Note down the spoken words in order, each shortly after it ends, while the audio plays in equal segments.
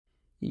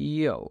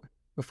Yo,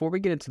 before we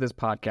get into this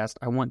podcast,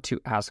 I want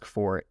to ask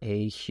for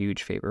a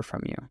huge favor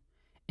from you.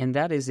 And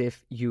that is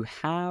if you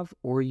have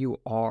or you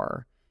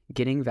are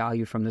getting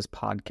value from this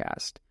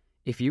podcast,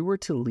 if you were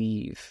to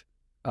leave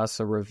us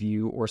a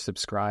review or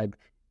subscribe,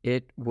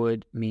 it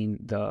would mean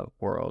the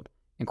world.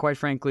 And quite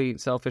frankly,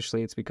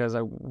 selfishly, it's because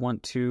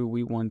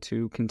we want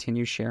to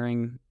continue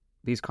sharing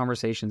these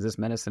conversations, this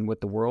medicine with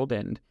the world.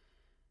 And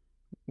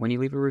when you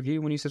leave a review,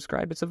 when you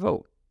subscribe, it's a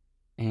vote.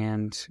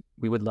 And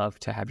we would love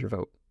to have your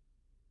vote.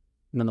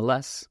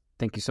 Nonetheless,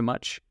 thank you so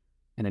much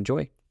and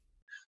enjoy.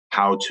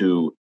 How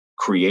to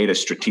create a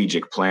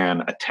strategic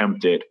plan,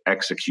 attempt it,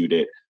 execute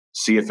it,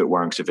 see if it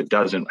works. If it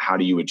doesn't, how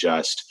do you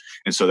adjust?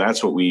 And so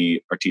that's what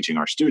we are teaching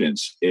our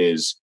students,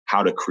 is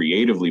how to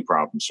creatively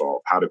problem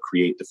solve, how to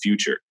create the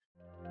future.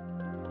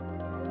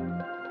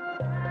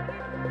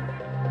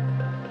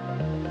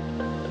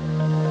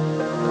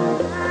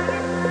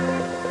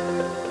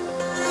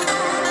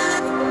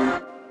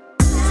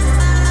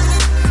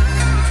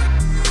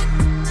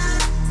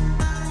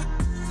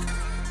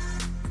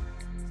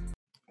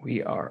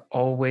 We are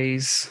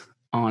always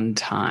on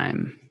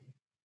time.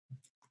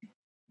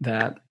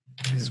 That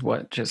is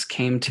what just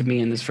came to me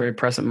in this very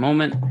present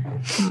moment.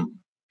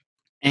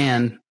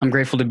 And I'm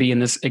grateful to be in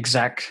this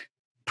exact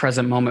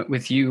present moment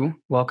with you.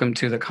 Welcome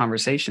to the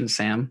conversation,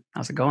 Sam.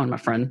 How's it going, my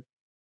friend?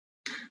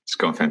 It's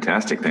going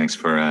fantastic. Thanks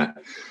for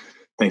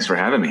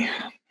having me.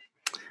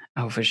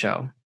 Oh, for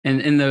sure.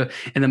 And in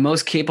the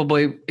most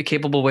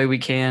capable way we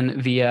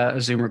can via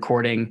a Zoom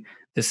recording.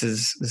 This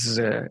is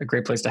a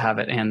great place to have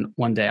it. And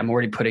one day, I'm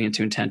already putting it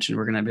to intention,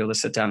 we're going to be able to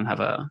sit down and have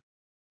a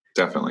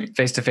definitely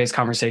face-to-face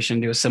conversation,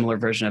 do a similar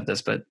version of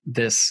this, but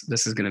this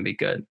is going to be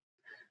good.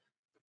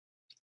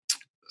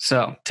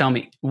 So tell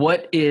me,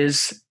 what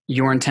is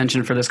your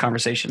intention for this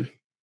conversation?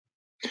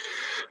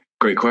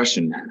 Great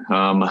question.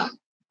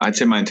 I'd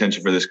say my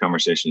intention for this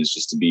conversation is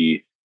just to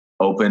be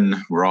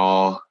open,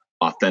 raw,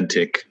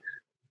 authentic,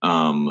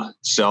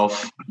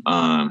 self,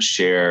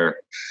 share,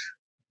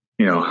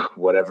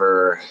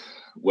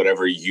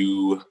 whatever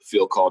you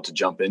feel called to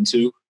jump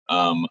into.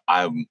 I'm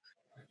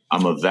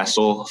a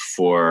vessel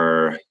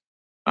for,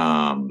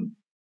 I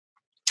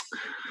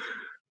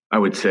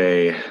would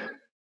say,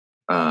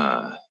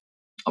 a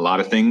lot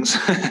of things,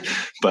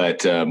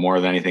 but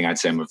more than anything, I'd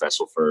say I'm a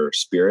vessel for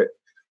spirit.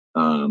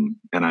 And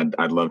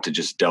I'd love to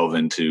just delve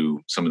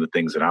into some of the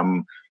things that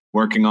I'm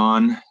working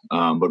on,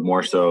 but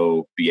more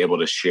so be able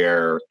to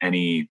share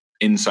any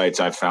insights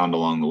I've found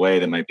along the way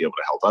that might be able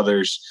to help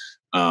others.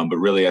 But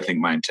really, I think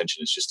my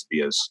intention is just to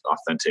be as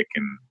authentic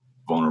and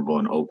vulnerable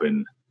and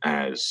open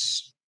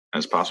as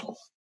possible.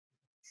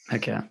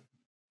 Okay,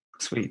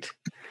 sweet.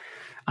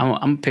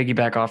 I'm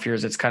piggyback off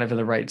yours. It's kind of in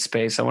the right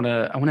space. I want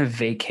to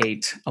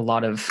vacate a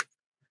lot of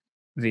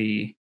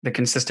the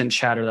consistent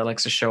chatter that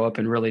likes to show up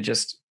and really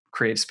just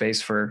create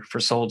space for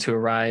soul to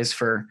arise,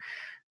 for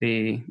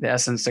the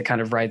essence to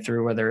kind of ride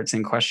through, whether it's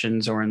in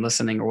questions or in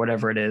listening or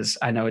whatever it is.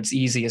 I know it's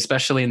easy,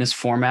 especially in this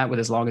format, with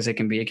as long as it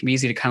can be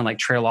easy to kind of like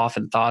trail off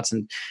in thoughts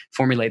and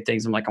formulate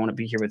things. I'm like, I want to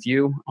be here with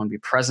you. I want to be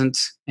present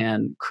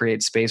and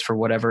create space for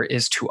whatever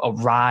is to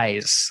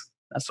arise.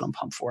 That's what I'm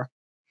pumped for.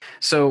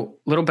 So,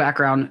 little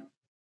background.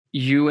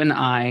 You and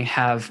I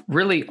have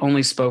really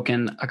only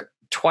spoken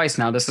twice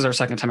now. This is our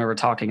second time ever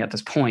talking at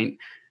this point,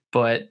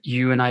 but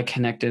you and I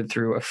connected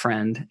through a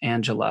friend,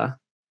 Angela,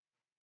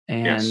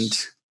 and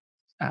yes.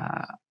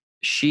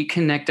 She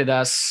connected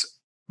us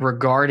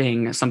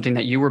regarding something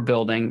that you were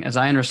building, as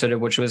I understood it,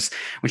 which was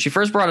when she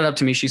first brought it up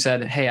to me. She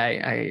said,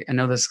 "Hey, I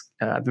know this.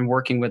 I've been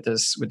working with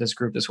this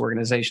group, this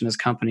organization, this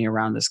company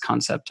around this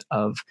concept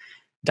of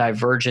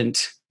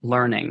divergent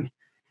learning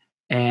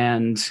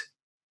and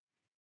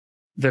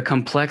the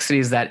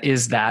complexities that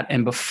is that."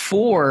 And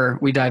before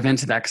we dive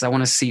into that, because I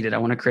want to seed it, I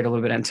want to create a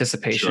little bit of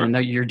anticipation. Sure. I know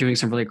you're doing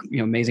some really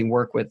amazing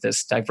work with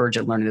this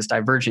divergent learning, this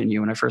divergent you.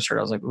 When I first heard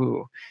it, I was like,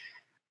 ooh.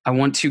 I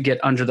want to get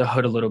under the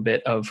hood a little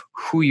bit of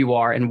who you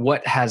are and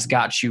what has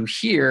got you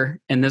here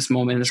in this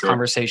moment, in this Sure.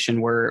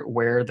 conversation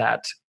where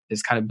that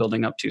is kind of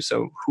building up to.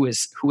 So who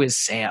is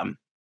Sam?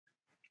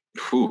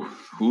 Who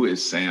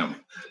is Sam?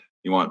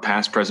 You want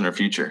past, present, or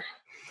future?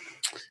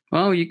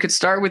 Well, you could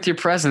start with your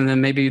present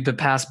and maybe the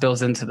past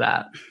builds into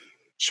that.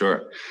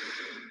 Sure.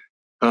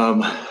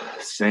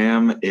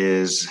 Sam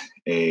is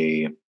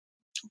a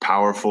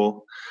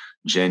powerful,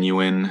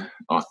 genuine,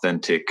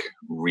 authentic,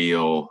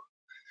 real,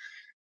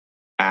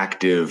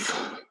 active,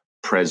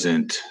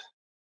 present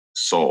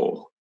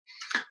soul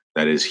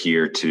that is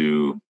here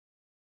to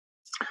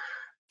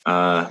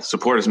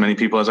support as many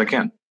people as I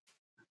can.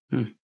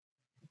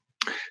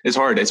 It's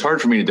hard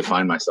for me to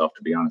define myself,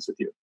 to be honest with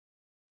you.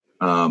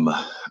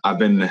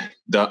 Even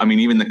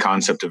the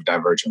concept of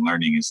divergent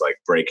learning is like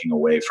breaking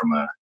away from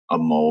a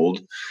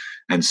mold.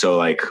 And so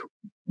like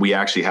we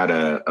actually had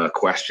a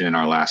question in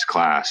our last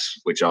class,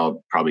 which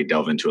I'll probably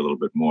delve into a little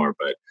bit more,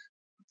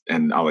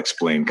 and I'll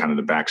explain kind of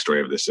the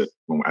backstory of this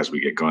as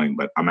we get going,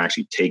 but I'm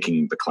actually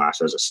taking the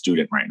class as a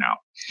student right now.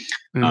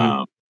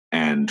 Mm-hmm.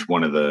 And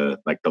one of the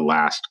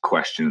last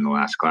question in the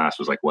last class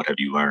was like, what have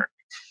you learned?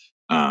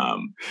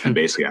 And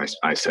basically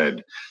I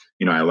said,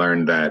 I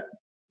learned that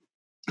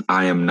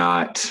I am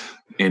not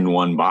in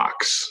one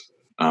box.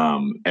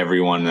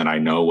 Everyone that I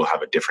know will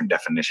have a different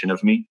definition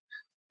of me,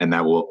 and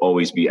that will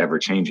always be ever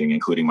changing,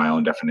 including my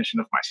own definition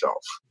of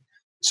myself.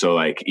 So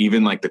like,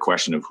 even like the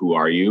question of who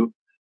are you,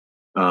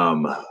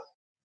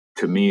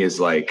 to me is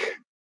like,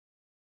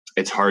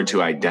 it's hard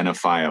to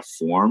identify a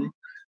form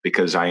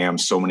because I am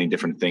so many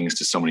different things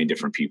to so many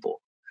different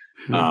people.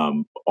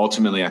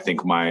 Ultimately, I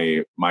think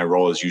my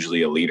role is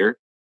usually a leader.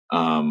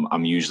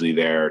 I'm usually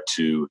there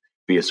to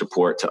be a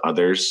support to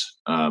others.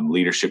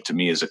 Leadership to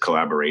me is a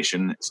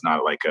collaboration. It's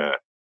not like a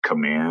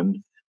command.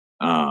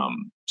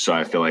 So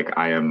I feel like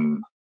I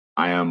am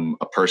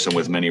a person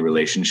with many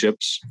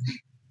relationships.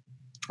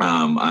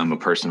 I'm a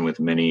person with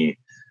many,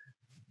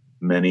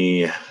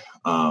 I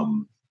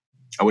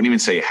wouldn't even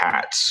say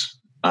hats,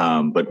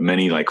 but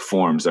many like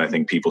forms that I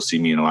think people see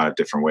me in a lot of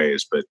different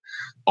ways. But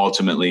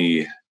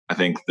ultimately, I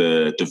think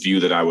the view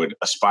that I would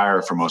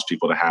aspire for most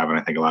people to have, and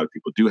I think a lot of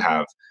people do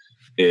have,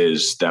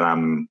 is that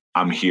I'm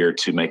here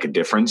to make a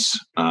difference.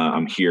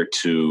 I'm here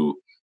to,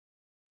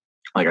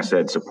 like I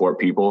said, support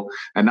people,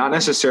 and not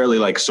necessarily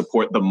like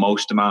support the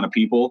most amount of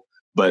people,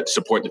 but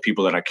support the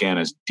people that I can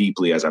as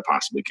deeply as I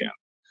possibly can.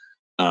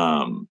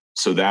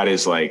 So that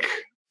is like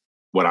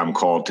what I'm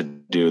called to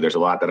do. There's a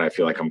lot that I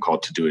feel like I'm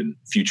called to do in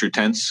future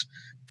tense.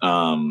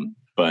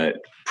 But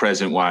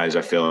present wise,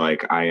 I feel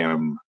like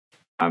I'm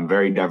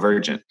very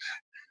divergent.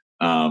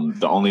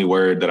 The only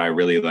word that I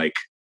really like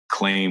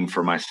claim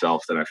for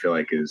myself that I feel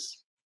like is,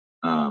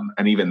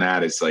 and even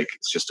that is like,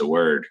 it's just a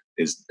word,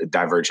 is a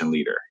divergent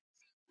leader.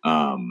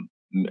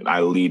 I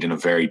lead in a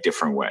very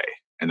different way,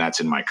 and that's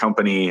in my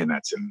company, and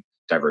that's in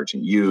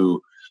Divergent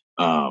You.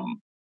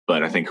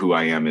 But I think who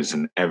I am is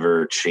an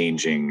ever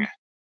changing,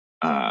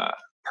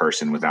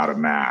 person without a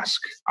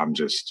mask. I'm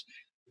just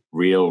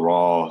real,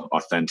 raw,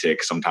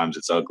 authentic. Sometimes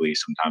it's ugly.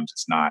 Sometimes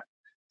it's not.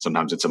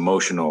 Sometimes it's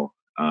emotional.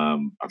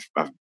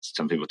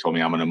 Some people told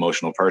me I'm an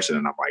emotional person,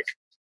 and I'm like,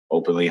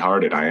 openly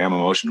hearted. I am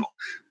emotional.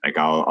 Like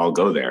I'll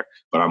go there,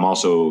 but I'm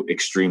also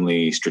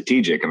extremely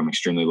strategic, and I'm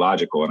extremely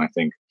logical. And I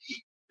think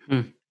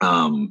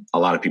a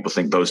lot of people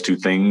think those two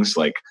things,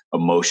 like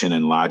emotion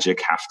and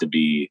logic, have to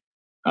be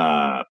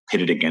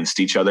pitted against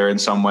each other in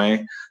some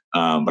way.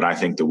 But I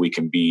think that we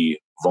can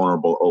be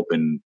vulnerable,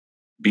 open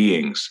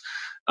beings,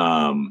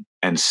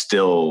 and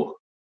still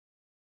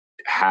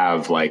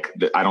have like,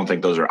 I don't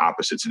think those are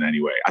opposites in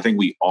any way. I think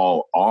we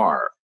all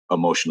are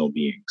emotional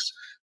beings.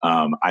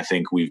 I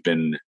think we've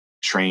been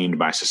trained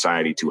by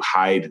society to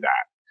hide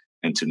that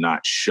and to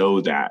not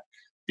show that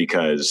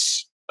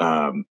because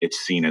it's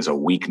seen as a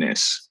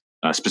weakness.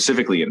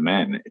 Specifically in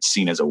men, it's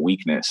seen as a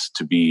weakness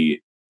to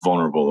be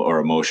vulnerable or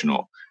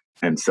emotional.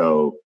 And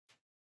so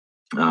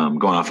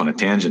going off on a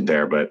tangent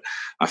there, but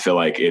I feel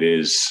like it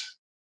is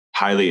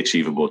highly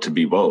achievable to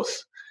be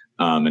both,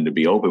 and to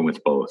be open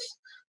with both,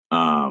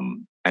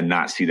 and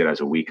not see that as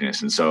a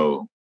weakness. And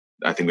so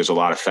I think there's a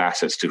lot of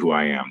facets to who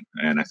I am.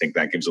 And I think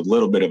that gives a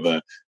little bit of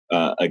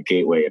a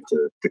gateway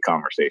into the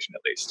conversation,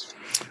 at least.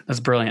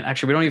 That's brilliant.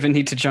 Actually, we don't even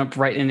need to jump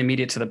right in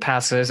immediate to the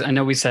past. I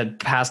know we said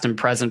past and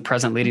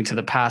present leading to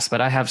the past, but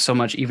I have so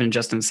much even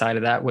just inside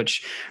of that,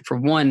 which for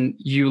one,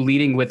 you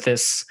leading with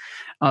this,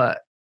 I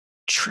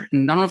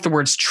don't know if the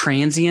word's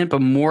transient,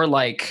 but more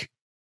like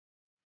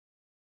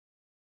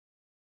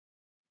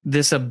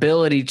this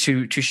ability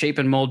to shape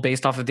and mold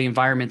based off of the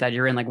environment that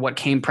you're in. Like what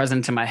came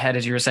present to my head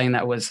as you were saying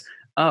that was,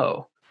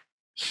 oh,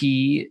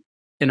 he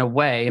in a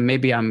way, and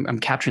maybe I'm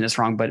capturing this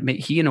wrong, but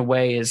he in a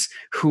way is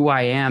who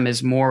I am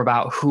is more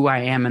about who I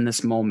am in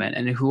this moment.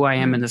 And who I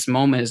am in this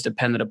moment is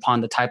dependent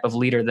upon the type of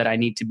leader that I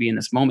need to be in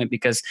this moment,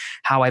 because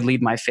how I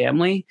lead my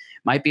family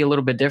might be a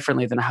little bit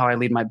differently than how I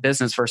lead my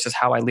business versus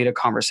how I lead a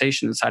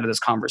conversation inside of this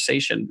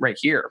conversation right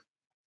here.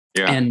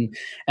 Yeah. And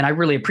I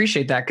really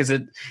appreciate that because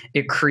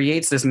it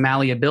creates this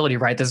malleability,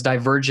 right? This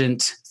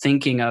divergent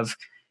thinking of,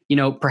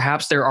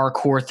 perhaps there are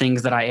core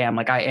things that I am,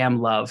 like I am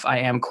love, I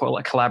am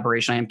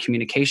collaboration, I am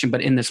communication,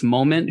 but in this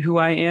moment, who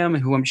I am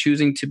and who I'm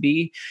choosing to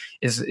be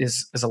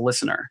is a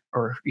listener,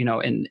 or,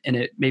 and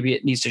maybe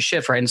it needs to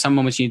shift, right? In some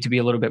moments you need to be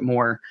a little bit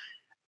more,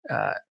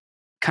 kind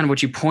of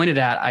what you pointed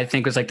at, I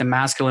think was like the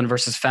masculine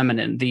versus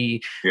feminine,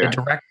 the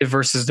directive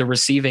versus the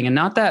receiving, and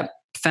not that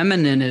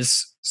feminine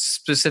is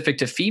specific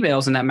to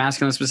females and that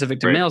masculine is specific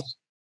to males.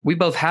 We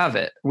both have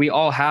it. We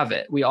all have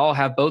it. We all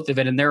have both of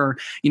it. And there are,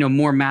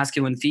 more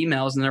masculine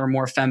females and there are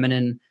more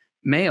feminine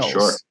males.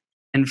 Sure.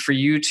 And for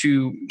you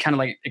to kind of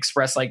like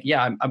express like,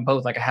 yeah, I'm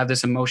both, like I have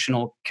this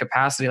emotional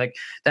capacity, like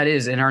that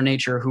is in our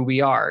nature who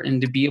we are. And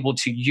to be able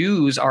to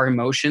use our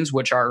emotions,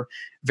 which are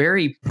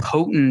very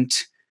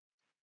potent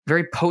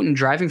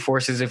driving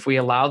forces if we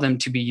allow them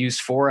to be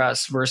used for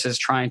us versus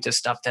trying to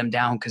stuff them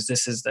down, because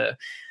this is the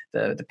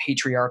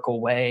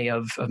patriarchal way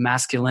of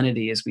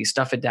masculinity, is we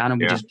stuff it down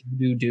and we just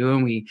do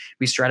and we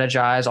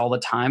strategize all the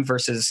time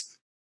versus,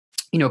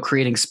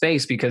 creating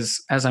space.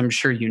 Because as I'm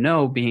sure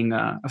being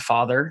a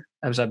father,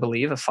 as I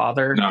believe a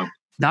father, no,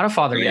 not a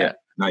father yet.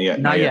 Not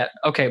yet.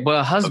 Okay. But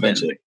a husband.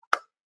 Eventually.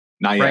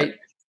 Not yet. Right?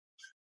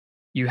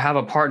 You have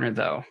a partner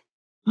though.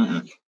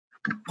 Mm-mm.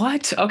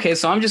 What? Okay,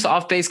 so I'm just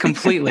off base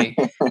completely.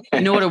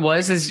 You know what it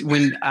was is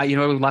when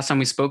last time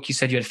we spoke, you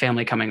said you had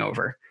family coming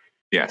over.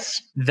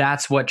 Yes.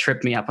 That's what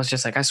tripped me up. I was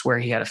just like, I swear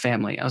he had a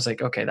family. I was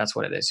like, okay, that's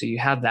what it is. So you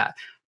have that,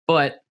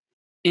 but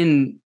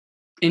in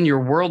your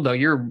world though,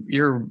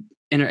 you're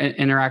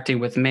interacting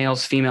with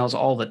males, females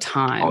all the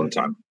time. All the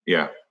time.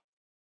 Yeah.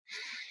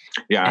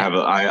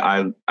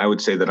 Yeah. I would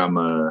say that I'm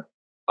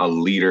a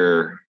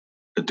leader,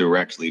 a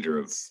direct leader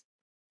of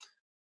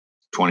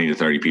 20 to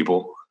 30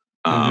 people,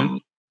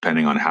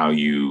 depending on how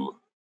you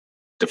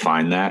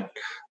define that.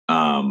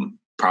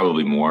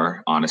 Probably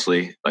more,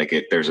 honestly. Like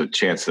there's a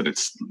chance that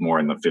it's more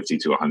in the 50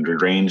 to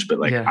 100 range, but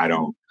like I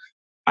don't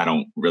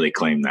really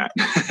claim that.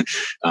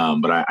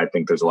 But I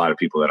think there's a lot of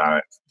people that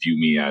I view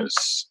me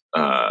as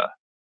a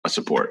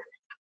support.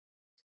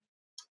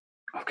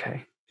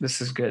 Okay, this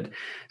is good.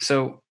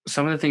 So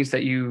some of the things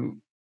that you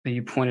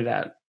pointed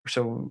at.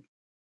 So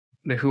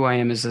the who I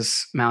am is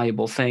this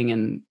malleable thing,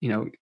 and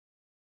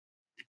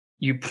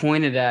you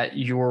pointed at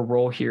your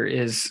role here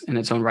is in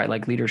its own right,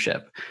 like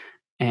leadership,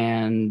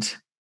 and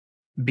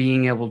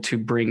being able to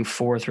bring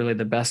forth really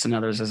the best in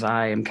others as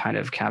I am kind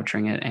of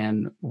capturing it.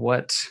 And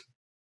what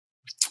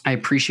I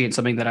appreciate,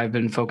 something that I've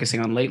been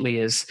focusing on lately,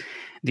 is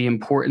the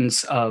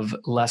importance of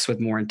less with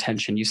more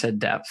intention. You said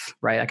depth,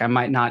 right? Like I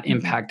might not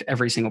impact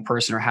every single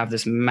person or have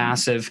this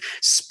massive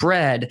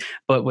spread,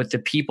 but with the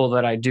people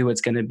that I do, it's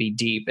going to be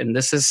deep. And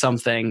this is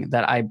something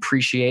that I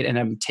appreciate and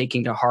I'm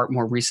taking to heart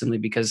more recently,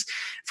 because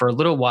for a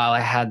little while I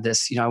had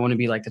this, I want to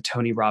be like the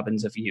Tony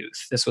Robbins of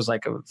youth. This was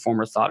like a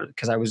former thought,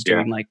 because I was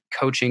doing like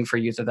coaching for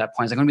youth at that point.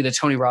 I was like, I'm going to be the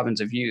Tony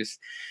Robbins of youth.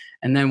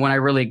 And then when I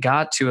really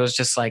got to, I was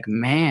just like,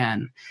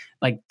 man,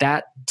 like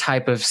that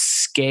type of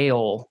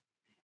scale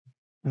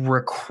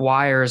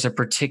requires a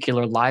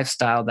particular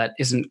lifestyle that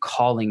isn't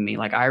calling me.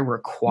 Like I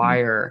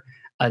require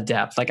a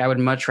depth. Like I would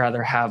much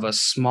rather have a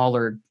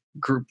smaller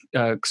group,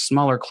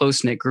 smaller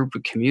close-knit group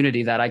of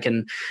community that I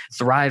can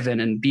thrive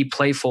in and be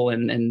playful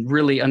and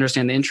really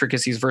understand the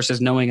intricacies, versus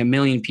knowing a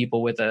million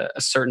people with a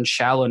certain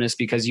shallowness,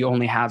 because you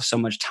only have so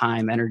much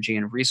time, energy,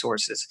 and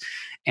resources.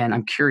 And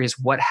I'm curious,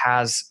 what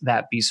has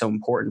that be so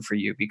important for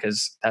you?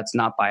 Because that's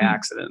not by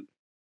accident.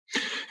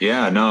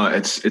 Yeah, no,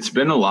 it's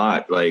been a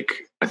lot. Like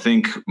I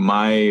think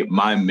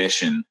my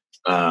mission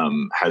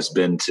has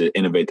been to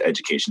innovate the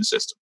education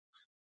system.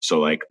 So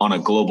like on a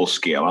global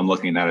scale, I'm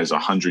looking at it as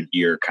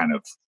 100-year kind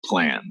of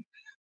plan.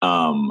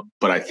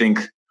 But I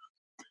think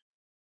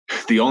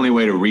the only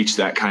way to reach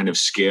that kind of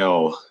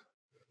scale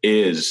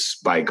is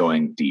by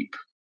going deep,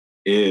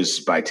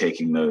 is by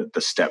taking the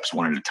steps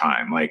one at a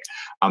time. Like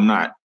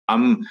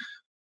I'm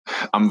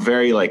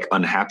very like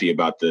unhappy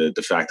about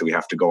the fact that we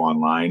have to go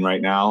online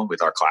right now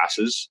with our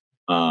classes.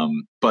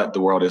 But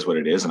the world is what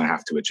it is and I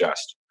have to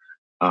adjust.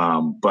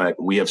 But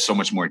we have so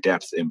much more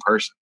depth in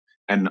person,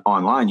 and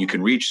online you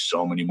can reach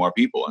so many more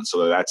people. And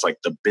so that's like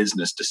the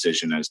business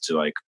decision as to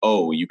like,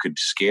 oh, you could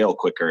scale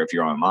quicker if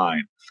you're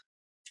online.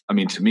 I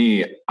mean, to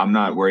me, I'm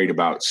not worried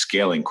about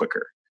scaling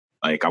quicker.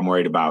 Like I'm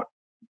worried about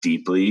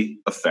deeply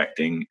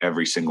affecting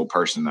every single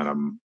person that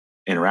I'm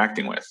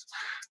interacting with.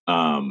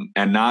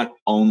 And not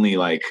only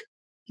like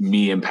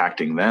me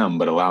impacting them,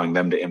 but allowing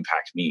them to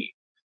impact me,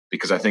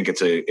 because I think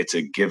it's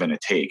a give and a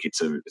take.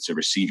 It's a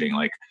receiving.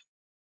 Like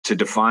to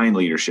define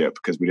leadership,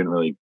 because we didn't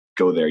really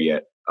go there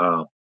yet.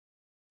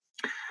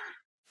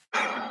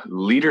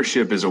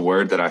 Leadership is a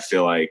word that I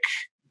feel like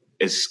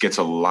gets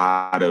a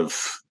lot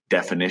of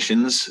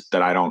definitions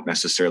that I don't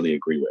necessarily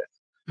agree with.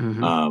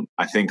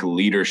 I think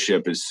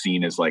leadership is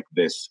seen as like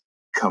this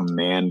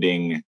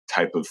commanding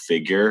type of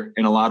figure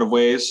in a lot of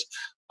ways.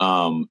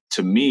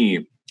 To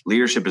me,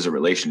 leadership is a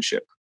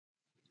relationship.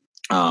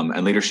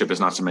 And leadership is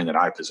not something that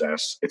I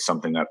possess. It's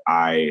something that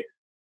I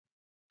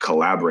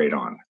collaborate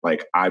on.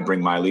 Like I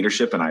bring my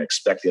leadership and I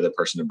expect the other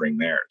person to bring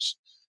theirs.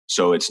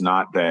 So it's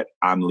not that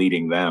I'm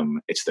leading them.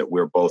 It's that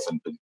we're both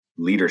in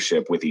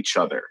leadership with each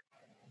other.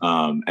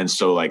 And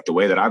so like the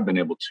way that I've been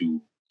able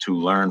to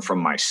learn from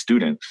my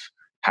students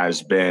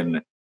has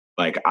been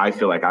like, I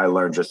feel like I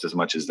learn just as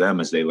much as them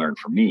as they learn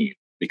from me,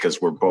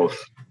 because we're both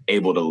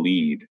able to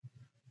lead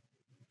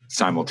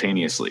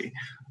simultaneously.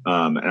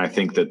 And I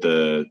think that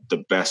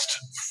the best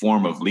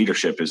form of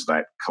leadership is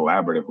that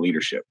collaborative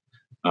leadership.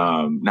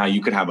 Now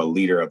you could have a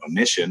leader of a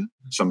mission,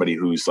 somebody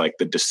who's like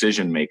the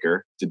decision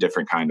maker. It's a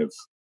different kind of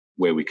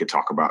way we could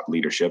talk about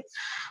leadership.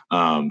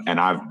 And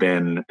I've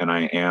been, and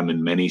I am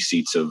in many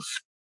seats of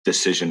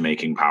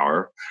decision-making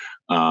power.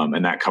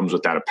 And that comes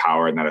with that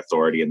power and that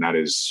authority. And that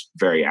is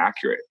very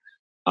accurate.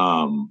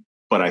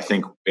 But I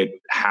think it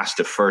has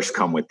to first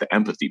come with the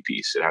empathy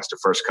piece. It has to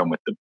first come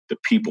with the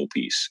people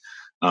piece.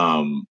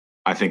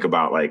 I think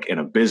about like in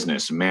a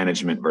business,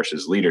 management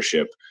versus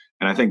leadership.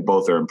 And I think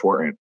both are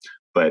important,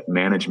 but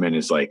management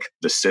is like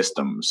the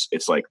systems.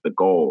 It's like the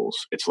goals.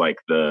 It's like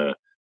the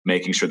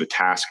making sure the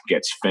task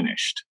gets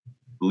finished.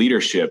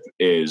 Leadership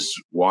is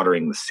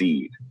watering the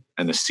seed,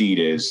 and the seed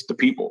is the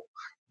people.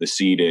 The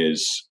seed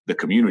is the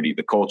community,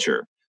 the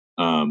culture.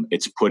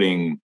 It's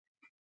putting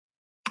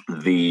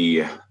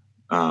the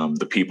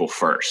people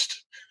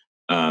first.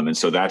 And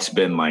so that's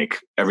been like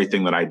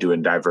everything that I do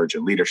in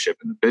Divergent Leadership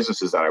and the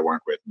businesses that I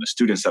work with and the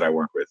students that I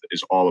work with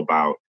is all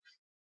about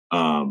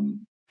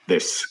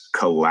this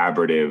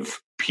collaborative,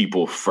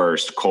 people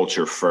first,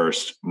 culture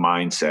first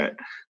mindset.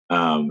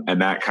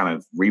 And that kind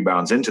of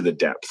rebounds into the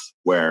depth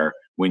where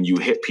when you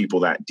hit people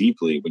that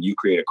deeply, when you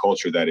create a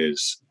culture that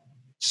is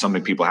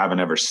something people haven't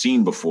ever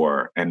seen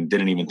before and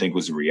didn't even think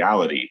was a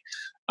reality,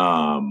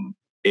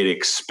 it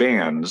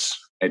expands,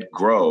 it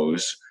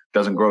grows,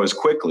 doesn't grow as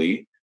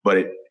quickly, but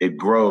it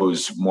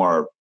grows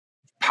more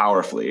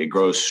powerfully. It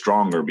grows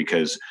stronger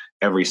because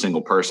every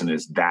single person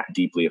is that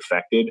deeply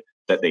affected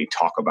that they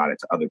talk about it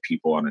to other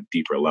people on a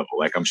deeper level.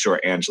 Like I'm sure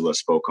Angela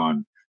spoke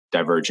on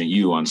Divergent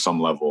You on some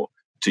level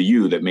to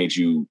you that made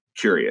you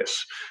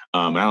curious.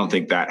 I don't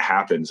think that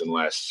happens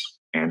unless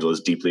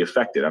Angela's deeply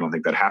affected. I don't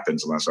think that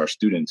happens unless our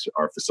students,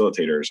 our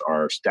facilitators,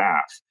 our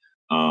staff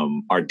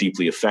are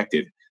deeply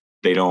affected.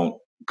 They don't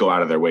go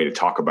out of their way to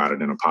talk about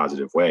it in a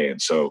positive way.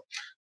 And so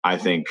I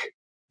think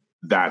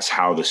that's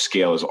how the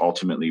scale is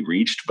ultimately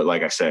reached. But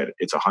like I said,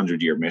 it's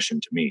 100-year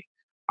mission to me.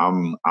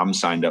 I'm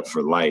signed up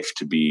for life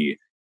to be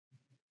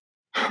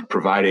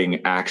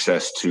providing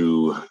access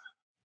to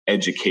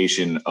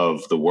education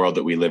of the world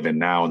that we live in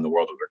now and the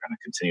world that we're going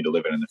to continue to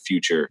live in the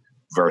future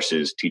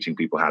versus teaching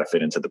people how to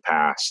fit into the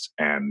past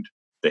and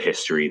the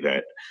history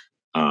that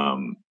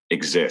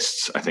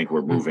exists. I think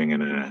we're moving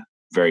in a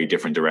very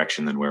different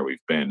direction than where we've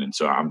been. And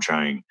so I'm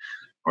trying,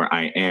 or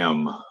I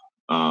am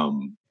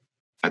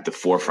at the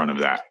forefront of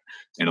that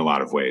in a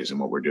lot of ways in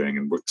what we're doing.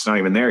 And it's not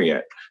even there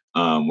yet.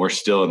 We're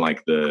still in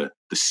like the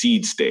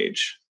seed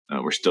stage.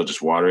 We're still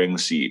just watering the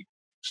seed,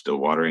 still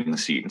watering the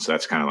seed. And so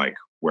that's kind of like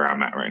where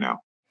I'm at right now.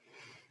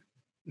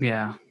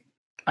 Yeah.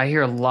 I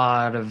hear a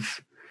lot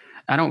of,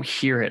 I don't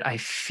hear it. I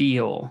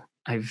feel,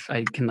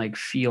 I can like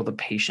feel the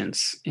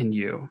patience in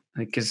you.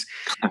 Like, cause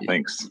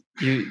thanks.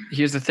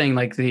 Here's the thing,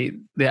 like the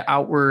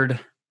outward,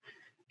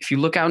 if you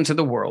look out into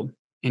the world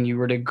and you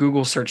were to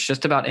Google search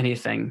just about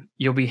anything,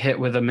 you'll be hit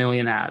with a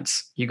million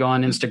ads. You go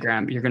on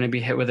Instagram, you're going to be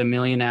hit with a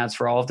million ads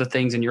for all of the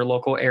things in your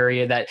local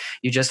area that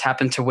you just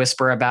happen to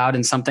whisper about,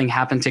 and something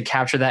happened to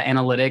capture that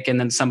analytic, and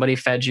then somebody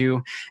fed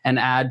you an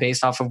ad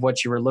based off of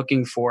what you were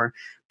looking for.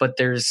 But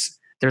there's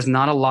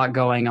not a lot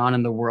going on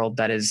in the world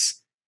that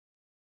is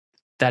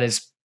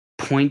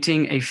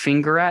pointing a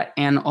finger at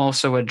and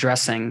also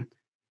addressing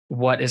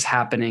what is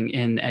happening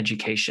in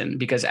education.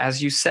 Because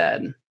as you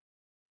said,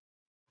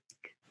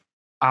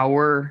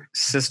 our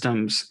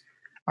systems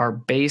are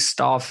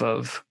based off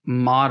of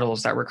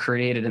models that were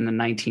created in the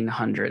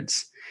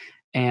 1900s.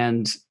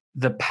 And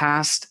the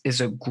past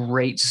is a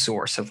great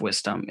source of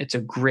wisdom. It's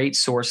a great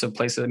source of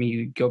places. I mean,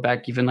 you go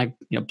back even like,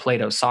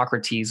 Plato,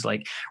 Socrates,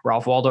 like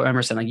Ralph Waldo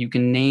Emerson, like you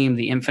can name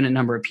the infinite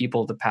number of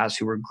people of the past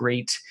who were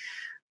great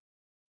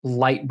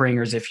light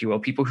bringers, if you will,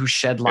 people who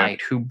shed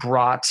light, who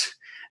brought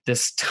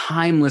this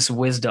timeless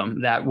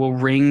wisdom that will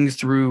ring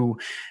through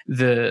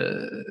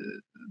the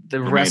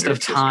rest of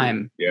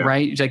time,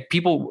 right? Like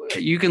people,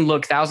 you can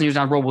look 1,000 years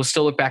down the road, we'll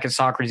still look back at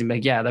Socrates and be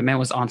like, yeah, that man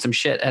was on some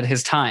shit at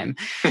his time.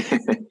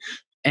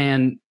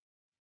 And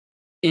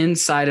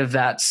inside of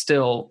that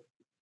still,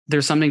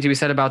 there's something to be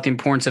said about the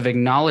importance of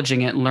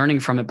acknowledging it, learning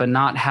from it, but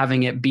not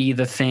having it be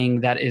the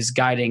thing that is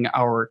guiding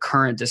our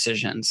current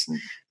decisions.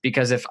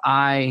 Because if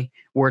I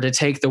were to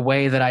take the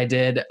way that I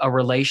did a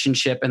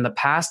relationship in the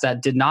past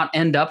that did not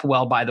end up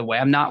well, by the way,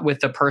 I'm not with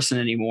the person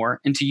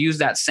anymore, and to use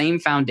that same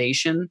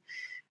foundation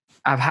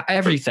of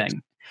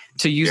everything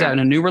to use that in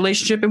a new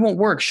relationship, it won't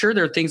work. Sure,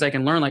 there are things I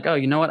can learn, like, oh,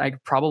 you know what? I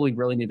probably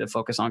really need to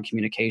focus on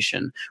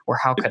communication, or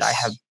how could I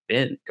have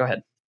been? Go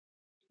ahead.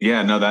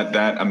 Yeah, no,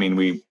 that I mean,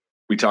 we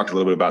talked a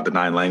little bit about the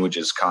 9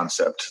 languages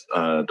concept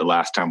the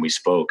last time we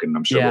spoke, and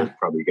I'm sure we'll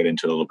probably get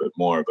into it a little bit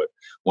more. But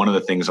one of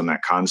the things on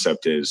that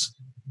concept is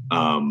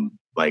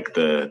like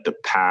the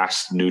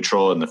past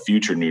neutral and the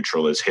future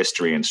neutral is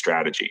history and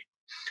strategy.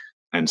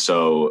 And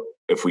so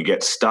if we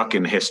get stuck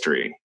in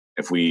history,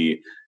 if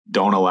we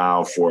don't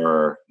allow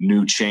for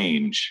new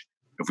change,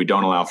 if we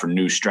don't allow for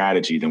new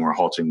strategy, then we're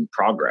halting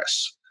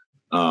progress.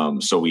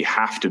 So we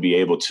have to be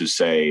able to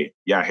say,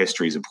 yeah,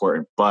 history is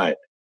important, but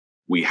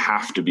we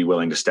have to be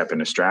willing to step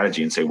into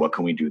strategy and say, what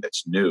can we do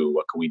that's new?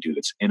 What can we do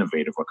that's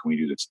innovative? What can we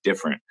do that's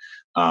different?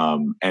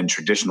 And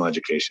traditional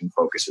education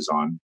focuses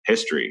on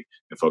history.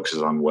 It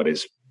focuses on what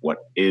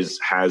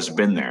has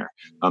been there.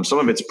 Some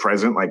of it's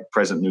present, like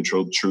present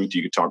neutral truth.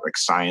 You could talk like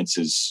science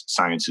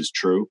is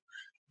true.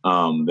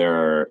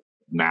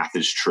 Math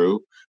is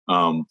true.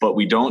 But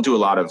we don't do a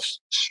lot of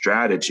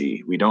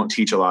strategy. We don't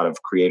teach a lot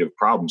of creative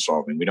problem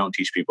solving. We don't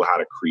teach people how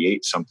to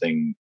create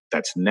something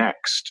that's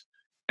next.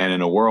 And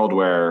in a world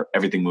where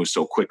everything moves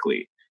so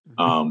quickly,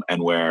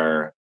 and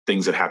where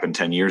things that happened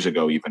 10 years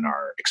ago even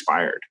are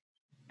expired.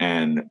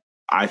 And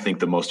I think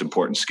the most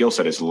important skill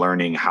set is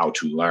learning how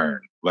to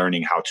learn,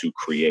 learning how to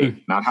create,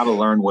 not how to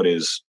learn what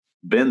has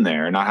been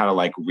there, not how to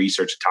like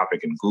research a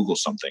topic and Google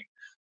something,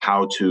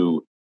 how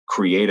to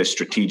create a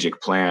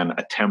strategic plan,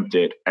 attempt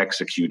it,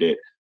 execute it,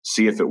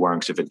 see if it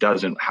works. If it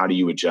doesn't, how do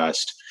you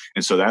adjust?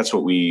 And so that's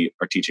what we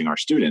are teaching our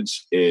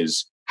students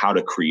is how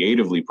to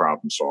creatively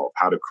problem solve,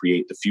 how to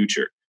create the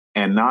future,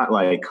 and not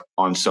like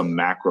on some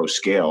macro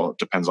scale. It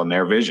depends on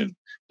their vision,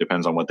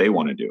 depends on what they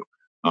want to do.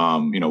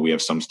 We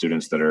have some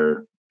students that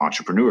are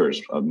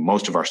entrepreneurs.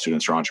 Most of our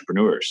students are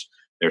entrepreneurs.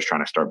 They're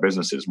trying to start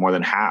businesses. More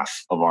than half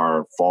of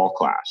our fall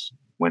class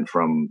went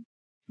from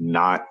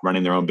not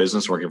running their own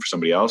business, working for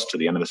somebody else, to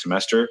the end of the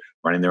semester,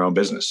 running their own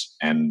business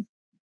and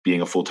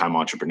being a full-time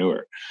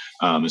entrepreneur.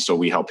 And so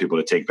we help people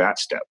to take that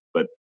step.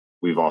 But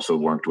we've also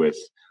worked with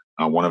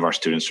one of our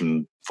students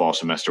from fall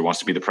semester wants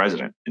to be the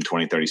president in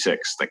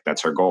 2036. Like,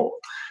 that's her goal.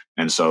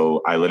 And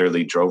so I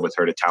literally drove with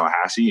her to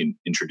Tallahassee and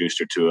introduced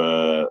her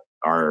to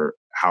our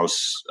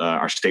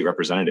state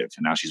representative.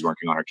 And now she's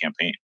working on her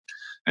campaign.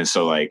 And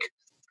so like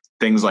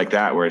things like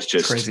that, where it's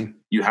just, crazy.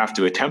 You have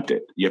to attempt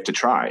it. You have to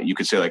try. You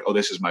could say like, oh,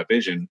 this is my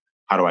vision.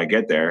 How do I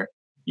get there?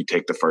 You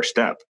take the first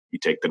step, you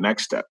take the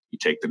next step, you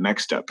take the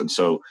next step. And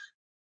so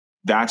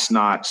that's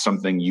not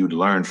something you'd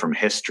learn from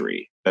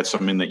history. That's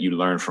something that you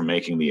learn from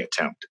making the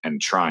attempt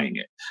and trying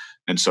it.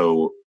 And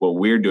so what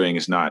we're doing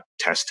is not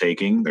test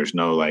taking. There's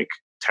no like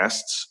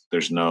tests.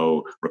 There's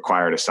no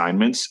required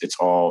assignments. It's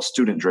all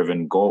student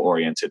driven, goal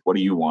oriented. What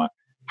do you want?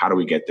 How do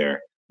we get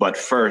there? But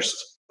first,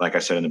 like I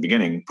said in the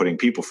beginning, putting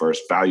people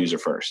first, values are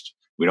first.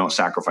 We don't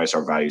sacrifice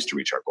our values to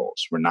reach our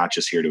goals. We're not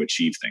just here to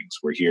achieve things.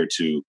 We're here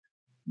to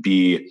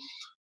be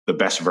the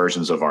best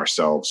versions of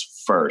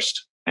ourselves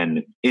first.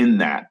 And in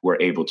that, we're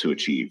able to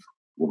achieve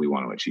what we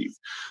want to achieve.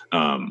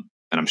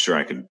 And I'm sure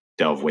I could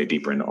delve way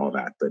deeper into all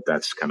that, but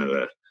that's kind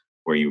of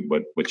what you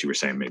were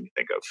saying made me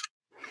think of.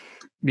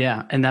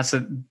 Yeah. And that's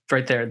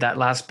right there, that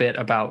last bit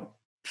about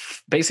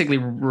basically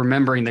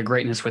remembering the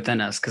greatness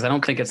within us. Cause I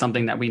don't think it's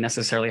something that we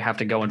necessarily have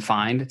to go and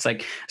find. It's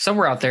like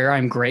somewhere out there,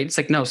 I'm great. It's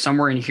like, no,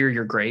 somewhere in here,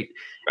 you're great.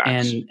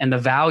 Facts. And the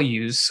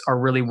values are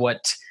really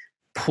what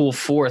pull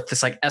forth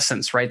this like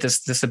essence, right?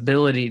 This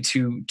ability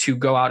to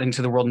go out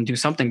into the world and do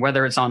something,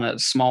 whether it's on a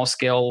small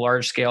scale,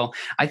 large scale.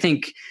 I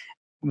think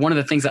one of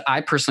the things that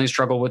I personally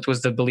struggled with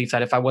was the belief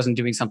that if I wasn't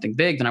doing something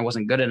big, then I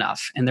wasn't good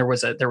enough. And there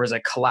was a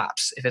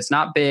collapse. If it's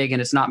not big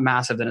and it's not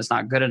massive, then it's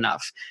not good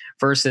enough,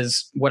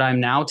 versus what I'm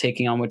now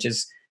taking on, which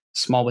is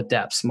small with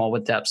depth, small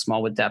with depth,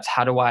 small with depth.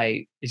 How do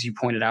I, as you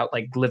pointed out,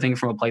 like living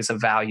from a place of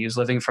values,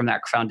 living from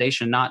that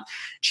foundation, not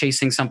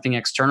chasing something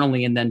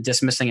externally and then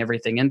dismissing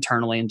everything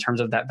internally in terms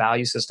of that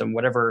value system,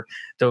 whatever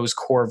those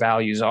core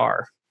values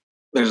are.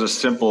 There's a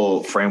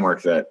simple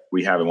framework that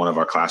we have in one of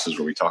our classes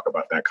where we talk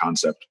about that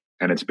concept.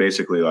 And it's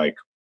basically like,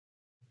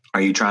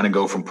 are you trying to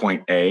go from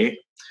point A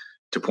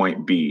to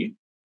point B,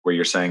 where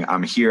you're saying,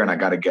 I'm here and I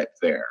got to get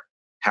there.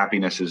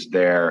 Happiness is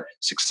there.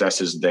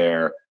 Success is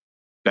there.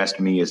 Best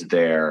me is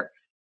there.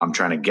 I'm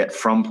trying to get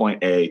from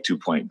point A to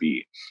point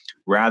B,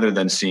 rather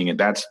than seeing it.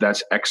 That's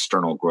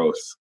external growth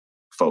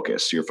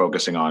focus. You're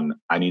focusing on,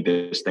 I need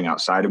this thing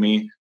outside of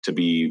me to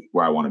be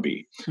where I want to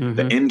be. Mm-hmm.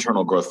 The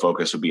internal growth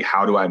focus would be,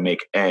 how do I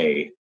make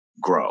A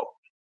grow?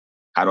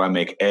 How do I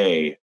make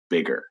A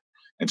bigger?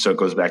 And so it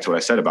goes back to what I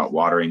said about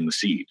watering the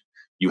seed.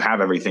 You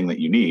have everything that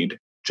you need.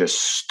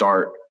 Just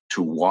start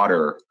to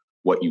water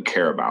what you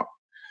care about.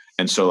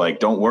 And so like,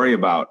 don't worry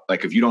about,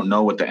 like, if you don't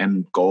know what the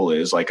end goal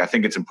is, like, I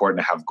think it's important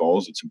to have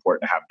goals. It's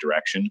important to have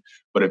direction.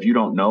 But if you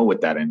don't know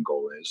what that end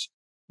goal is,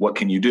 what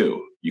can you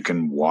do? You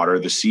can water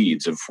the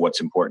seeds of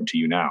what's important to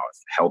you now. If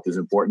health is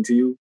important to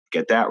you,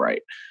 get that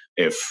right.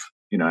 If,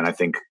 and I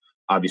think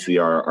obviously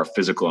our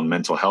physical and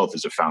mental health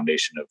is a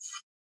foundation of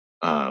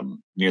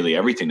nearly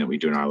everything that we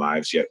do in our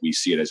lives, yet we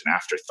see it as an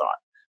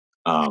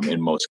afterthought.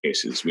 In most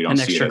cases, we don't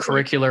see it as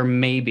extracurricular,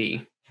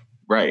 maybe.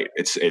 Right.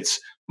 It's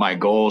my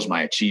goals,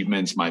 my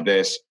achievements, my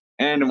this.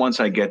 And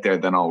once I get there,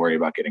 then I'll worry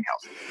about getting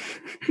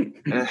healthy.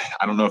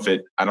 I don't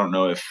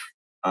know if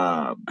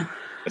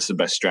it's the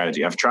best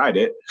strategy. I've tried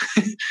it.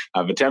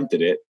 I've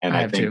attempted it. And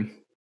I think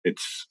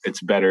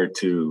it's better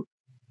to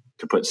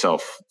put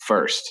self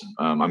first.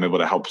 I'm able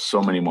to help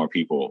so many more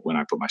people when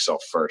I put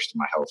myself first,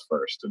 my health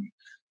first.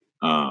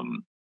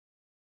 And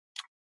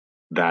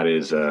that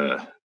is, I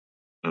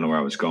don't know where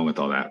I was going with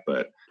all that,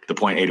 but the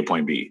point A to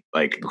point B,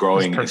 like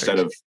growing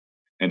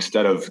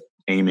instead of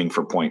aiming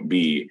for point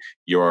B,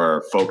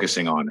 you're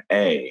focusing on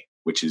A,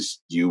 which is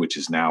you, which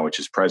is now, which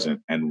is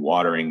present, and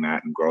watering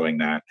that and growing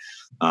that.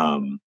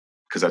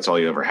 Because that's all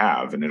you ever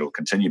have, and it'll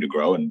continue to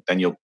grow, and then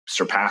you'll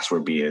surpass where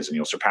B is, and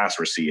you'll surpass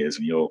where C is,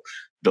 and you'll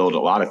build a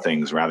lot of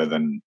things rather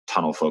than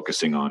tunnel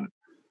focusing on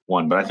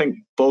one. But I think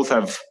both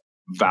have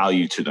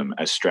value to them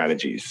as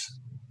strategies.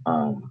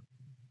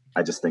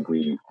 I just think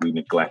we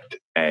neglect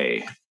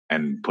A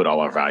and put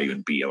all our value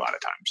in B a lot of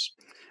times.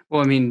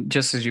 Well, I mean,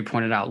 just as you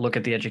pointed out, look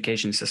at the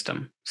education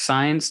system: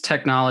 science,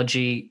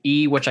 technology,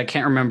 E, which I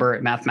can't remember,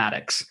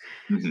 mathematics.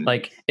 Mm-hmm.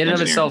 Like in and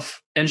of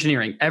itself,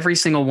 engineering. Every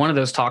single one of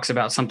those talks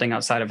about something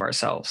outside of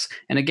ourselves.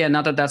 And again,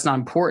 not that that's not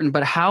important,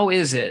 but how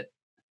is it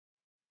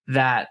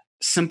that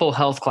simple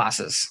health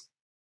classes,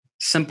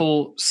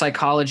 simple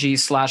psychology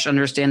 /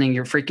 understanding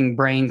your freaking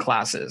brain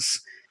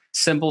classes,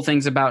 simple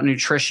things about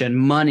nutrition,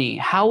 money,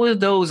 how are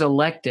those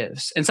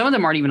electives? And some of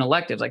them aren't even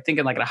electives, like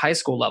thinking like at a high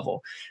school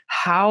level.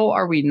 How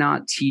are we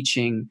not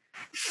teaching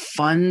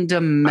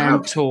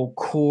fundamental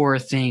core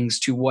things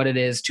to what it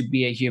is to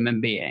be a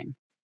human being?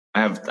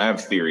 I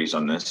have theories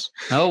on this.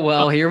 Oh,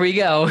 well, here we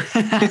go.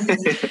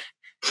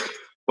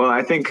 Well,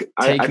 I think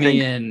Take I me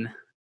think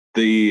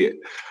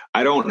in.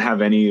 I don't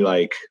have any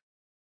like.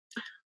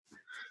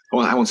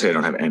 Well, I won't say I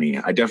don't have any.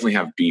 I definitely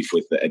have beef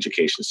with the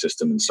education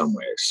system in some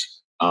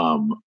ways,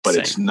 but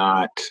Same.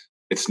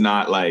 it's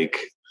not like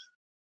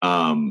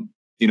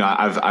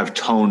I've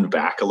toned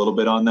back a little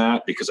bit on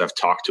that because I've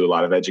talked to a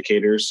lot of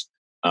educators,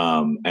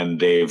 and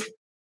they've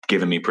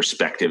given me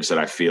perspectives that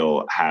I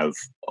feel have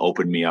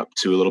opened me up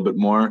to a little bit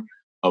more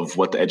of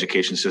what the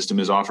education system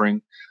is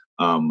offering.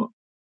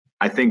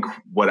 I think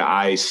what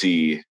I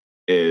see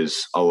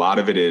is a lot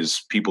of it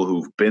is people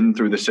who've been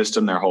through the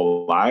system their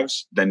whole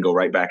lives, then go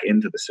right back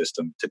into the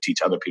system to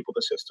teach other people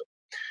the system.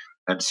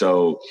 And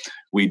so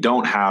we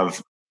don't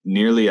have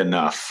nearly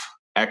enough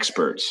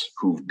experts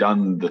who've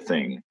done the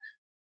thing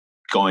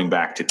going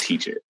back to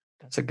teach it.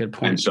 That's a good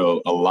point. And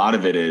so a lot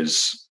of it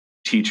is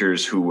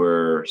teachers who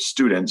were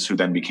students who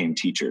then became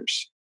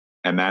teachers.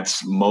 And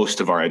that's most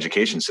of our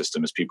education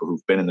system is people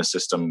who've been in the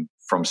system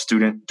from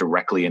student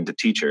directly into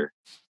teacher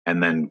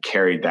and then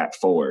carried that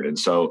forward. And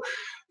so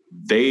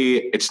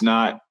they're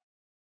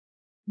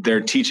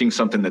teaching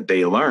something that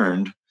they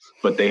learned,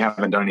 but they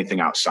haven't done anything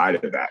outside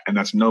of that. And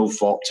that's no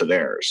fault to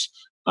theirs.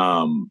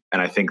 And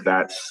I think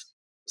that's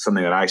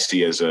something that I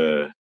see as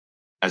a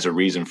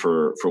reason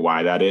for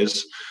why that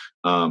is.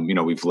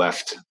 We've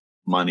left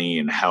money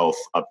and health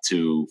up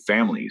to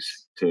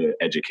families to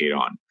educate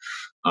on.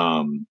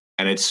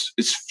 And it's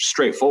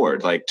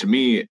straightforward. Like, to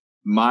me,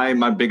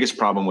 my biggest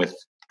problem with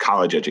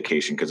college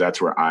education, because that's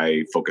where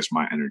I focus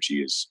my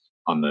energy, is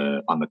on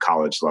the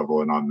college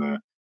level, and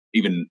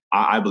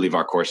I believe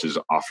our courses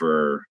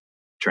offer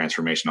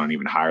transformation on an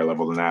even higher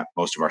level than that.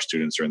 Most of our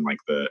students are in like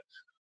the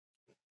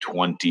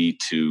 20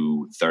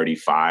 to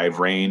 35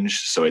 range.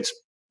 So it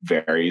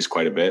varies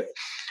quite a bit.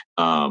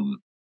 But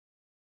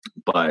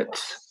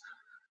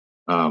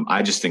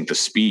I just think the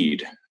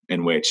speed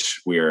in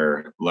which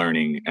we're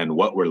learning and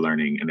what we're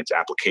learning and its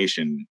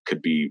application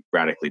could be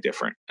radically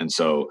different. And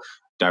so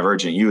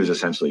Divergent U is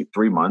essentially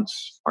 3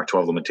 months. Our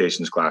 12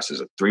 limitations class is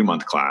a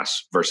 3-month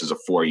class versus a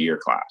 4-year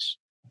class.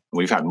 And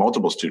we've had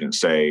multiple students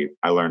say,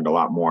 I learned a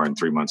lot more in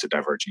 3 months at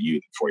Divergent U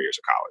than 4 years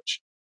of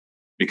college,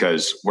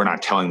 because we're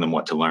not telling them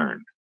what to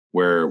learn.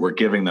 We're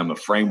giving them a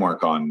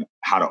framework on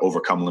how to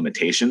overcome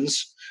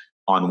limitations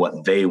on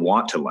what they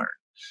want to learn.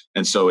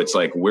 And so it's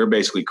like we're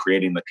basically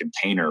creating the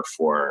container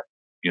for,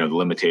 the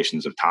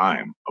limitations of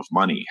time, of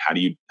money. How do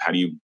you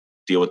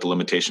deal with the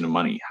limitation of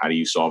money? How do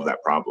you solve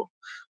that problem?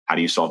 How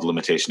do you solve the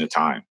limitation of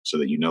time so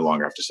that you no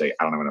longer have to say,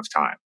 I don't have enough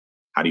time?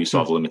 How do you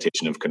solve the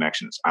limitation of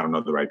connections? I don't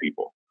know the right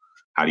people.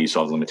 How do you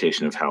solve the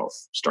limitation of health?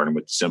 Starting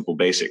with simple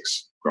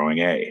basics, growing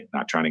A,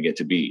 not trying to get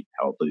to B.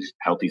 Health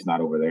is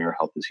not over there.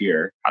 Health is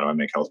here. How do I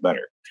make health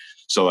better?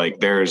 So like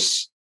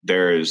there's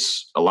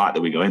a lot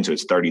that we go into.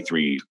 It's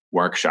 33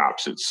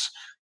 workshops. It's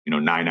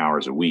 9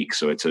 hours a week.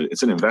 So it's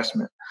an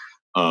investment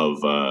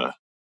of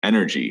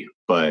energy,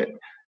 but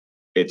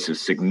it's a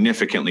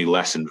significantly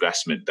less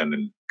investment than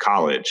in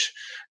college.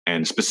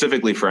 And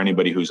specifically for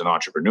anybody who's an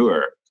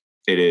entrepreneur,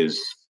 it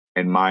is,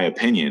 in my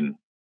opinion,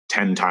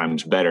 10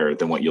 times better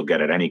than what you'll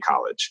get at any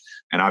college.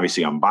 And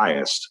obviously I'm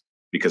biased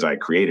because I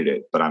created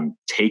it, but I'm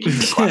taking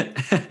the class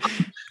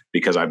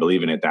because I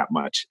believe in it that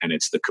much. And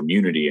it's the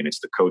community, and it's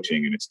the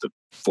coaching, and it's the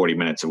 40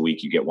 minutes a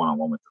week you get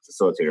one-on-one with the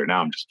facilitator.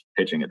 Now I'm just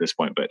pitching at this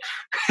point, but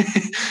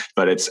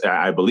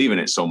I believe in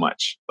it so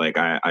much. Like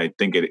I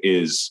think it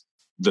is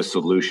the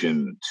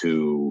solution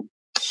to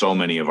so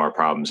many of our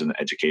problems in the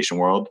education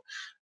world.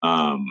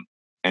 And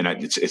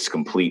it's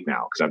complete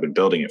now because I've been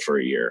building it for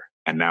a year,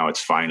 and now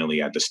it's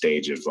finally at the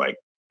stage of like,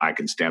 I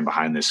can stand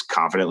behind this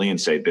confidently and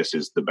say, this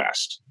is the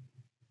best.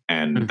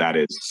 And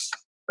that's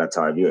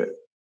how I view it.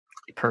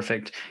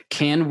 Perfect.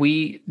 Can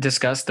we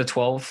discuss the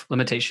 12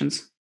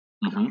 limitations?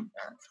 Mm-hmm.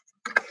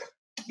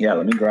 Yeah.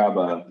 Let me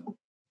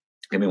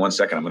give me 1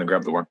 second. I'm going to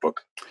grab the workbook.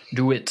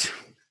 Do it.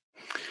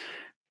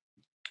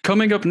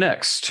 Coming up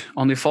next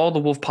on the Follow the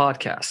Wolf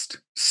podcast,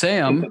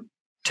 Sam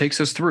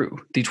takes us through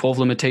the 12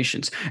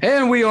 limitations,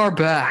 and we are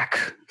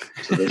back.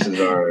 So this is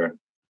our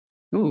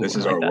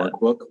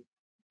workbook.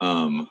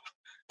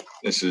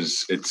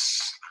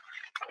 It's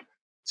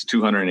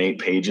 208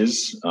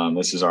 pages.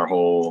 This is our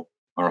whole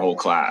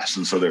class,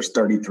 and so there's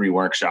 33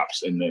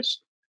 workshops in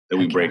this that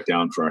we break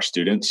down for our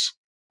students.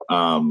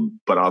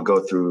 But I'll go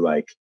through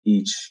like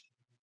each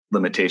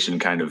limitation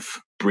kind of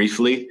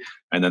briefly,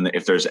 and then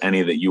if there's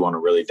any that you want to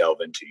really delve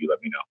into, you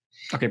let me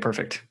know. Okay,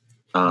 perfect.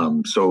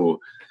 So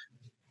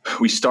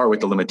we start with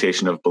the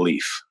limitation of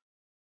beliefs.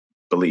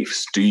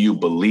 Do you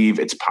believe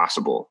it's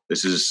possible?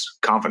 This is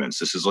confidence.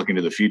 This is looking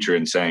to the future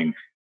and saying,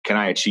 can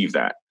I achieve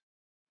that?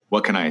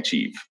 What can I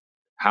achieve?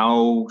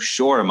 How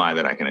sure am I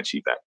that I can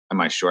achieve that?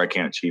 Am I sure I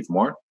can't achieve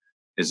more?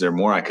 Is there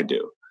more I could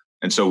do?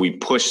 And so we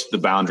push the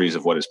boundaries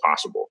of what is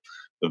possible.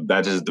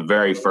 That is the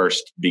very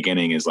first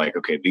beginning, is like,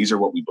 okay, these are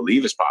what we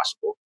believe is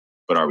possible,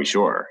 but are we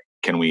sure?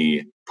 Can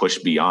we push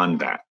beyond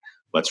that?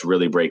 Let's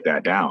really break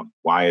that down.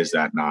 Why is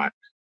that not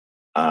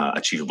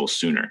achievable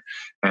sooner?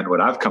 And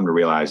what I've come to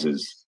realize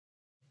is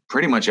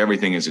pretty much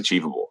everything is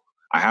achievable.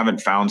 I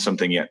haven't found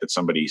something yet that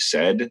somebody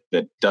said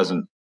that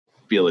doesn't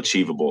feel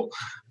achievable.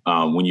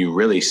 When you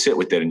really sit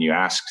with it and you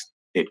ask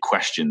it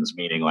questions,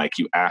 meaning like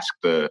you ask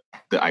the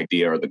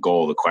idea or the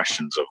goal, the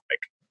questions of like,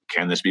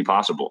 can this be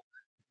possible?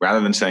 Rather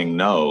than saying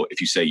no,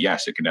 if you say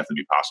yes, it can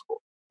definitely be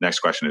possible. Next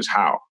question is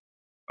how?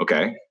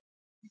 Okay,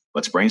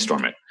 let's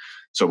brainstorm it.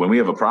 So when we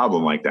have a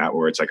problem like that,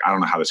 where it's like, I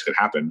don't know how this could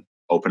happen,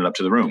 open it up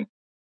to the room.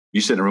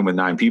 You sit in a room with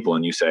 9 people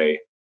and you say,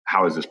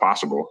 how is this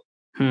possible?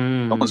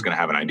 Someone's going to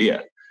have an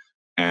idea.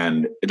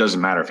 And it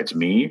doesn't matter if it's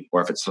me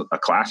or if it's a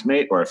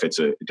classmate or if it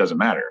doesn't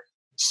matter.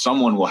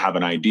 Someone will have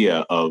an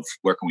idea of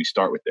where can we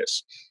start with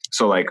this?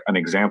 So like an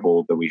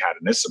example that we had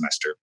in this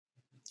semester,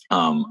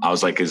 I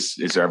was like, is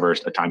there ever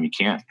a time you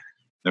can't?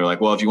 They're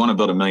like, well, if you want to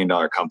build $1 million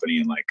company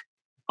in like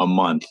a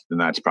month, then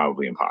that's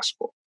probably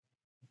impossible.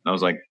 And I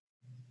was like,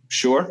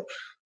 sure,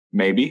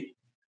 maybe.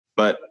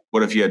 But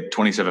what if you had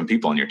 27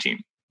 people on your team?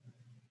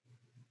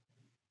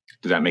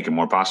 Does that make it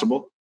more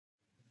possible?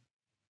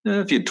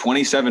 If you had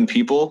 27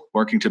 people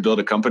working to build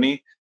a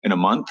company in a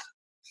month,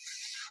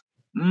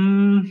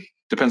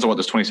 depends on what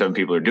those 27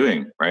 people are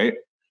doing, right?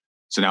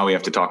 So now we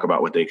have to talk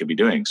about what they could be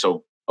doing.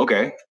 So,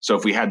 okay, so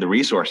if we had the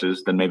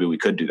resources, then maybe we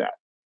could do that.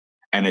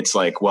 And it's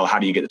like, well, how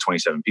do you get to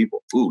 27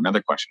 people? Ooh,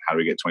 another question. How do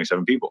we get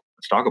 27 people?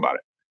 Let's talk about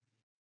it.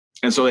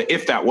 And so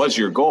if that was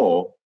your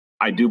goal,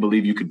 I do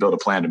believe you could build a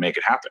plan to make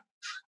it happen.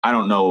 I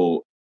don't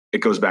know. It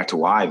goes back to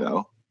why,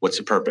 though. What's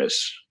the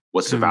purpose?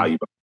 What's the value?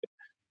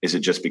 Is it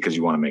just because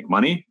you want to make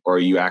money? Or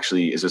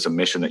is this a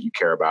mission that you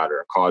care about or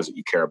a cause that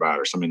you care about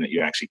or something that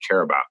you actually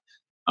care about?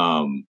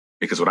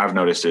 Because what I've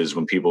noticed is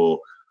when people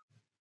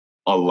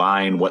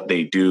align what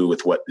they do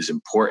with what is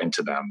important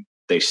to them,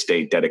 they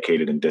stay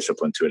dedicated and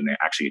disciplined to it and they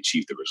actually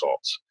achieve the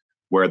results.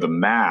 Where the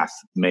math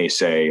may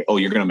say, oh,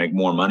 you're going to make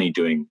more money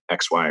doing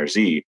X, Y, or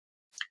Z.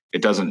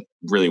 It doesn't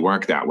really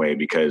work that way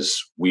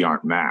because we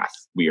aren't math.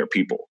 We are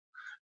people.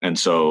 And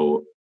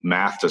so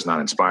math does not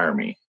inspire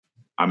me.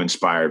 I'm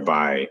inspired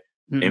by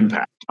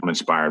impact. I'm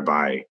inspired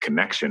by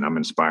connection. I'm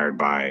inspired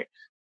by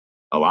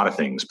a lot of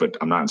things, but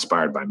I'm not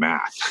inspired by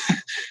math.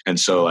 And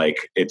so like,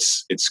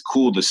 it's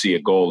cool to see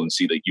a goal and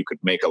see that you could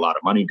make a lot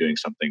of money doing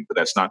something, but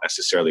that's not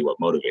necessarily what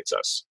motivates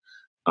us.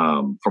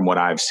 From what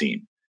I've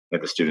seen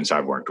at the students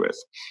I've worked with.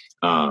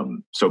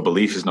 So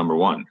belief is number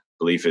one.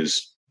 Belief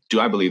is, do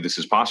I believe this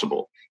is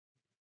possible?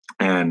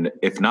 And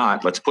if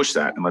not, let's push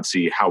that and let's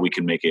see how we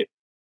can make it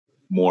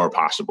more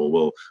possible.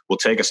 We'll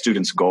take a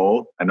student's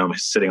goal. I know I'm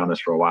sitting on this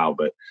for a while,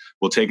 but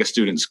we'll take a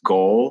student's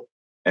goal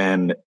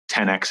and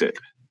 10x it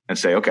and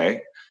say,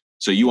 okay,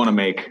 so you want to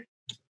make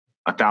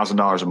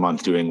 $1,000 a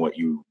month doing what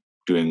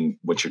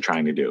you're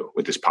trying to do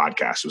with this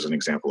podcast. Was an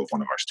example of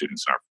one of our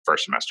students in our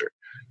first semester.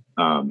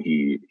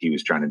 He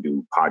was trying to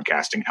do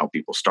podcasting, help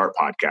people start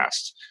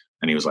podcasts.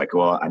 And he was like,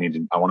 well, I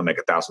want to make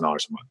 $1,000 a month.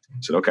 I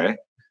said, okay,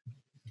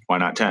 why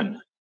not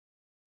 10?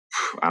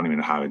 I don't even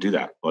know how to do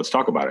that. Well, let's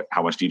talk about it.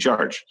 How much do you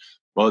charge?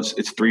 Well, it's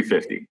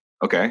 $350.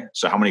 Okay.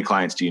 So how many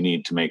clients do you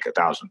need to make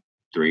 1,000?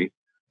 3.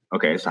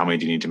 Okay. So how many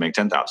do you need to make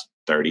 10,000?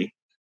 30. Do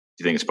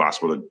you think it's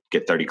possible to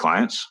get 30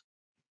 clients?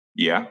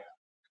 Yeah.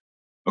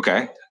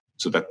 Okay.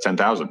 So that's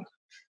 10,000.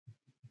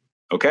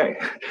 Okay.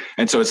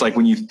 And so it's like,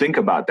 when you think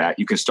about that,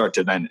 you can start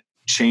to then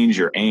change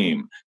your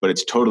aim, but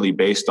it's totally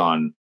based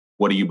on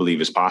what do you believe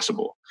is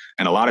possible?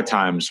 And a lot of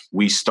times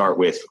we start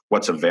with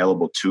what's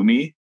available to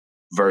me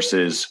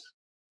versus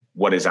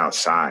what is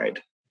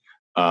outside.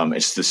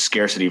 It's the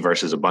scarcity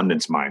versus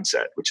abundance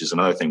mindset, which is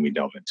another thing we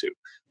delve into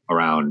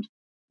around,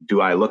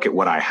 do I look at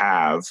what I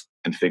have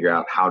and figure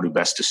out how to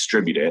best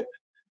distribute it?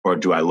 Or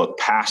do I look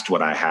past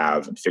what I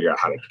have and figure out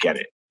how to get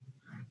it?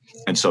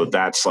 And so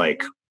that's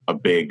like a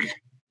big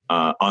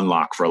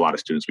unlock for a lot of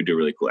students. We do a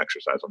really cool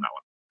exercise on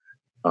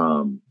that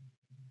one.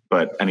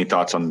 But any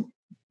thoughts on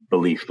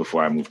belief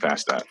before I move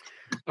past that?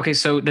 Okay.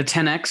 So the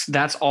 10X,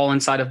 that's all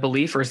inside of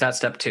belief, or is that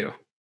step 2?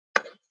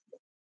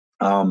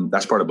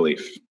 That's part of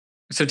belief.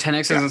 So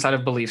 10X is inside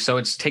of belief. So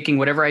it's taking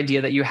whatever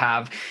idea that you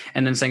have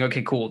and then saying,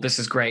 okay, cool, this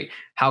is great.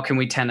 How can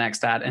we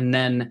 10X that? And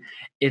then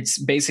it's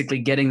basically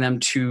getting them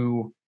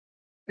to,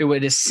 it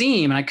would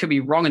seem, and I could be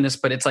wrong in this,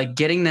 but it's like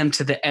getting them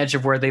to the edge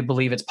of where they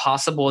believe it's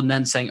possible and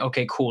then saying,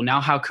 okay, cool. Now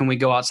how can we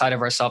go outside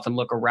of ourselves and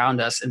look around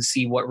us and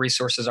see what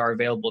resources are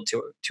available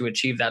to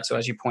achieve that? So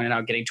as you pointed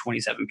out, getting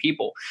 27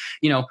 people,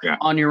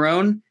 on your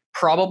own,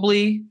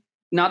 probably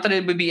not that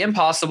it would be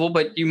impossible,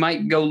 but you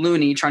might go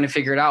loony trying to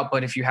figure it out.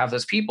 But if you have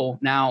those people,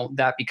 now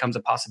that becomes a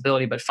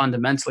possibility. But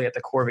fundamentally at the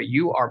core of it,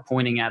 you are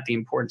pointing at the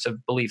importance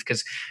of belief,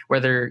 because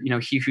whether,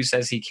 he who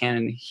says he can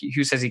and he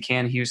who says he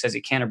can, he who says he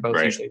can are both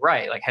usually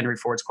right. Like Henry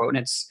Ford's quote.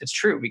 And it's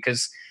true,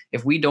 because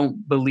if we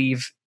don't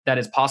believe that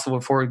it's possible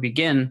before we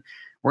begin,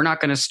 we're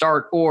not going to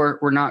start, or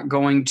we're not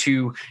going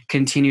to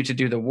continue to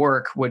do the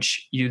work,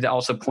 which you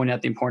also pointed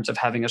out the importance of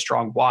having a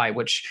strong why,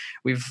 which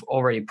we've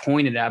already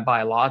pointed at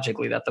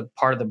biologically, that the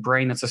part of the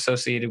brain that's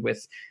associated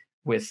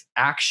with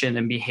action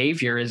and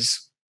behavior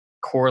is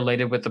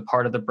correlated with the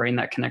part of the brain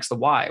that connects the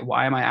why.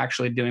 Why am I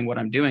actually doing what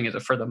I'm doing? Is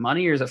it for the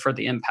money or is it for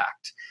the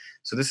impact?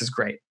 So this is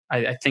great.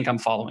 I think I'm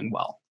following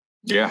well.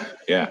 Yeah.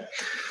 Yeah.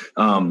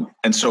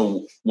 And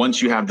so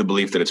once you have the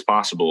belief that it's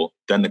possible,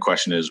 then the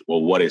question is,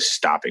 well, what is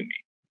stopping me?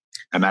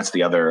 And that's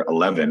the other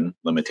 11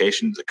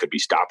 limitations that could be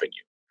stopping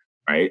you.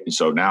 Right. And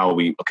so now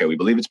we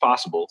believe it's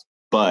possible,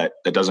 but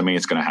that doesn't mean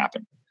it's going to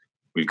happen.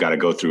 We've got to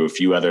go through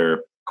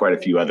quite a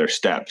few other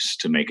steps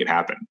to make it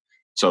happen.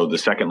 So the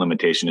second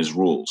limitation is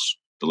rules,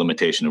 the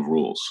limitation of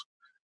rules.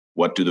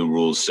 What do the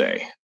rules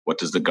say? What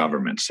does the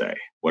government say?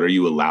 What are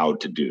you allowed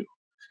to do?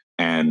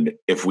 And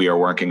if we are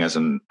working as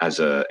an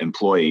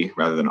employee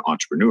rather than an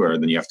entrepreneur,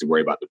 then you have to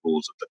worry about the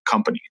rules of the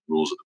company,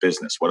 rules of the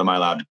business. What am I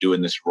allowed to do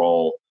in this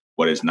role?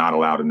 What is not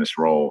allowed in this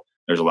role?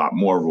 There's a lot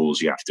more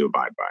rules you have to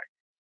abide by.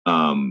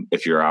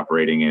 If you're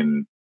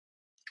operating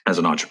as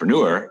an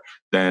entrepreneur,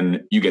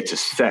 then you get to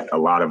set a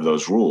lot of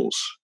those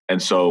rules.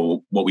 And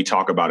so what we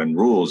talk about in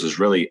rules is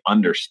really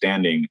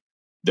understanding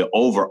the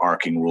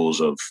overarching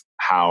rules of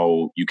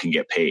how you can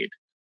get paid.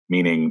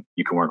 Meaning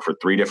you can work for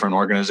 3 different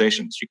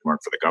organizations. You can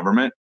work for the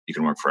government, you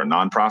can work for a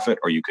nonprofit,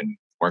 or you can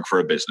work for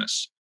a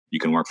business. You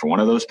can work for one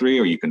of those 3,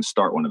 or you can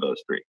start one of those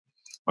 3.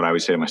 What I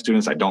always say to my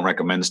students, I don't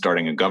recommend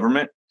starting a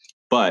government,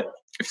 but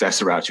if that's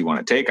the route you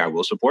want to take, I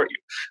will support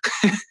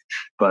you.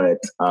 But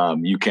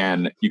you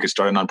can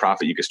start a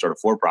nonprofit, you can start a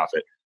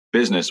for-profit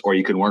business, or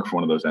you can work for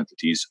one of those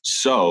entities.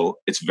 So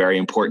it's very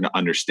important to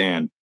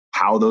understand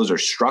how those are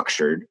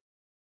structured,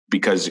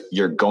 because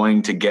you're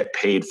going to get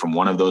paid from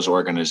one of those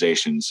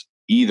organizations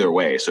either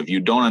way. So if you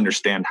don't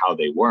understand how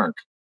they work,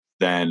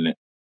 then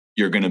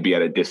you're going to be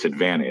at a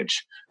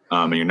disadvantage,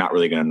 and you're not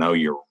really going to know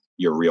your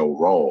real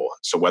role.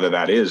 So whether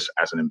that is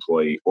as an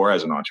employee or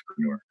as an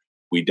entrepreneur,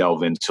 we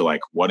delve into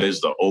like, what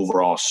is the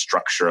overall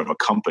structure of a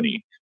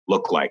company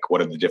look like?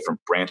 What are the different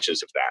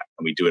branches of that?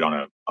 And we do it on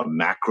a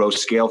macro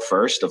scale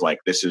first of like,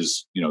 this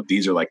is,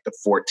 these are like the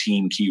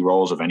 14 key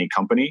roles of any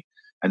company.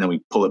 And then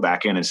we pull it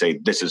back in and say,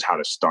 this is how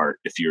to start.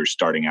 If you're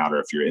starting out or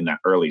if you're in that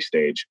early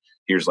stage,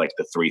 here's like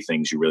the 3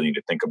 things you really need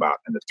to think about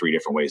and the 3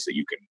 different ways that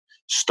you can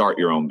start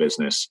your own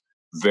business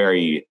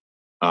very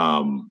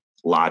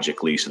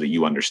logically, so that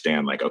you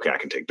understand like, okay, I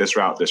can take this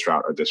route,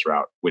 or this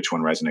route. Which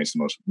one resonates the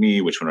most with me?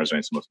 Which one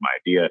resonates the most with my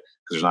idea?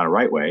 Because there's not a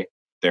right way.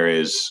 There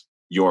is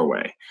your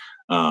way.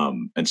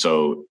 And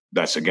so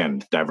that's,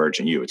 again,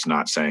 diverging you. It's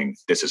not saying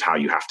this is how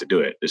you have to do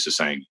it. This is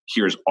saying,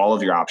 here's all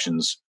of your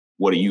options.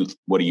 What do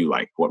you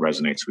like? What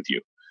resonates with you?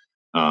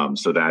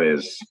 So that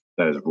is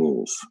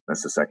rules.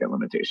 That's the second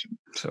limitation.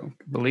 So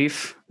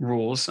belief,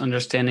 rules,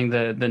 understanding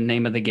the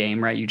name of the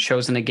game, right? You've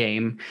chosen a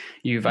game.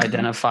 You've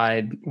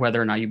identified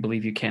whether or not you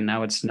believe you can.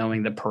 Now it's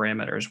knowing the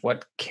parameters.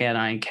 What can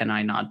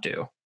I not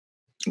do?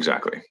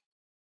 Exactly.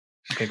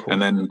 Okay, cool.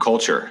 And then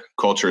culture.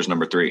 Culture is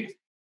number 3.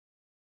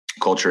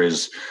 Culture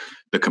is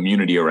the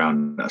community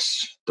around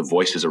us, the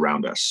voices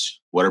around us.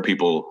 What are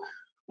people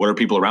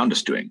around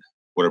us doing?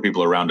 What are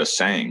people around us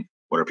saying?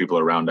 What are people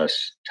around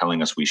us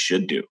telling us we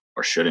should do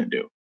or shouldn't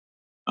do?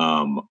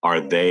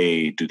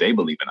 Do they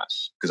believe in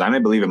us? Because I may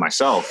believe in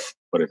myself,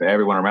 but if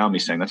everyone around me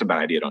is saying that's a bad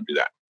idea, don't do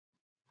that,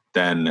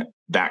 then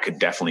that could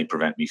definitely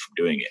prevent me from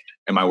doing it.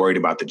 Am I worried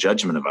about the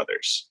judgment of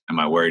others? Am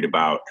I worried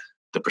about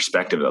the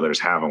perspective that others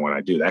have on what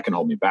I do? That can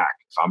hold me back.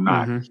 If I'm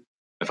not,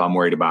 if I'm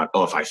worried about,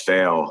 if I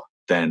fail,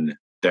 then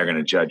they're going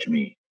to judge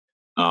me,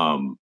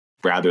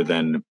 rather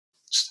than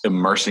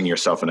immersing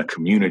yourself in a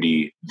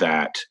community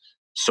that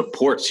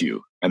supports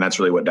you. And that's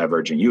really what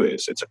Diverging You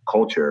is. It's a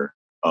culture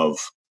of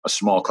a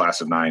small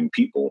class of 9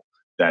 people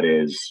that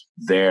is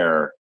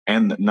there,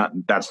 and not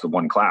that's the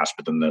one class,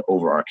 but then the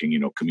overarching,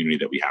 community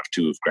that we have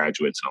too, of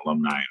graduates and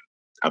alumni and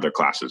other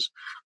classes.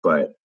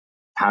 But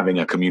having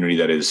a community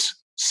that is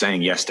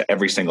saying yes to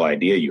every single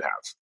idea you have.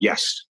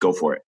 Yes, go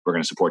for it. We're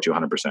going to support you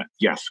 100%.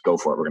 Yes, go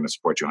for it. We're going to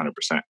support you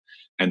 100%.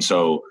 And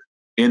so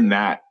in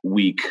that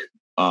week,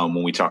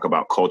 when we talk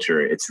about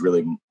culture, it's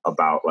really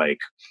about like,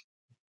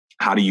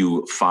 how do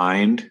you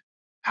find,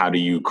 how do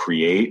you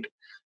create,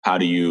 how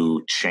do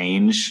you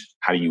change,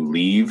 how do you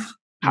leave,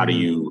 how do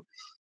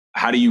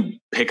you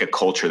pick a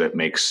culture that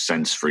makes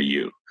sense for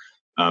you?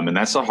 And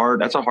that's a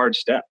hard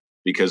step,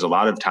 because a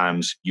lot of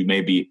times you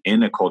may be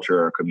in a culture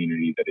or a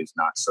community that is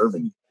not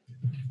serving you.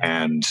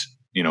 And,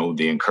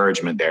 the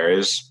encouragement there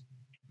is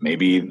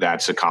maybe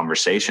that's a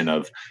conversation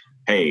of,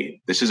 hey,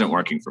 this isn't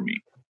working for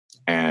me.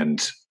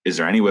 And is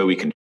there any way we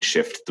can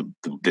shift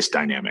this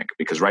dynamic?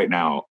 Because right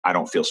now I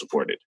don't feel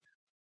supported.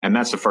 And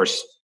that's the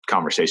first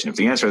conversation. If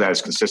the answer to that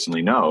is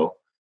consistently no,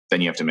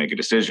 then you have to make a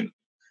decision.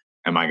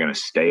 Am I going to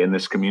stay in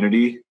this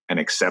community and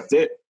accept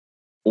it?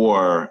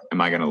 Or am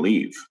I going to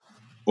leave?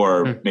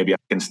 Or maybe I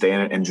can stay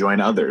in it and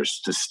join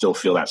others to still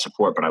feel that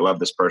support. But I love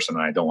this person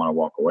and I don't want to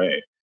walk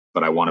away,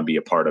 but I want to be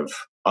a part of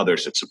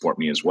others that support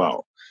me as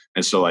well.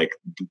 And so like,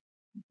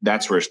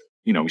 that's where,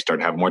 we start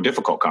to have more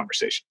difficult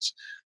conversations.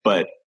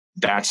 But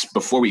that's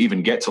before we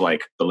even get to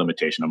like the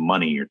limitation of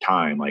money or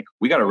time. Like,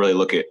 we got to really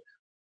look at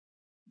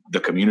the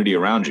community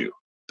around you,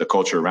 the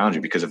culture around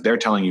you, because if they're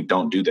telling you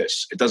don't do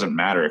this, it doesn't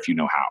matter if you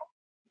know how.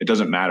 It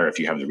doesn't matter if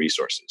you have the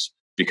resources.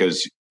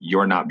 because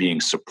you're not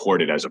being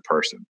supported as a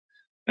person.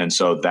 And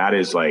so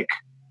that's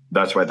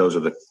why those are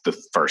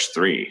the first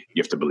three.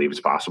 You have to believe it's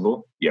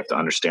possible. You have to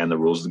understand the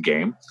rules of the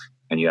game,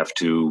 and you have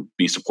to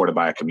be supported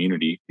by a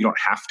community. You don't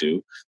have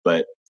to,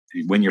 but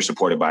when you're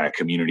supported by a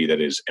community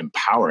that is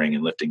empowering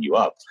and lifting you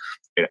up,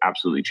 it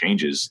absolutely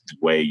changes the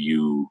way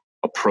you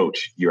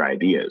approach your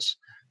ideas.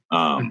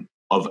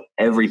 Of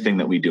everything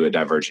that we do at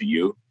Divergent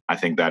U, I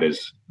think that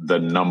is the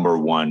number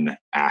one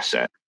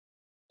asset,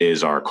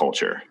 is our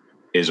culture,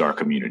 is our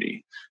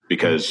community,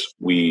 because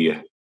we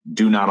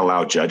do not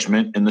allow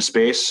judgment in the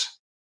space,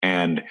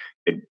 and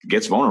it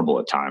gets vulnerable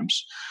at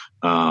times,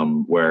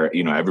 where,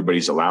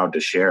 everybody's allowed to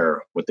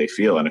share what they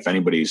feel. And if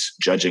anybody's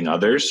judging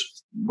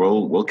others,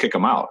 we'll kick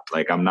them out.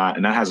 And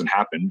that hasn't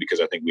happened, because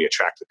I think we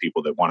attract the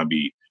people that want to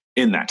be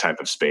in that type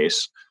of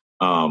space.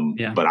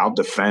 But I'll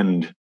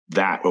defend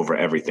that over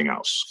everything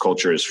else.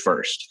 Culture is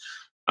first.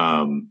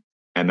 And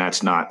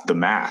that's not the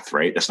math,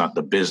 right? That's not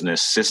the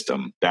business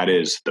system. That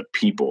is the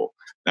people.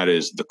 That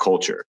is the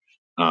culture.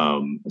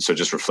 So it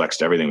just reflects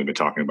to everything we've been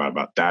talking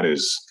about that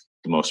is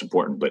the most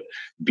important. But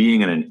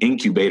being an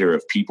incubator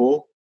of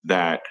people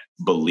that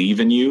believe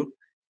in you,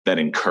 that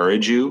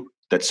encourage you,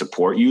 that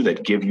support you,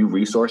 that give you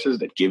resources,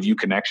 that give you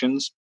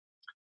connections,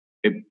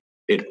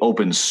 it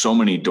opens so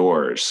many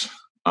doors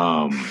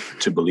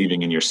to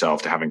believing in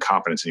yourself, to having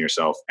confidence in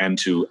yourself, and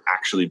to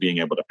actually being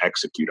able to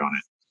execute on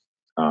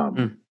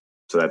it.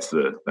 So that's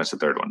the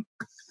third one.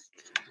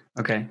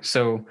 Okay.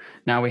 So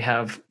now we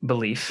have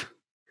belief,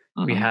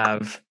 we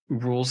have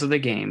rules of the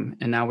game,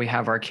 and now we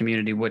have our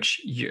community, which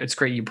it's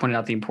great. You pointed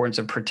out the importance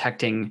of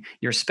protecting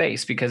your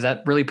space, because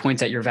that really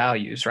points at your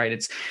values, right?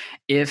 It's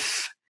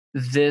if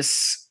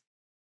this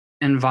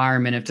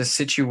environment, if the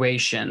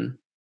situation,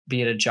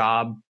 be it a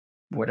job,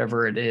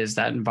 whatever it is,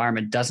 that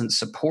environment doesn't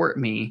support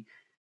me,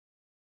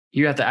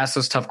 you have to ask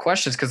those tough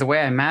questions, because the way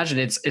I imagine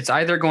it's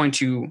either going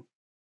to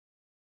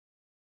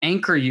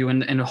anchor you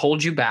and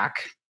hold you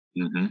back,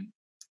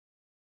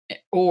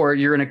 or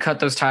you're going to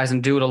cut those ties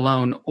and do it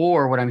alone.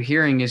 Or what I'm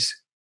hearing is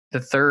the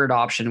third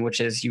option,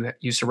 which is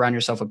you surround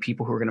yourself with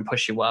people who are going to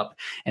push you up.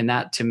 And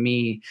that, to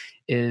me,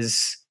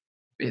 it's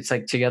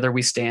like, together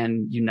we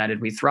stand, united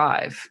we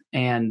thrive.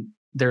 And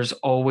there's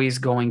always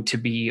going to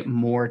be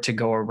more to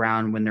go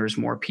around when there's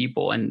more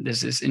people. And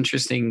there's this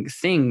interesting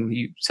thing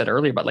you said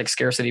earlier about like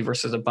scarcity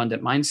versus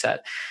abundant mindset,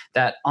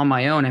 that on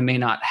my own, I may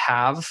not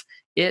have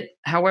it.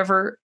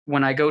 However,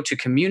 when I go to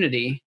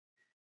community,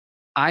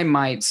 I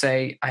might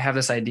say, I have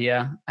this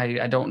idea.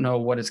 I don't know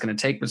what it's going to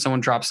take, but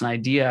someone drops an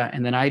idea,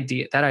 and then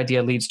that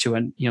idea leads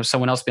to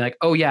someone else being like,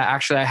 oh yeah,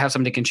 actually I have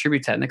something to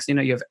contribute to that. Next thing you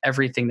know, you have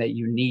everything that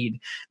you need,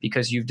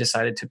 because you've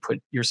decided to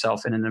put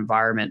yourself in an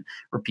environment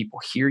where people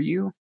hear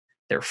you,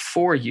 they're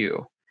for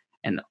you,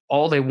 and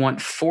all they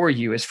want for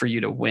you is for you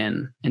to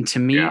win. And to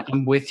me,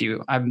 I'm with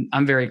you.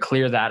 I'm very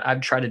clear that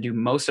I've tried to do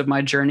most of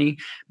my journey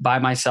by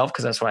myself,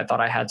 because that's what I thought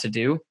I had to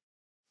do.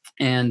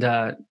 And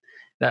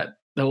that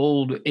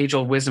the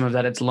age-old wisdom of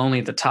that it's lonely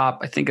at the top.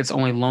 I think it's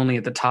only lonely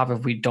at the top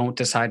if we don't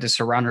decide to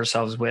surround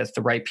ourselves with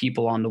the right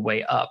people on the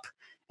way up.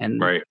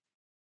 And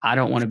I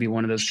don't want to be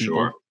one of those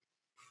people.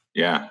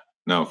 Yeah,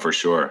 no, for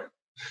sure.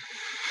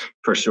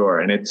 For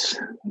sure. And it's,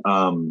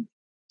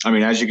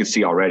 as you can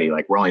see already,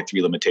 like, we're only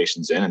 3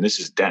 limitations in, and this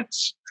is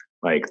dense.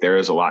 Like, there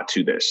is a lot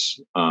to this.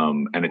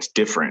 And it's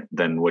different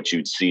than what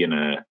you'd see in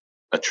a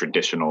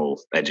traditional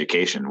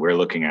education. We're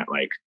looking at,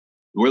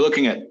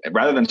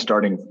 rather than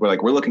starting,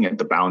 we're looking at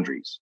the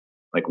boundaries.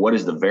 Like, what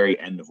is the very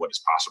end of what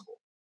is possible?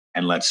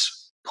 And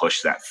let's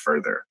push that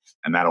further.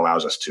 And that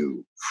allows us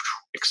to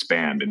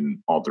expand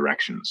in all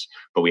directions.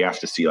 But we have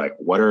to see, like,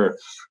 what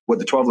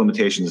the 12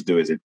 limitations do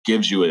is it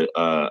gives you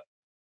a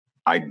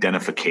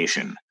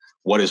identification.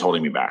 What is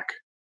holding me back?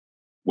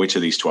 Which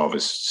of these 12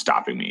 is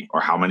stopping me?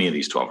 Or how many of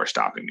these 12 are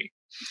stopping me?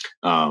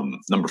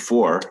 Number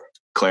 4,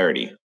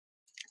 clarity.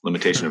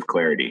 Limitation of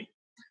clarity.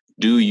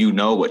 Do you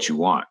know what you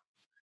want?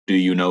 Do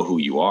you know who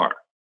you are?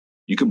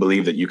 You can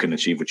believe that you can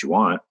achieve what you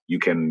want. You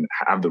can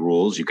have the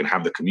rules, you can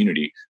have the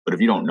community. But if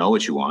you don't know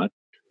what you want,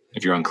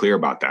 if you're unclear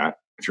about that,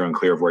 if you're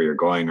unclear of where you're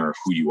going or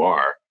who you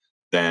are,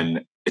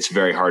 then it's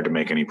very hard to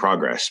make any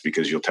progress,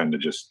 because you'll tend to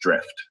just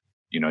drift.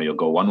 You'll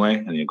go one way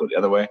and then you'll go the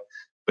other way,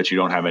 but you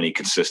don't have any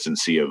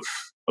consistency of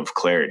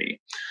clarity.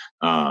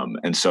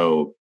 And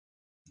so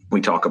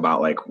we talk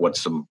about, like, what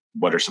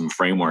are some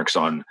frameworks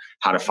on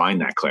how to find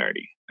that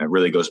clarity. It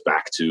really goes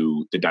back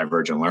to the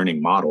divergent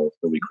learning model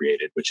that we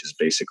created, which is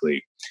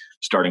basically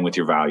starting with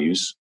your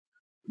values,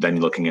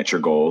 then looking at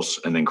your goals,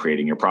 and then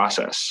creating your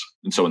process.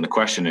 And so when the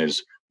question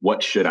is,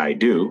 what should I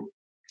do?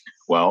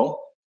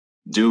 Well,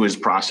 do is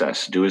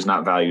process. Do is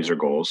not values or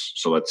goals.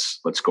 So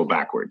let's go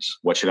backwards.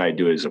 What should I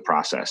do is a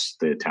process,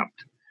 the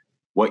attempt.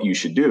 What you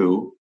should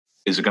do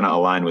is going to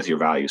align with your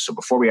values. So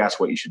before we ask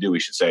what you should do, we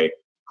should say,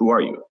 who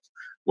are you?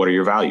 What are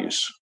your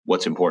values?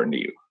 What's important to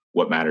you?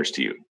 What matters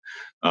to you?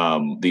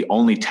 The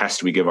only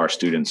test we give our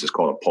students is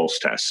called a pulse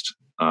test,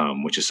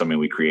 which is something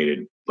we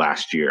created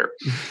last year.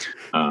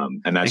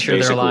 And that's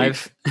they're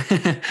alive.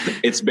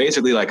 It's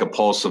basically like a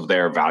pulse of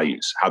their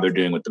values, how they're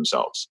doing with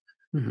themselves.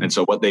 Mm-hmm. And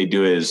so what they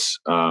do is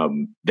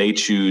they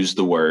choose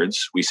the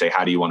words. We say,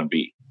 how do you want to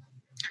be?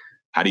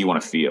 How do you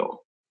want to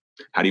feel?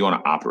 How do you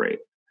want to operate?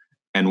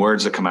 And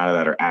words that come out of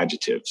that are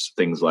adjectives,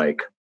 things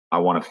like, I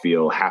want to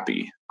feel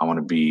happy. I want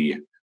to be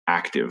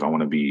active. I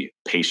want to be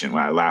patient.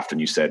 When I laughed and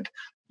you said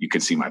you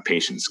could see my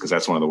patience, because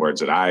that's one of the words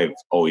that I've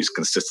always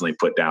consistently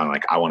put down.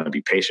 Like, I want to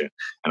be patient,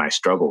 and I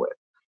struggle with.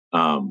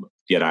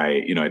 Yet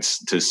it's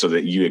just so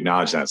that you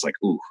acknowledge that it's like,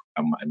 ooh,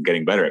 I'm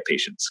getting better at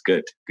patience.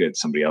 Good.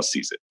 Somebody else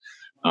sees it.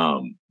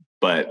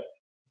 But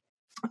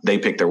they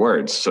pick their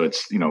words. So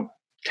it's,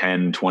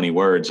 10, 20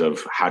 words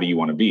of how do you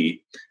want to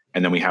be?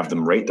 And then we have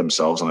them rate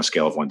themselves on a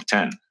scale of 1 to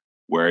 10.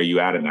 Where are you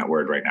at in that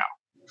word right now?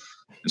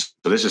 And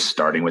so this is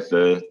starting with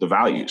the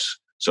values.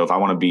 So if I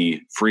want to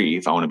be free,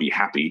 if I want to be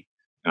happy,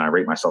 and I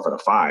rate myself at a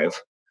 5,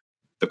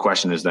 the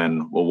question is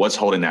then, well, what's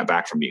holding that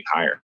back from being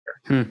higher?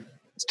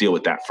 Let's deal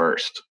with that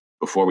first.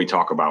 Before we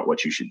talk about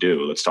what you should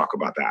do, let's talk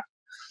about that.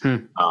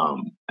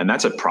 And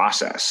that's a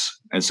process.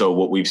 And so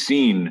what we've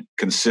seen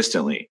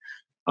consistently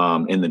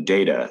in the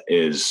data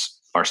is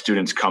our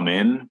students come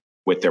in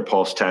with their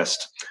pulse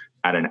test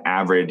at an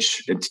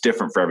average. It's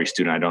different for every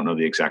student. I don't know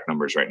the exact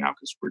numbers right now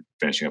because we're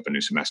finishing up a new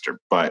semester,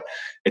 but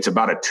it's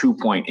about a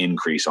 2-point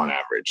increase on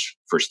average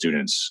for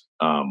students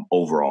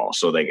overall.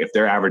 So like if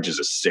their average is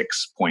a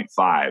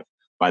 6.5,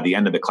 by the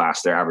end of the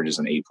class, their average is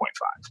an 8.5.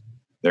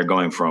 They're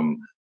going from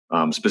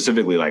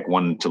specifically, like,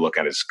 one to look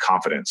at is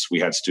confidence.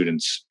 We had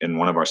students in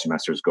one of our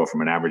semesters go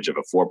from an average of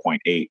a 4.8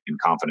 in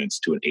confidence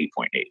to an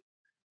 8.8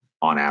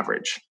 on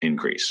average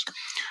increase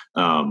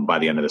by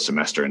the end of the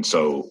semester. And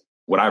so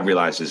what I've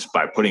realized is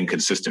by putting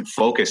consistent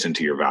focus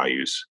into your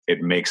values,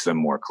 it makes them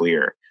more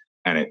clear,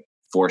 and it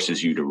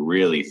forces you to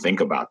really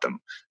think about them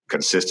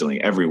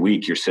consistently. Every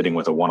week you're sitting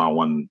with a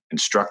one-on-one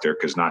instructor,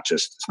 because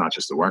it's not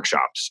just the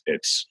workshops,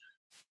 it's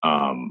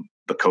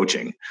the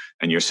coaching.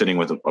 And you're sitting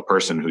with a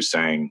person who's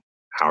saying,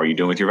 how are you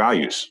doing with your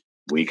values?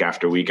 Week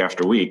after week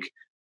after week,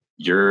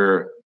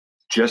 you're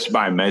just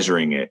by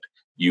measuring it,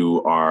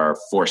 you are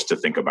forced to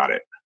think about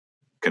it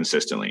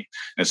consistently.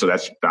 And so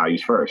that's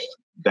values first.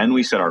 Then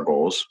we set our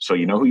goals. So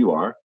you know who you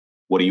are.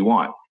 What do you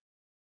want?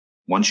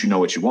 Once you know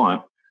what you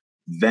want,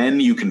 then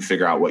you can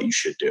figure out what you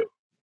should do.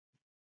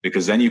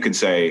 Because then you can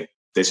say,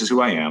 this is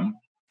who I am.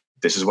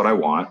 This is what I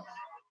want.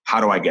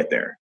 How do I get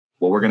there?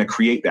 Well, we're going to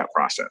create that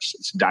process.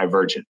 It's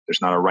divergent.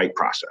 There's not a right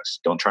process.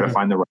 Don't try to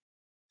find the right.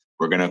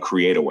 We're going to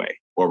create a way,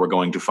 or we're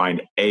going to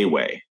find a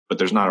way, but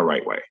there's not a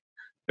right way.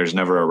 There's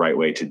never a right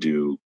way to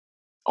do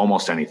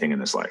almost anything in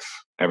this life.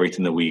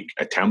 Everything that we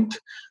attempt,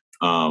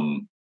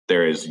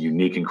 there is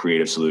unique and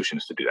creative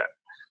solutions to do that.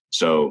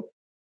 So,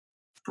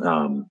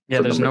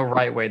 there's no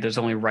right way. There's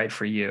only right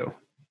for you.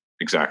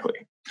 Exactly.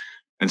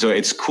 And so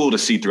it's cool to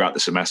see throughout the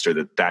semester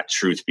that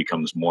truth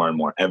becomes more and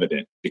more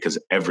evident, because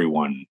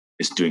everyone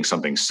is doing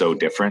something so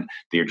different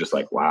that you're just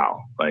like,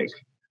 wow, like,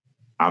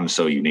 I'm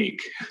so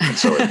unique. And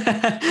so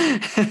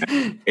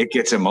it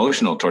gets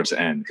emotional towards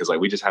the end, because like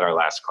we just had our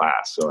last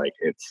class. So like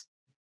it's,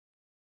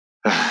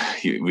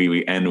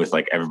 we end with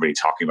like everybody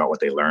talking about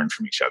what they learned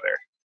from each other.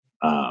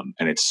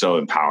 And it's so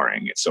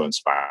empowering. It's so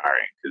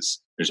inspiring,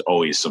 because there's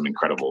always some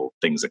incredible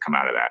things that come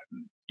out of that,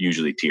 and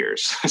usually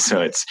tears.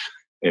 So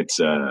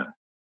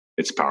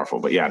it's powerful.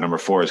 But yeah, number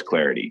 4 is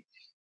clarity.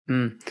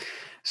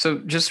 So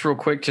just real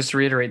quick, just to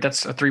reiterate,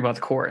 that's a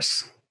 3-month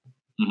course.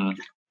 Mm-hmm.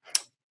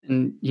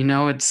 And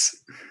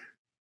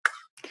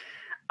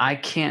I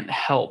can't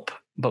help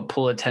but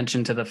pull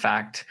attention to the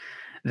fact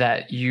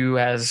that you,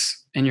 as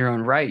in your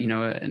own right,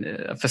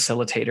 a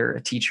facilitator, a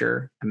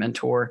teacher, a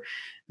mentor,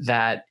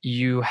 that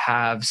you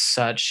have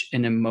such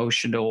an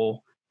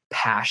emotional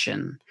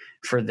passion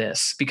for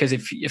this. Because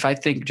if I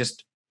think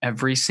just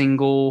every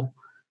single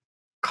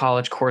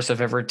college course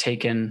I've ever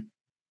taken,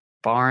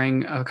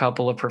 barring a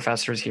couple of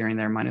professors here and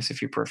there, minus a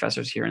few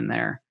professors here and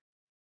there,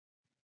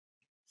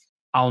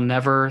 I'll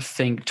never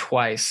think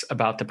twice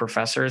about the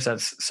professors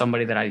as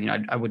somebody that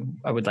I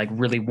would like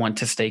really want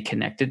to stay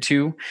connected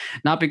to,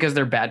 not because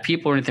they're bad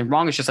people or anything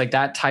wrong. It's just like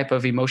that type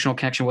of emotional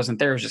connection wasn't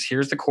there. It was just,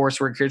 here's the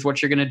coursework, here's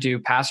what you're going to do,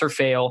 pass or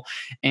fail.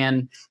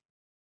 And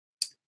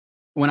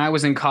when I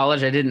was in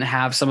college, I didn't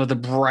have some of the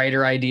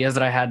brighter ideas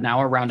that I had now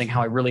around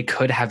how I really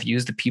could have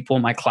used the people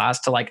in my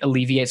class to like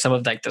alleviate some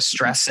of like the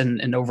stress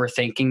and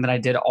overthinking that I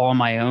did all on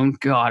my own.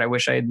 God, I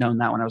wish I had known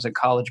that when I was in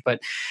college.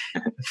 But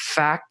the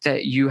fact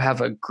that you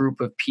have a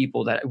group of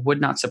people that would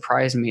not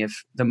surprise me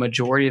if the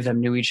majority of them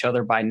knew each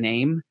other by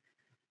name.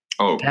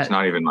 It's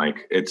not even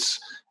like it's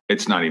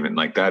not even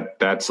like that.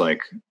 That's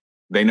like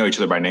they know each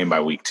other by name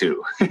by week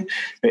 2.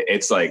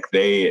 It's like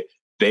they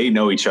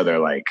know each other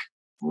like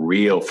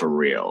real for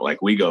real.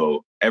 Like we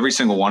go, every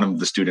single one of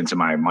the students in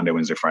my Monday,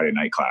 Wednesday, Friday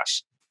night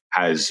class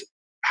has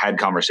had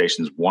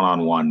conversations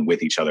one-on-one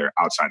with each other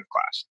outside of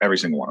class, every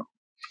single one of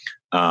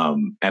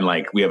them. And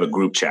like, we have a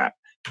group chat,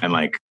 and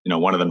like,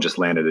 one of them just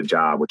landed a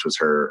job, which was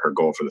her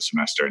goal for the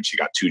semester. And she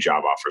got 2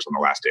 job offers on the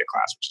last day of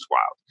class, which is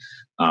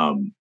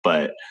wild.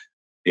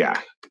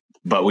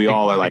 But we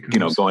all are like,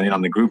 going in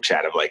on the group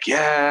chat of like,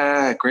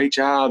 yeah, great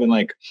job. And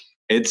like,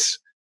 it's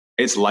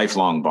it's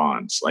lifelong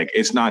bonds. Like,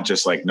 it's not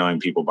just like knowing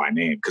people by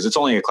name, because it's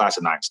only a class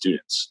of 9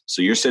 students.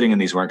 So you're sitting in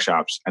these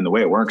workshops, and the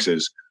way it works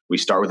is we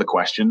start with a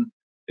question.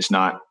 It's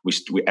not,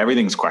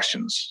 everything's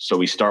questions. So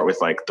we start with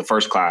like the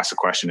first class. The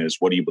question is,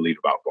 what do you believe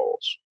about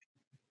goals?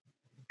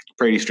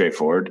 Pretty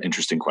straightforward,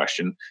 interesting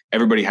question.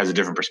 Everybody has a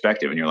different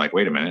perspective, and you're like,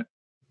 wait a minute,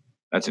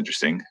 that's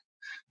interesting.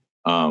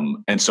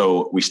 And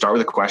so we start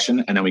with a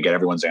question, and then we get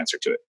everyone's answer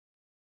to it.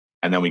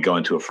 And then we go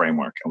into a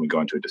framework, and we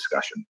go into a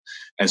discussion.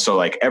 And so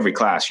like every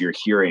class, you're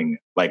hearing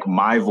like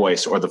my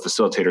voice or the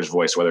facilitator's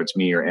voice, whether it's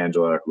me or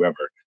Angela or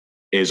whoever,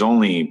 is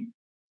only,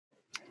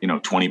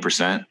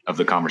 20% of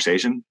the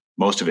conversation.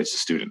 Most of it's the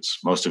students.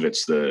 Most of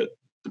it's the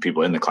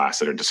people in the class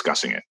that are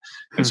discussing it.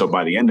 And so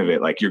by the end of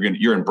it, like you're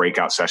in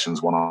breakout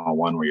sessions,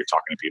 one-on-one, where you're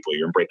talking to people.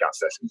 You're in breakout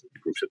sessions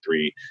in groups of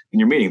 3, and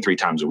you're meeting 3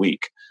 times a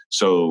week.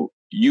 So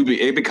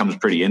it becomes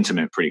pretty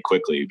intimate pretty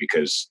quickly,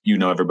 because you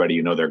know everybody,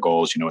 you know their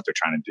goals, you know what they're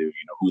trying to do, you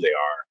know who they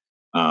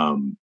are.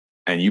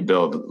 And you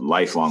build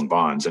lifelong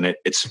bonds. And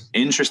it's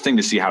interesting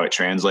to see how it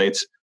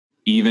translates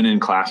even in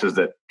classes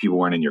that people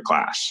weren't in your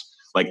class.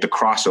 Like the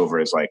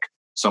crossover is like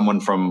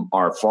someone from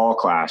our fall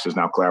class is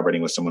now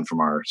collaborating with someone from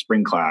our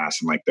spring class.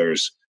 And like,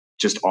 there's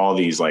just all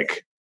these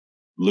like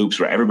loops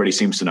where everybody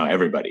seems to know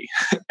everybody.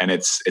 And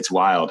it's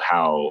wild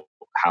how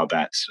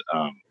that's,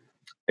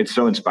 it's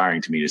so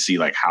inspiring to me to see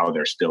like how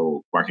they're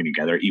still working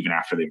together even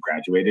after they've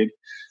graduated.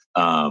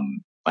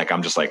 Like,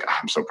 I'm just like,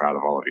 I'm so proud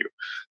of all of you.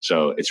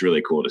 So it's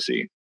really cool to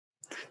see.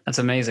 That's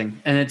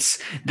amazing. And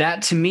it's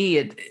that, to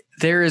me,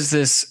 there is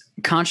this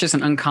conscious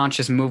and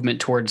unconscious movement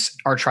towards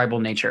our tribal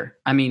nature.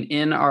 I mean,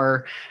 in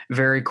our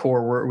very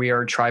core, we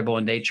are tribal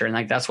in nature. And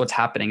like, that's what's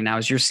happening now,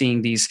 is you're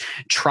seeing these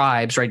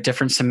tribes, right?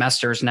 Different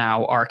semesters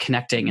now are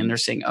connecting, and they're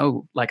saying,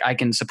 oh, like I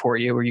can support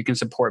you, or you can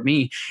support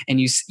me.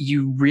 And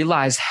you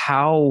realize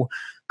how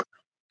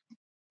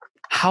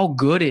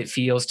good it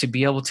feels to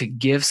be able to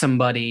give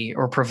somebody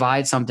or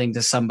provide something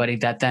to somebody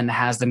that then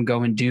has them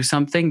go and do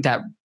something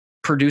that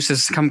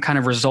produces some kind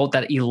of result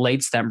that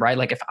elates them, right?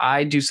 Like if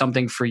I do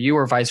something for you,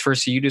 or vice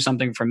versa, you do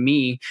something for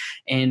me,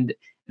 and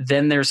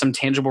then there's some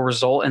tangible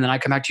result, and then I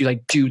come back to you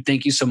like, dude,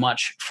 thank you so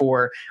much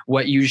for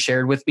what you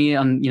shared with me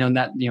on,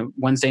 that,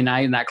 Wednesday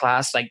night in that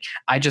class. Like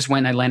I just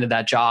went and I landed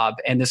that job,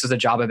 and this is a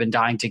job I've been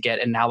dying to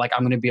get. And now like,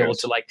 I'm going to be able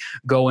to like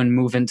go and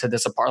move into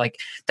this apart. Like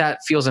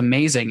that feels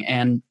amazing.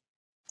 And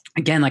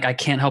again, like I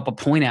can't help but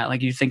point at,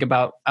 like I'll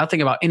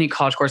think about any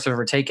college course I've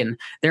ever taken.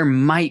 There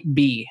might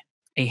be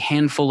a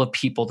handful of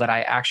people that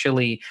I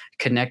actually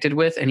connected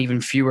with, and even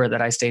fewer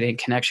that I stayed in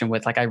connection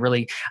with. Like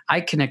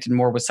I connected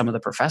more with some of the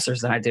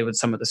professors than I did with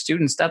some of the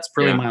students. That's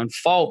really my own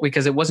fault,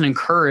 because it wasn't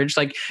encouraged.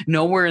 Like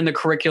nowhere in the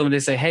curriculum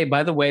to say, hey,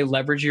 by the way,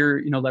 leverage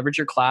your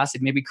class,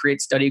 and maybe create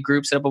study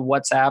groups, set up a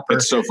WhatsApp.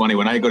 It's so funny.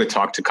 When I go to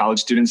talk to college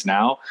students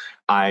now,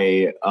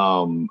 I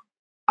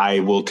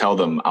will tell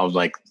them, I was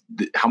like,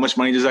 how much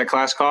money does that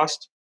class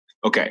cost?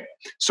 Okay.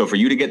 So for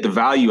you to get the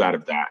value out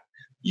of that,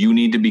 you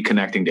need to be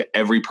connecting to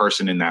every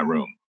person in that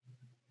room.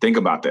 Think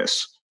about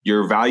this.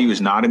 Your value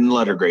is not in the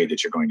letter grade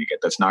that you're going to get.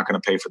 That's not going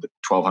to pay for the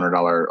 $1,200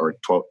 or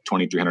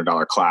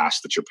 $2,300 class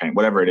that you're paying,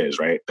 whatever it is,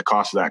 right? The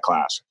cost of that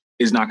class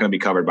is not going to be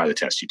covered by the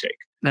test you take.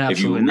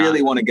 Absolutely if you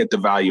really want to get the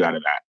value out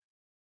of that,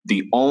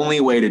 the only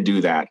way to do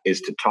that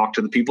is to talk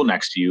to the people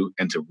next to you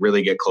and to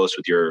really get close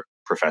with your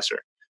professor.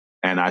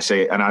 And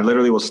I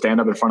literally will stand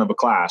up in front of a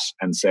class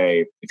and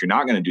say, if you're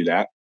not going to do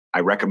that, I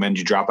recommend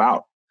you drop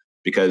out,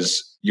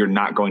 because you're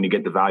not going to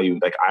get the value.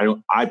 Like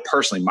I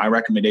personally, my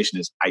recommendation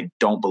is I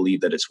don't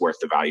believe that it's worth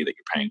the value that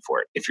you're paying for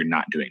it if you're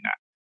not doing that.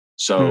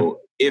 So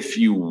if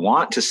you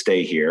want to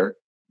stay here,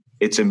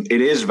 it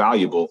is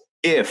valuable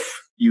if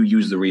you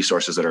use the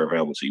resources that are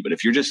available to you. But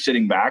if you're just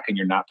sitting back and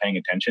you're not paying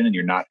attention and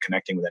you're not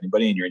connecting with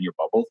anybody and you're in your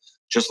bubble,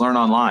 just learn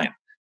online.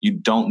 You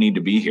don't need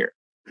to be here.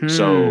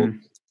 So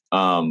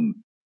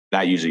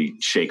that usually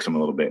shakes them a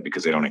little bit,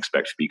 because they don't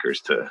expect speakers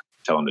to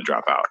tell them to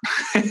drop out.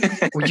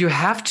 Well, you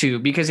have to,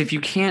 because if you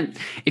can't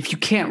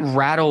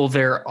rattle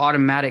their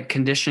automatic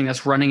conditioning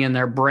that's running in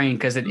their brain,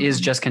 because it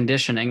is just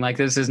conditioning. Like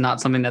this is not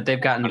something that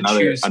they've gotten to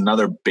choose.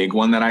 Another big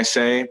one that I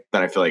say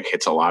that I feel like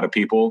hits a lot of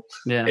people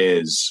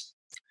is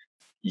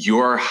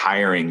you're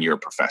hiring your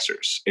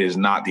professors. It is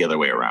not the other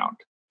way around.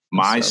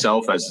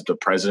 Myself, as the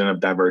president of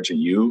Divergent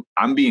U,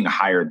 I'm being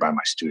hired by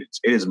my students.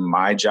 It is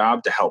my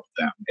job to help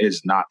them. It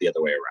is not the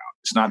other way around.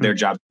 It's not their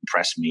job to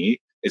impress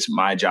me. It's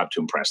my job to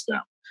impress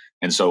them.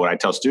 And so what I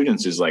tell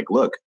students is like,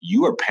 look,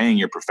 you are paying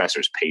your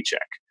professor's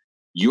paycheck.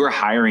 You are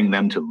hiring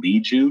them to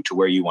lead you to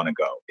where you want to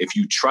go. If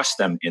you trust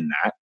them in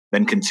that,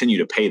 then continue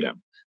to pay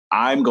them.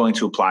 I'm going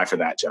to apply for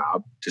that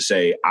job to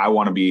say, I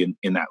want to be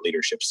in that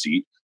leadership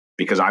seat,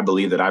 because I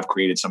believe that I've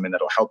created something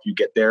that'll help you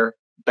get there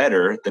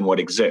better than what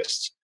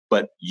exists.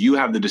 But you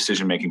have the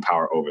decision-making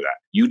power over that.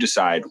 You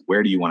decide,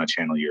 where do you want to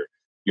channel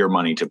your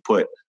money to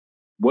put?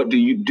 What do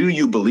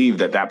you believe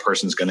that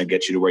person's going to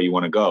get you to where you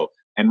want to go?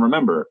 And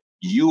remember,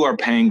 you are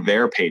paying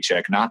their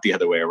paycheck, not the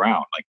other way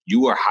around. Like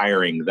you are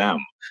hiring them.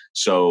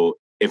 So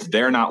if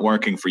they're not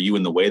working for you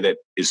in the way that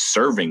is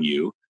serving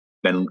you,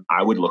 then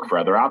I would look for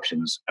other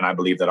options. And I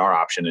believe that our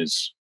option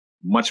is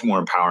much more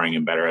empowering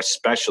and better,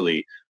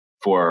 especially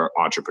for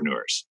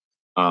entrepreneurs.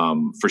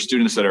 For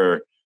students that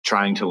are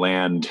trying to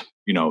land,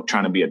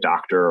 trying to be a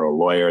doctor or a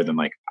lawyer, then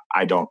like,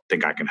 I don't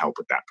think I can help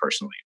with that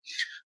personally.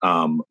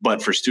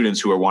 But for students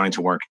who are wanting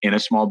to work in a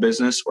small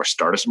business or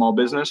start a small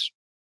business,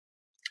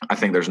 I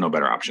think there's no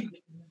better option.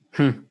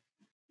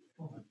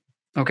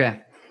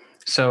 Okay.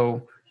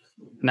 So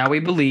now we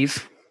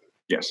believe.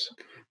 Yes.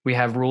 We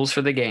have rules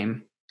for the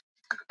game.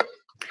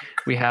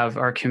 We have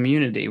our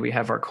community. We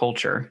have our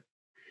culture.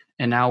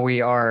 And now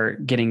we are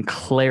getting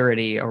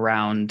clarity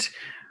around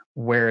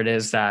where it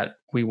is that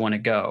we want to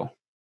go.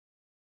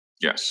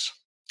 Yes.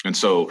 And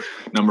so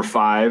number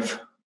five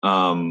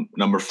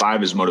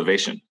is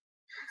motivation.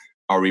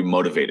 Are we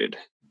motivated?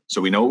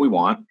 So we know what we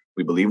want.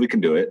 We believe we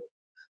can do it.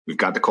 We've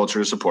got the culture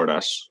to support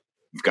us.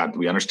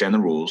 We understand the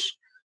rules.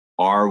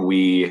 Are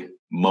we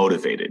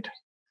motivated?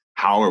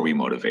 How are we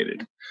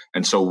motivated?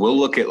 And so we'll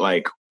look at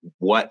like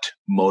what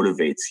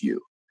motivates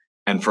you.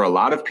 And for a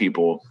lot of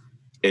people,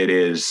 it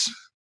is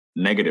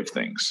negative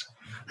things.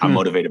 I'm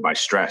motivated by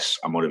stress.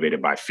 I'm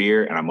motivated by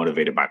fear, and I'm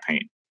motivated by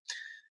pain.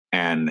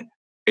 And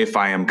if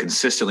I am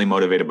consistently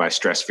motivated by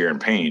stress, fear, and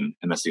pain,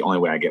 and that's the only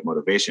way I get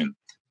motivation,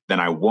 then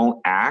I won't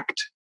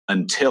act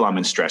until I'm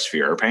in stress,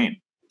 fear, or pain.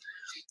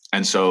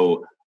 And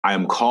so I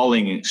am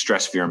calling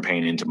stress, fear, and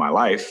pain into my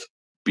life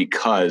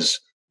because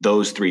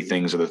those three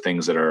things are the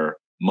things that are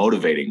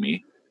motivating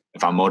me.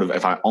 If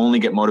I only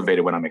get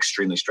motivated when I'm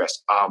extremely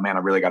stressed, oh man,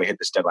 I really got to hit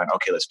this deadline.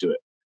 Okay, let's do it.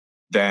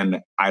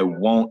 Then I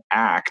won't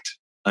act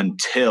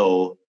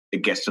until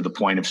it gets to the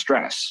point of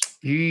stress.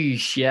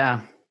 Yeesh,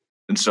 yeah.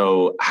 And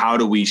so how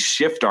do we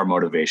shift our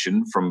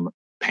motivation from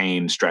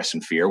pain, stress,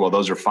 and fear? Well,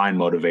 those are fine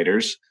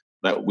motivators,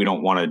 but we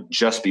don't want to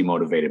just be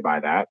motivated by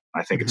that.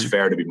 I think it's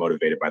fair to be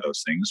motivated by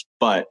those things.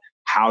 But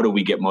how do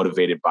we get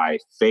motivated by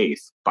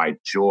faith, by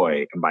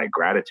joy, and by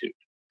gratitude?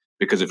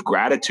 Because if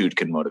gratitude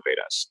can motivate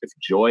us, if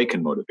joy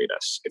can motivate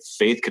us, if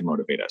faith can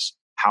motivate us,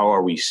 how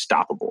are we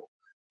stoppable?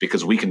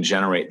 Because we can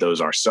generate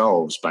those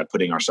ourselves by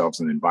putting ourselves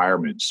in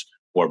environments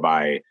or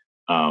by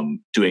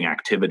doing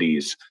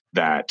activities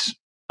that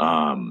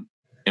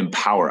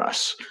empower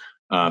us.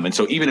 And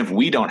so even if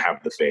we don't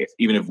have the faith,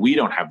 even if we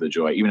don't have the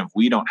joy, even if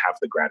we don't have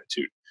the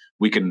gratitude,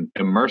 we can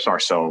immerse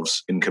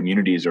ourselves in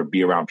communities or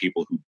be around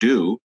people who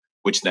do,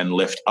 which then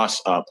lift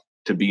us up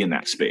to be in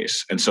that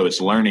space. And so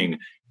it's learning,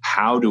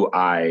 how do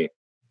I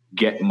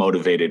get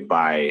motivated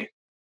by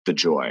the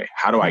joy?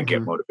 How do I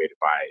get motivated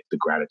by the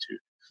gratitude?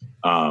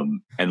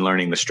 And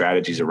learning the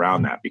strategies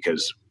around that,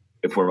 because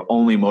if we're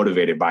only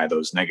motivated by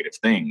those negative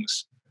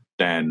things,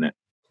 then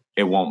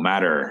it won't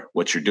matter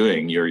what you're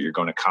doing. You're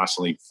going to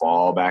constantly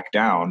fall back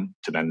down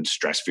to then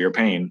stress, fear,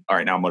 pain. All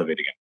right, now I'm motivated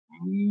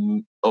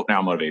again. Oh, now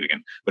I'm motivated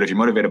again. But if you're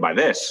motivated by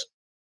this,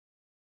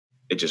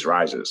 it just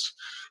rises.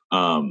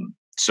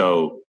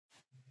 So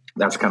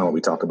that's kind of what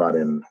we talk about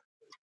in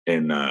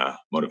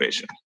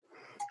motivation.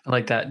 I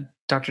like that.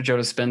 Dr. Joe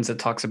Dispenza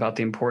talks about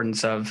the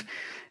importance of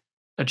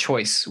a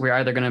choice. We're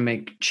either going to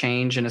make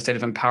change in a state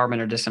of empowerment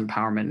or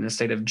disempowerment, in a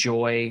state of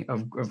joy,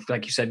 of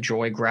like you said,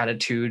 joy,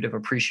 gratitude, of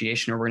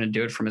appreciation, or we're going to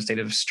do it from a state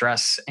of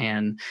stress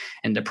and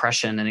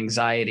depression and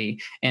anxiety.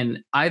 And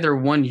either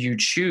one you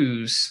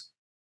choose,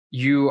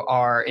 you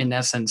are in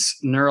essence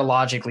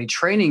neurologically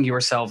training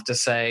yourself to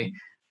say,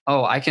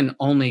 oh, I can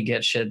only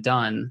get shit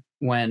done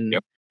when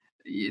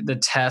the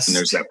test, and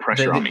there's that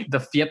pressure on me.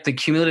 The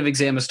cumulative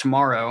exam is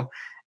tomorrow,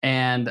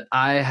 and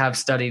I have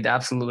studied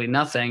absolutely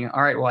nothing.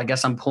 All right, well, I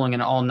guess I'm pulling an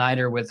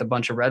all-nighter with a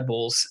bunch of Red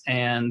Bulls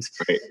and,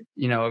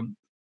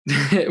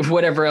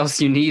 whatever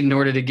else you need in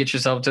order to get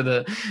yourself to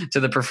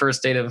the preferred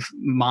state of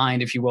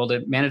mind, if you will,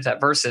 to manage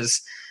that,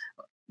 versus,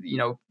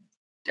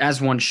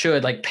 as one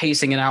should, like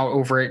pacing it out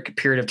over a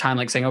period of time,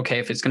 like saying, okay,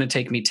 if it's going to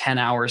take me 10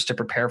 hours to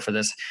prepare for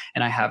this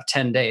and I have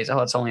 10 days,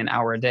 it's only an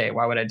hour a day.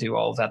 Why would I do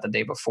all of that the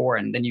day before?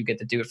 And then you get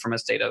to do it from a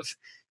state of,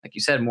 like you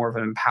said, more of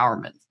an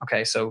empowerment.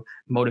 Okay. So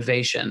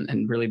motivation,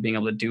 and really being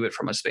able to do it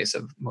from a space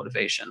of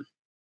motivation.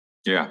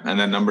 Yeah. And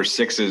then number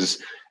 6 is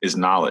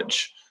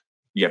knowledge.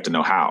 You have to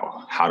know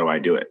how. How do I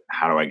do it?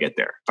 How do I get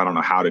there? If I don't know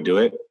how to do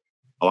it,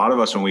 a lot of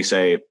us, when we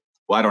say,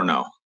 well, I don't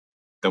know,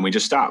 then we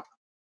just stop.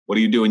 What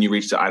do you do when you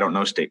reach the I don't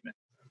know statement?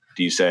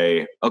 Do you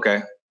say,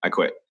 okay, I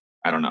quit,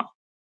 I don't know?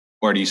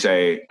 Or do you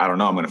say, I don't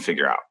know, I'm going to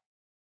figure out?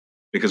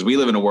 Because we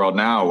live in a world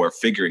now where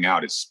figuring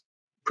out is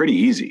pretty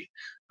easy.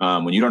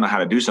 When you don't know how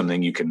to do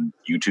something, you can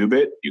YouTube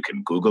it, you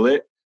can Google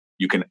it,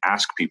 you can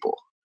ask people.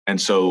 And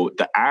so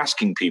the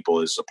asking people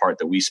is the part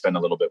that we spend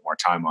a little bit more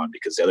time on,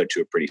 because the other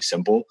two are pretty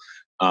simple.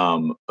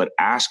 But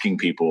asking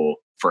people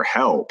for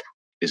help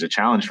is a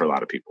challenge for a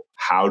lot of people.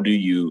 How do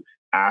you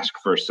ask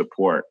for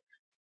support?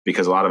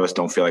 Because a lot of us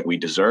don't feel like we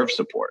deserve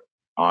support.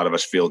 A lot of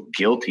us feel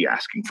guilty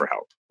asking for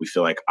help. We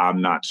feel like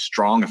I'm not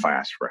strong if I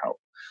ask for help.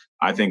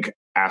 I think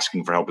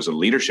asking for help is a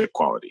leadership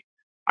quality.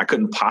 I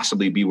couldn't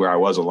possibly be where I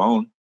was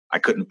alone. I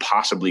couldn't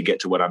possibly get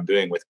to what I'm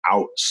doing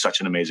without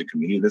such an amazing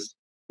community.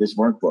 This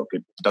workbook,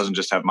 it doesn't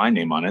just have my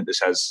name on it.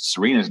 This has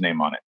Serena's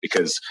name on it,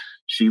 because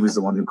she was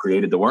the one who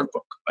created the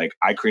workbook. Like,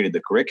 I created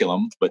the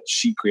curriculum, but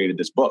she created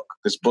this book.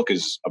 This book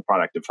is a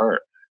product of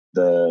her.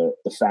 The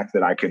fact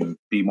that I can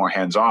be more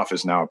hands off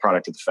is now a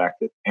product of the fact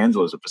that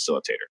Angela's a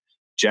facilitator.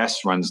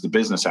 Jess runs the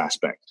business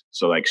aspect.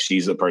 So like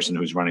she's the person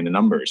who's running the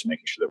numbers,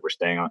 making sure that we're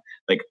staying on.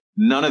 Like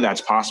none of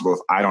that's possible if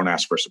I don't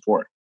ask for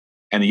support.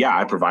 And yeah,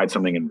 I provide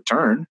something in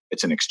return.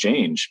 It's an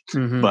exchange,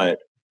 but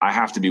I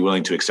have to be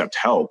willing to accept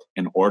help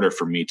in order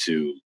for me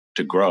to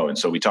grow. And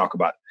so we talk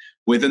about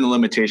within the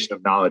limitation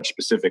of knowledge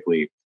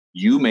specifically,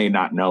 you may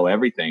not know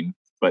everything,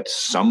 but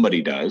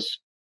somebody does.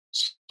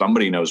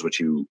 Somebody knows what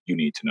you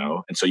need to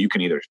know. And so you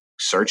can either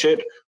search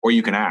it or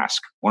you can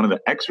ask. One of the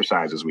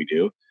exercises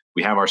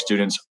we have our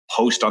students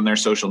post on their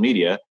social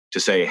media to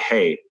say,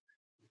 hey,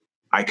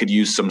 I could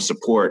use some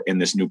support in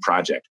this new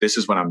project. This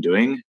is what I'm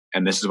doing,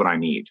 and this is what I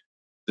need.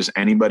 Does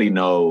anybody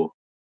know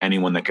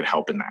anyone that could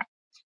help in that?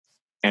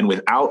 And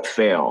without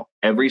fail,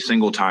 every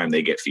single time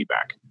they get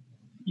feedback.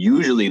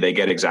 Usually they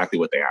get exactly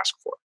what they ask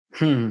for.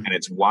 And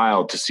it's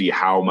wild to see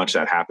how much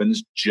that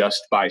happens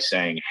just by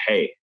saying,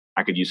 hey,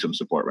 I could use some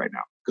support right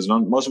now. Because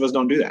most of us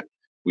don't do that.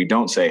 We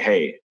don't say,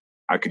 hey,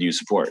 I could use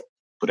support.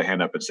 Put a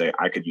hand up and say,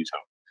 I could use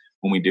help.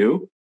 When we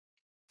do,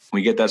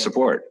 we get that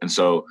support. And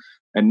so,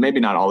 and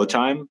maybe not all the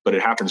time, but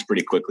it happens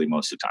pretty quickly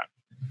most of the time.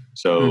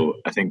 So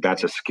I think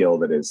that's a skill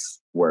that is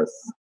worth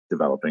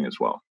developing as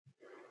well.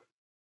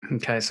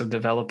 Okay. So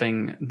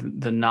developing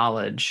the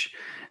knowledge,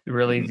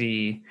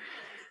 really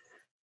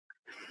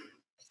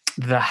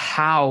the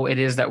how it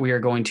is that we are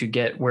going to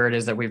get where it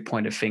is that we've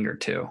pointed finger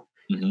to.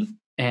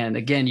 And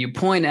again, you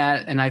point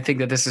at, and I think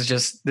that this is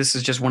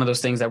just one of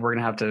those things that we're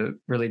going to have to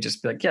really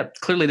just be like, yeah,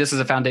 clearly this is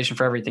a foundation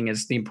for everything,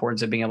 is the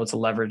importance of being able to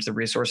leverage the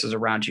resources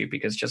around you.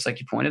 Because just like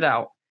you pointed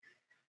out,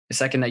 the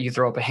second that you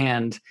throw up a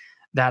hand,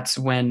 that's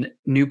when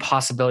new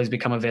possibilities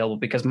become available.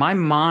 Because my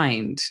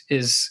mind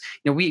is,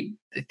 I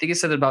think I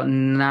said that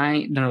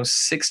about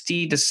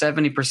 60 to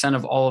 70%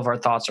 of all of our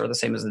thoughts are the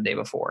same as the day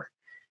before.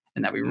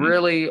 And that we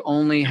really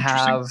only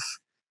have,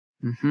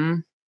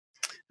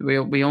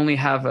 we only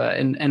have,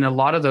 and a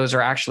lot of those are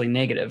actually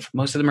negative.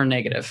 Most of them are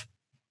negative.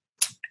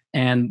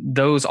 And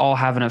those all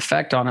have an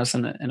effect on us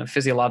in a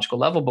physiological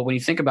level. But when you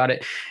think about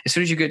it, as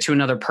soon as you get to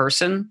another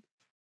person,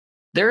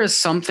 there is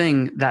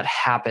something that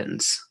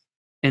happens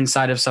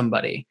inside of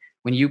somebody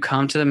when you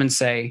come to them and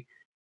say,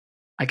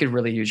 I could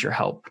really use your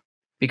help.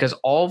 Because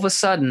all of a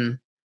sudden,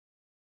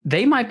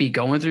 they might be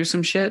going through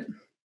some shit.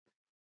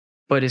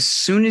 But as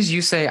soon as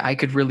you say, I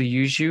could really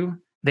use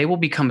you, they will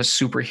become a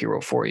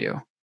superhero for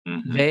you.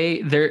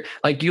 They're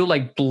like, you'll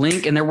like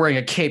blink and they're wearing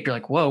a cape. You're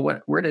like, whoa,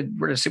 where did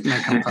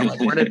Superman come from?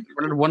 Like, where did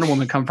Wonder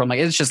Woman come from? Like,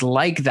 it's just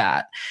like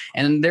that.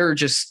 And they're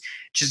just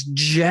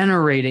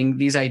generating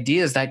these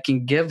ideas that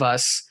can give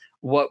us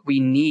what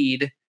we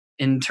need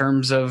in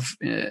terms of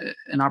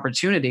an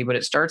opportunity. But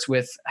it starts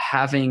with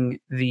having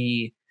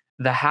the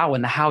how,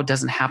 and the how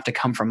doesn't have to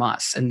come from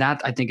us. And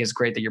that I think is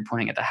great that you're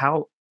pointing at the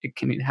how. It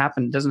can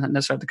happen. It doesn't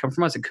necessarily have to come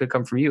from us. It could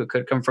come from you. It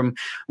could come from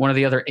one of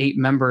the other 8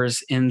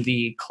 members in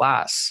the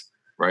class.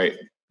 Right.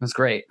 That's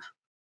great.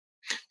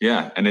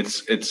 Yeah. And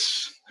it's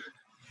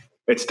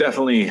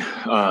definitely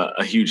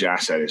a huge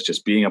asset. It's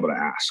just being able to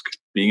ask,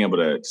 being able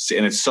to see.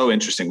 And it's so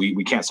interesting.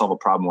 We can't solve a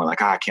problem. We're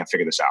like, I can't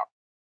figure this out.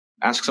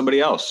 Ask somebody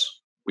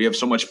else. We have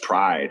so much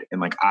pride in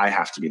like, I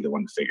have to be the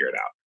one to figure it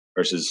out,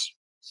 versus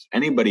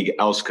anybody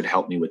else could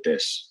help me with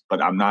this,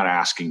 but I'm not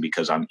asking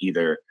because I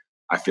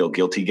feel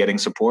guilty getting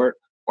support,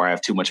 or I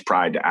have too much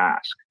pride to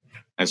ask.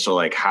 And so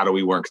like, how do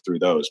we work through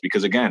those?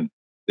 Because again,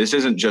 this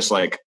isn't just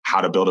like how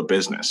to build a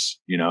business,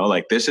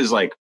 like this is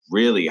like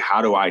really,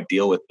 how do I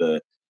deal with the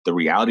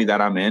reality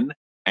that I'm in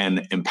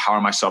and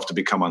empower myself to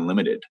become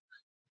unlimited?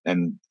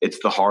 And it's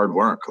the hard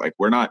work. Like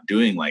we're not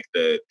doing like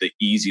the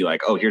easy,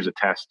 like, oh, here's a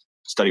test,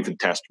 study for the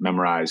test,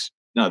 memorize.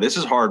 No, this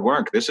is hard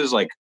work. This is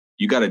like,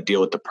 you got to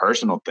deal with the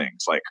personal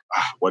things. Like,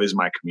 what is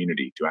my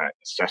community?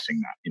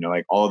 Assessing that,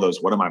 like all of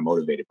those, what am I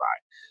motivated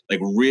by? Like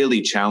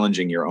really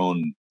challenging your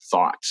own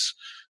thoughts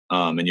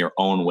and your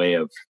own way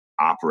of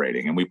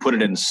operating. And we put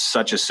it in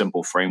such a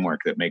simple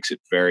framework that makes it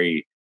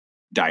very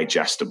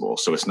digestible.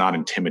 So it's not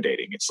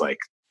intimidating. It's like,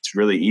 it's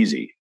really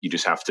easy. You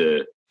just have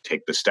to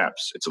take the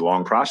steps. It's a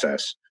long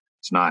process.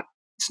 It's not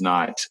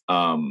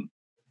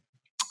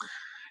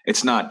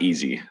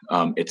easy.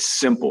 It's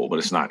simple, but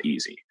it's not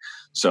easy.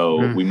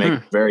 So we make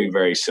it very,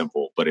 very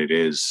simple, but it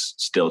is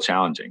still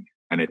challenging.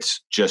 And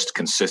it's just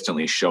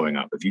consistently showing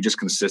up. If you just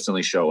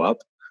consistently show up,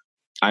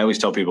 I always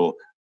tell people,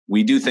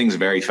 we do things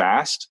very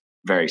fast,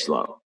 very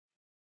slow.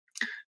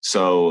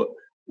 So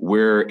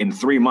we're in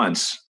 3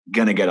 months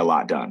going to get a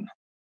lot done,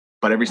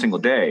 but every single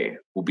day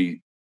will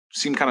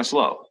seem kind of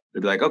slow.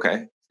 They'll be like,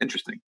 okay,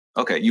 interesting.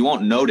 Okay. You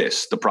won't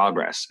notice the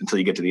progress until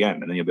you get to the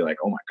end. And then you'll be like,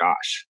 oh my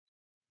gosh,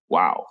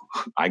 wow,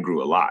 I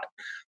grew a lot.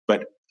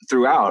 But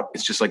throughout,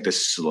 it's just like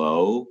this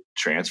slow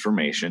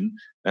transformation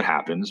that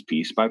happens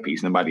piece by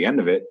piece. And then by the end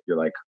of it, you're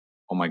like,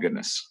 oh my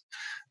goodness.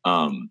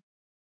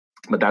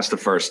 But that's the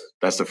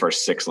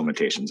first 6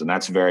 limitations. And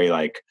that's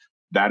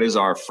that is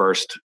our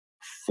first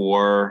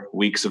 4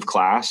 weeks of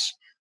class.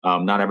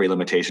 Not every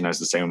limitation has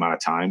the same amount of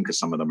time, because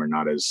some of them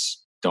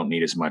don't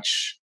need as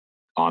much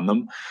on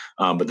them.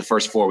 But the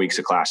first 4 weeks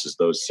of class is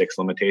those 6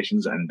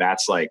 limitations. And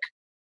that's like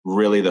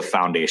really the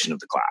foundation of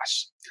the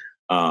class.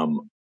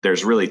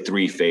 There's really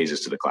 3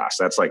 phases to the class.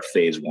 That's like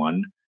phase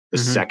 1. The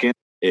second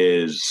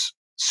is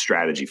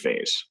strategy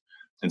phase.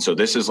 And so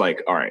this is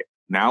like, all right,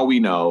 now we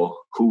know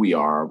who we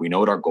are. We know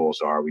what our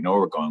goals are. We know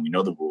where we're going. We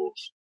know the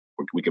rules.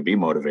 We can be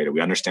motivated.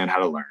 We understand how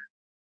to learn.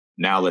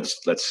 Now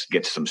let's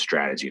get some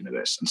strategy into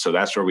this. And so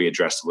that's where we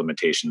address the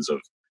limitations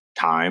of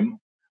time,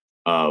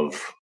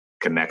 of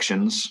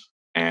connections,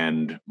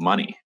 and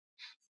money.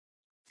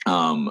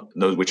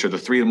 Those, which are the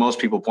 3 that most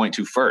people point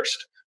to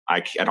first.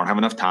 I don't have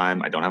enough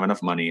time. I don't have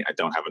enough money. I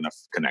don't have enough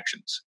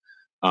connections.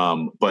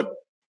 But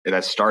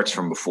that starts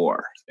from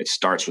before. It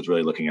starts with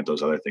really looking at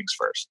those other things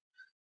first.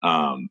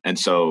 And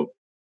so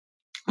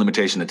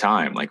limitation of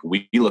time, like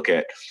we look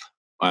at,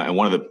 and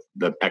one of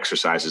the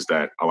exercises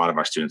that a lot of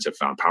our students have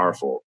found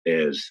powerful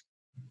is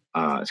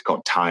it's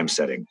called time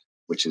setting,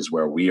 which is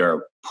where we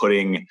are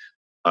putting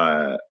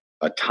a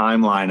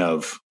timeline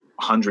of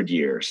 100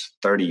 years,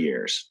 30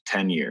 years,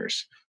 10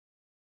 years,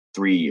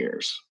 3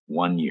 years,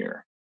 1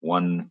 year,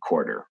 1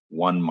 quarter,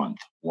 1 month,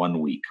 1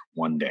 week,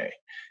 1 day,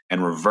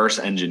 and reverse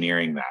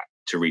engineering that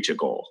to reach a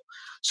goal.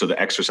 So the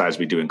exercise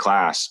we do in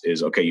class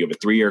is, okay, you have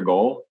a 3-year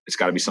goal. It's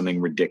got to be something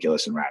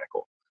ridiculous and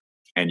radical.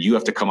 And you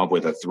have to come up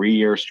with a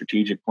 3-year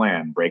strategic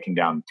plan, breaking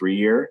down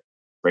 3-year,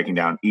 breaking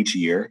down each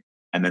year,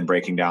 and then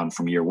breaking down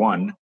from year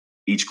 1,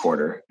 each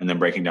quarter, and then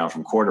breaking down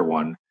from quarter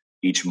 1,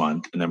 each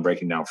month, and then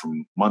breaking down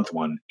from month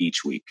 1,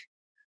 each week.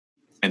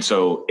 And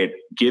so it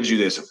gives you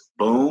this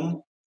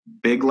boom,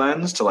 big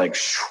lens to like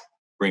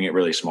bring it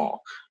really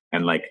small.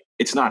 And like,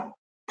 it's not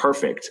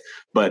perfect,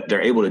 but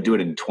they're able to do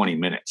it in 20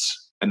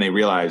 minutes. And they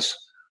realize,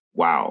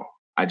 wow,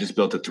 I just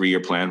built a 3-year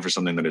plan for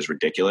something that is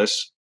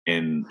ridiculous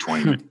in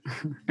 20 minutes.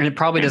 And it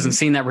probably doesn't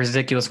seem that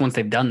ridiculous once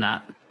they've done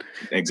that.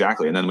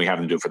 Exactly. And then we have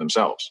them do it for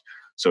themselves.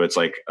 So it's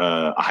like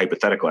a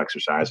hypothetical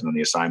exercise. And then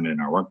the assignment in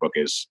our workbook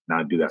is now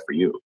to do that for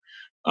you.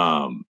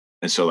 And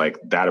so like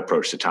that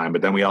approach to time.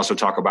 But then we also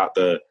talk about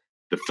the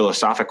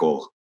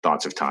philosophical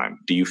thoughts of time.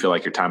 Do you feel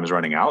like your time is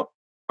running out,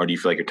 or do you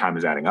feel like your time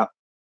is adding up?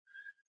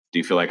 Do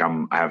you feel like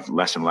I have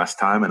less and less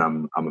time and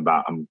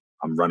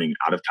I'm running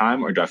out of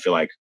time? Or do I feel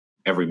like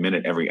every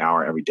minute, every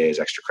hour, every day is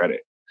extra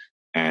credit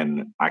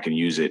and I can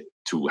use it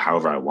to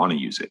however I want to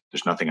use it?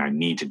 There's nothing I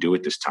need to do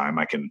at this time.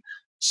 I can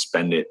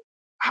spend it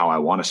how I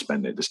want to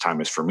spend it. This time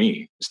is for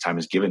me. This time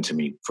is given to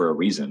me for a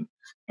reason.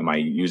 Am I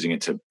using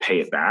it to pay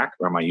it back,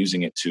 or am I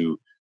using it to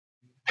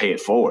pay it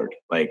forward?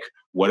 Like,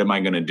 what am I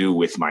going to do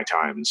with my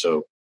time? And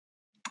so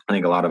I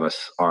think a lot of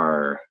us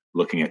are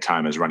looking at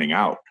time as running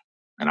out,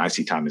 and I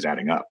see time as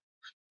adding up.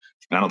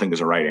 And I don't think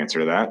there's a right answer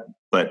to that,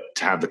 but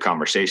to have the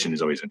conversation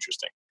is always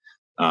interesting.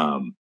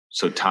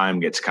 So time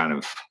gets kind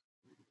of,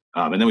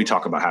 and then we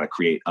talk about how to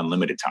create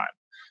unlimited time.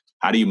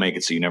 How do you make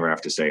it so you never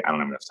have to say, I don't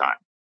have enough time?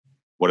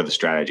 What are the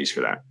strategies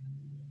for that?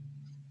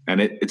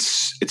 And it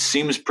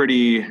seems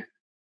pretty,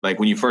 like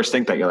when you first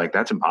think that, you're like,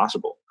 that's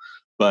impossible,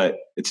 but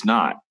it's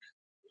not.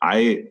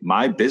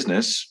 My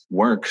business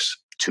works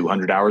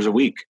 200 hours a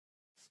week.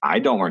 I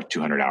don't work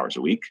 200 hours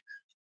a week,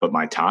 but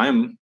my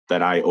time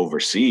that I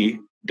oversee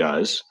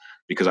does,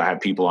 because I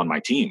have people on my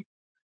team.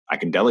 I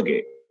can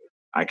delegate.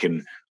 I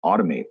can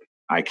automate.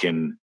 I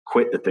can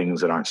quit the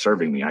things that aren't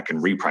serving me. I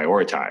can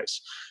reprioritize.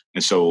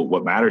 And so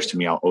what matters to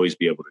me, I'll always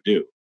be able to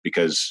do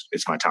because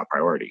it's my top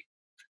priority.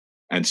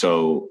 And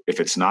so if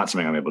it's not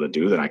something I'm able to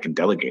do, then I can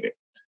delegate it.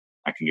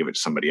 I can give it to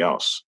somebody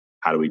else.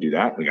 How do we do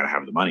that? We got to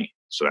have the money.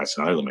 So that's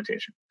another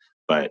limitation.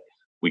 But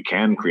we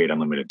can create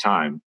unlimited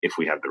time if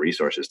we have the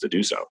resources to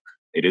do so.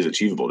 It is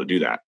achievable to do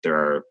that. There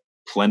are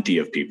plenty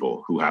of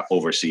people who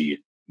oversee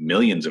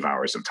millions of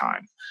hours of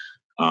time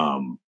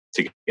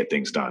to get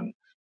things done.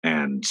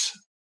 And,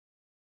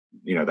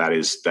 you know, that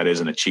is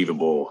an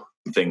achievable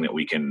thing that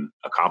we can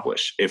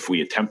accomplish if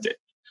we attempt it.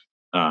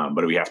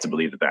 But we have to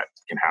believe that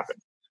can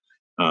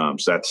happen.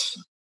 So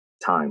that's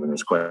time, and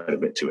there's quite a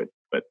bit to it,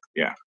 but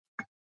yeah.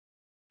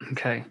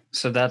 Okay.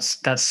 So that's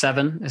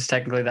 7 is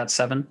technically that's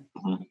 7.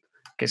 Mm-hmm.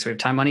 Okay. So we have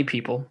time, money,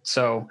 people.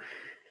 So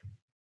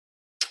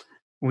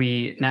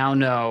we now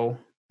know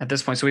at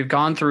this point, so we've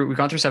gone through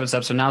 7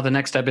 steps. So now the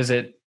next step, is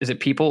it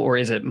people or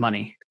is it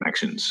money?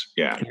 Connections.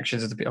 Yeah.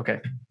 Connections is the, okay.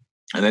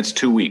 And that's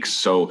 2 weeks.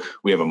 So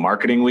we have a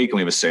marketing week and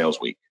we have a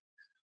sales week.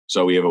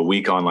 So we have a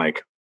week on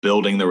like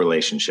building the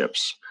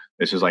relationships.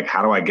 This is like,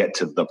 how do I get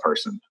to the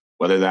person?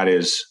 Whether that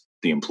is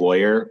the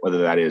employer, whether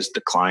that is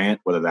the client,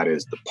 whether that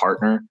is the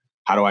partner,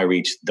 how do I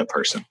reach the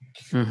person?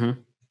 Mm-hmm.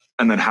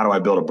 And then how do I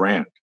build a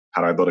brand?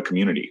 How do I build a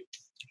community?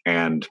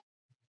 And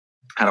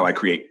how do I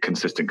create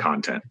consistent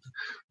content?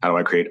 How do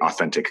I create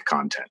authentic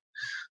content?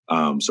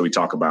 So we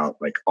talk about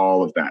like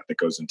all of that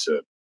goes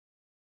into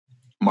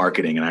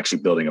marketing and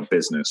actually building a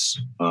business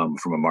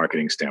from a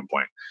marketing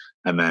standpoint.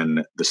 And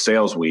then the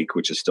sales week,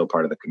 which is still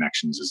part of the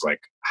connections, is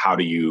like,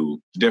 the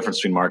difference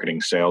between marketing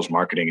and sales.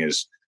 Marketing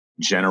is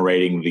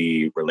generating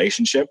the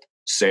relationship.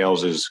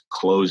 Sales is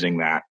closing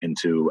that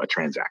into a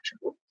transaction.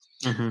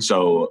 Mm-hmm.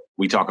 So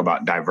we talk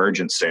about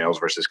divergent sales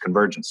versus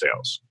convergent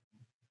sales.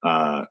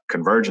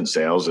 Convergent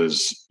sales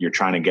is you're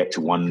trying to get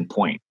to one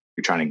point.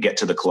 You're trying to get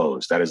to the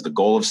close. That is the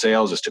goal of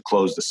sales, is to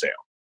close the sale.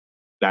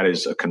 That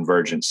is a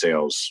convergent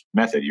sales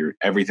method.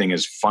 Everything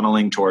is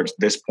funneling towards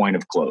this point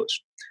of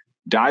close.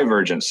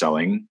 Divergent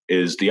selling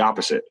is the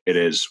opposite. It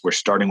is, we're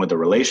starting with a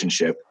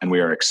relationship and we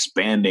are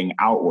expanding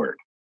outward,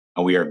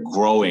 and we are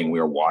growing. We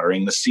are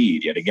watering the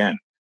seed. Yet again,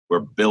 we're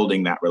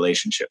building that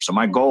relationship. So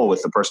my goal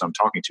with the person I'm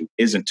talking to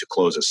isn't to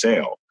close a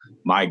sale.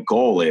 My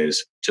goal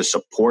is to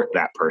support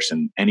that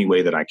person any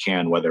way that I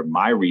can, whether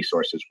my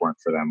resources weren't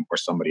for them or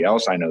somebody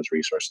else I know's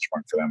resources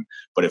weren't for them.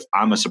 But if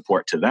I'm a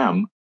support to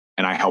them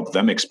and I help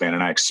them expand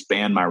and I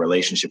expand my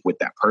relationship with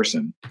that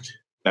person,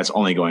 that's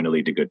only going to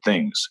lead to good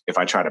things. If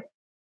I try to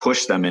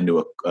push them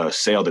into a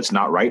sale that's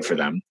not right for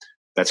them,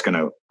 that's going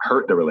to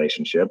hurt the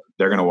relationship.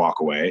 They're going to walk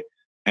away.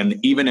 And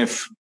even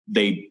if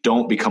they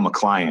don't become a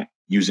client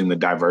using the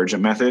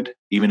divergent method,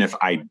 even if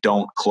I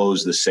don't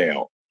close the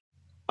sale,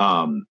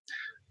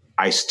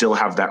 I still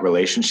have that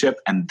relationship,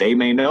 and they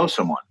may know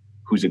someone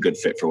who's a good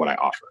fit for what I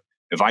offer.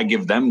 If I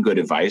give them good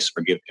advice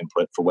or give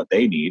input for what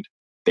they need,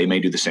 they may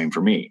do the same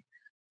for me.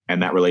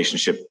 And that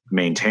relationship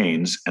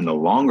maintains. And the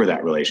longer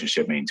that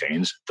relationship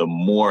maintains, the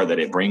more that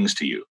it brings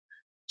to you.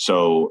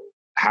 So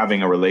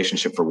having a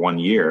relationship for 1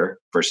 year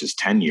versus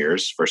 10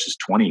 years versus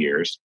 20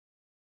 years,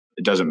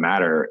 it doesn't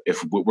matter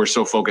if we're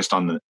so focused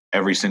on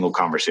every single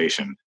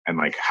conversation and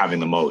like having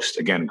the most.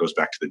 Again, it goes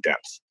back to the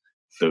depth.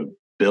 The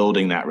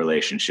building that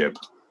relationship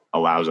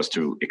allows us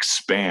to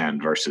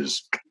expand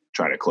versus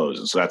try to close.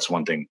 And so that's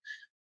one thing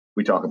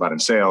we talk about in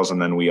sales.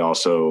 And then we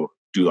also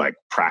do like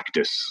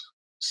practice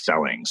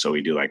selling. So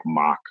we do like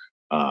mock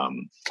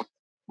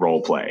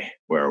role play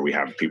where we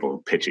have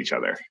people pitch each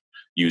other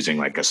using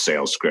like a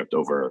sales script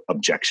over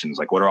objections.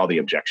 Like, what are all the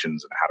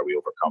objections and how do we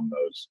overcome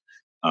those?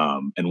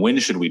 And when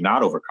should we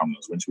not overcome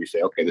those? When should we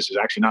say, okay, this is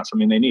actually not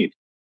something they need.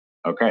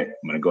 Okay,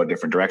 I'm going to go a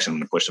different direction. I'm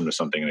going to push them to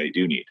something they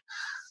do need.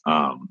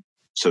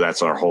 So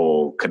that's our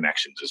whole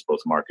connections, is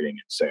both marketing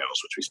and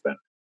sales, which we spent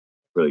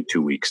really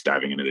 2 weeks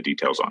diving into the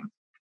details on.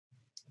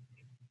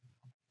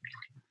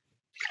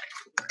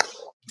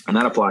 And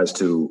that applies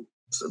to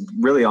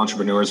really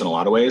entrepreneurs in a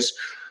lot of ways.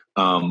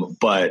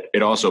 But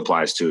it also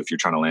applies to if you're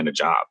trying to land a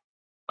job,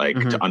 like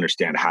to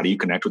understand, how do you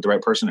connect with the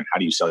right person and how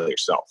do you sell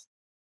yourself?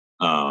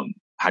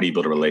 How do you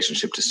build a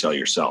relationship to sell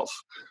yourself?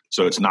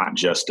 So it's not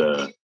just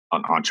an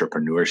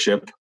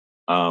entrepreneurship,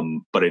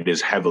 but it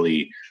is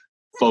heavily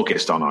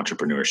focused on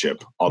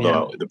entrepreneurship.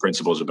 Although the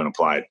principles have been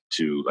applied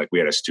to, like, we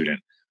had a student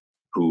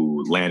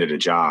who landed a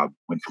job,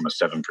 went from a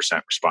 7%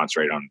 response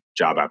rate on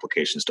job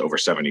applications to over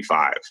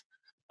 75,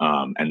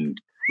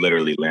 and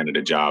literally landed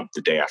a job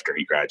the day after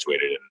he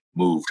graduated and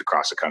moved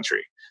across the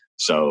country.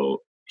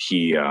 So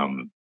he,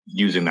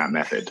 using that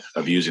method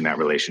of using that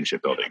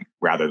relationship building,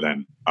 rather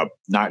than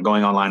not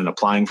going online and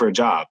applying for a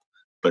job,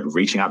 but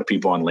reaching out to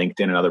people on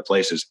LinkedIn and other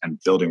places and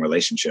building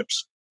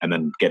relationships and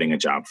then getting a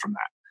job from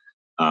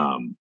that.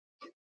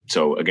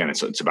 So again,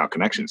 it's about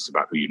connections. It's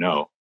about who you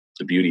know.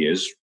 The beauty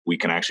is we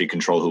can actually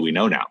control who we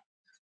know now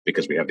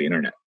because we have the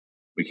internet.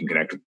 We can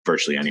connect with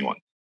virtually anyone.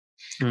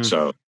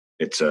 So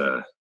it's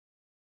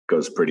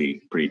goes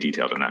pretty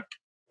detailed in that.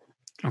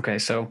 Okay,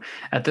 so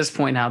at this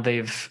point now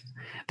they've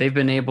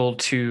been able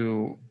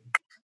to.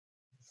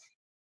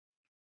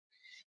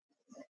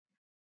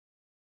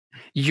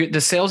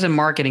 The sales and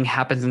marketing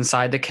happens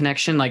inside the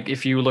connection. Like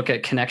if you look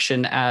at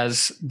connection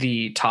as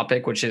the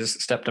topic, which is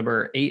step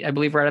number 8, I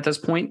believe, right at this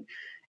point,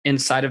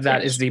 inside of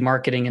that is the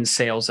marketing and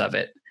sales of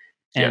it,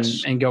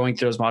 and going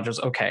through those modules.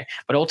 Okay.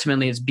 But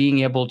ultimately it's being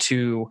able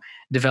to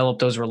develop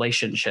those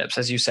relationships,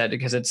 as you said,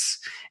 because it's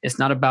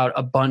not about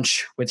a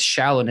bunch with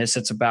shallowness.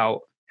 It's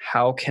about,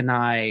 how can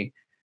I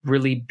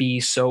really be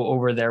so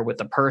over there with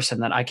the person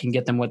that I can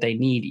get them what they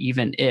need,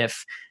 even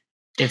if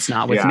it's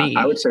not with me.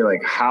 I would say,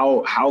 like,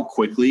 how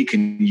quickly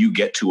can you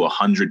get to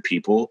 100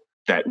 people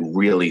that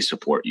really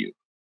support you,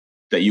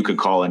 that you could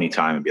call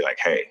anytime and be like,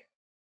 hey,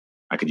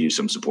 I could use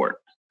some support,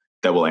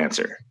 that will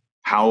answer.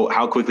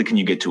 How quickly can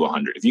you get to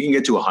 100? If you can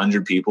get to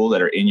 100 people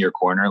that are in your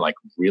corner, like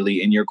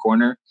really in your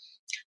corner,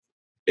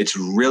 it's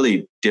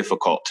really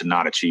difficult to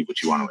not achieve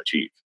what you want to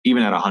achieve,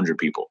 even at 100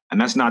 people.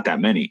 And that's not that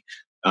many.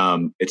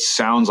 It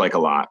sounds like a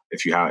lot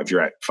if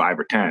you're at 5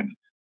 or 10,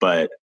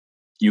 but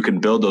you can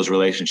build those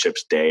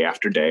relationships day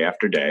after day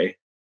after day,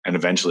 and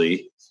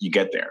eventually you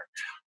get there.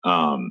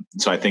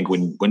 So I think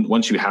when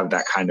once you have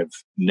that kind of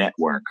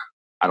network,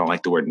 I don't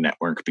like the word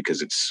network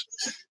because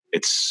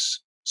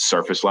it's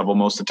surface level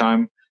most of the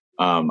time.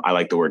 I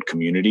like the word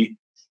community.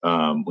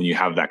 When you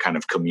have that kind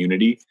of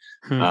community,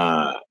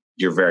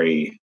 you're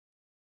very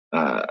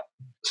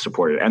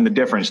supported. And the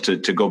difference, to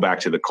go back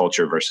to the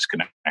culture versus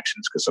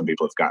connections, because some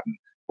people have gotten,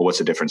 well, what's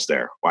the difference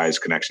there? Why is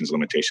connections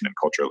limitation and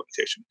culture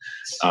limitation?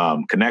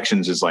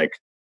 Connections is like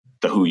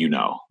the who you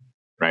know,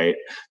 right?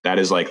 That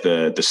is like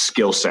the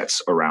skill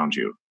sets around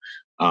you,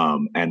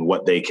 and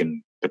what they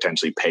can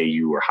potentially pay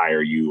you or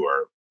hire you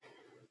or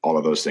all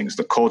of those things.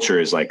 The culture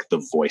is like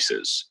the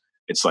voices.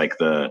 It's like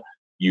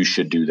you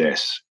should do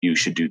this, you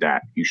should do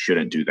that, you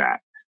shouldn't do that.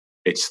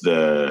 It's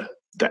the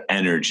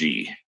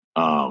energy,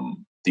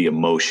 the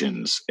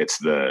emotions. It's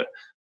the,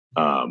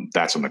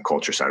 that's on the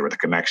culture side, where the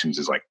connections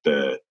is like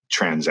the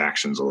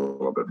transactions a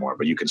little bit more,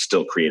 but you can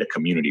still create a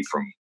community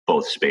from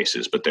both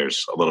spaces, but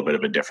there's a little bit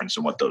of a difference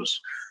in what those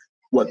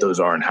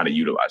are and how to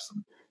utilize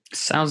them.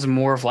 Sounds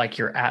more of like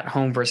you're at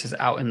home versus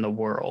out in the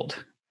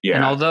world. Yeah.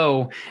 And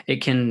although there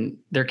can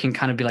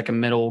kind of be like a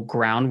middle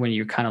ground when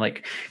you kind of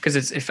like,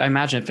 because if I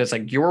imagine if it's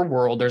like your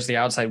world, there's the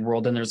outside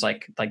world, and there's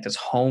like this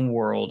home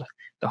world.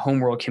 The home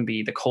world can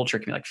be, the culture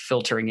can be like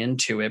filtering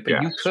into it,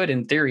 but you could,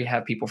 in theory,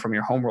 have people from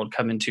your home world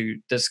come into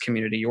this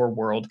community, your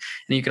world.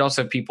 And you could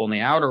also have people in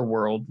the outer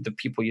world, the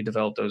people you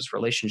develop those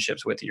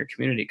relationships with in your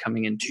community,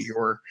 coming into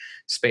your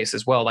space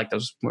as well. Like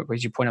those,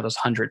 as you point out, those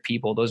 100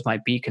 people, those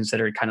might be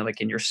considered kind of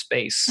like in your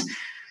space.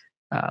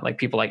 Like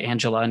people like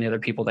Angela and the other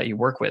people that you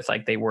work with,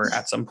 like they were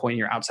at some point in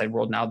your outside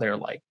world. Now they're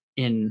like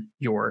in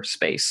your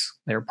space.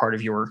 They're part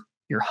of your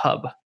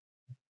hub.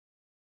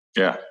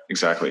 Yeah,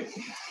 exactly.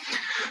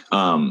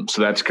 So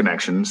that's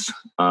connections.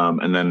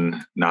 And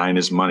then 9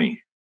 is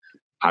money.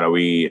 How do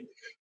we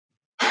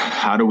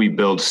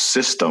build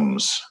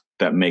systems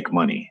that make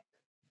money,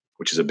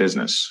 which is a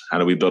business? How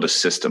do we build a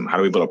system? How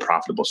do we build a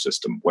profitable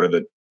system? What are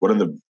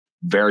the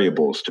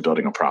variables to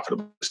building a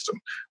profitable system?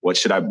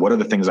 What are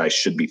the things I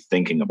should be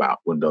thinking about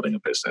when building a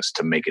business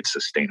to make it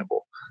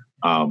sustainable?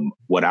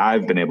 What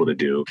I've been able to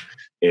do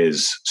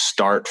is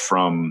start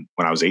from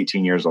when I was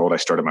 18 years old. I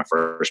started my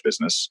first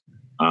business,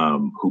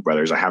 Hoop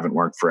Brothers. I haven't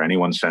worked for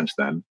anyone since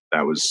then.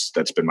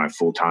 That's been my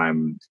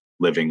full-time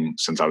living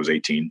since I was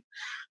 18.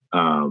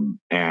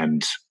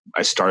 And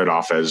I started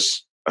off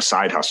as a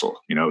side hustle.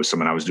 It was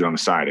something I was doing on the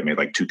side. I made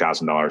like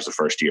 $2,000 the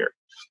first year.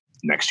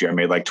 Next year, I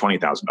made like $20,000.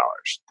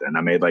 Then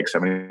I made like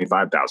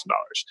 $75,000.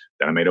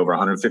 Then I made over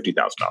 $150,000.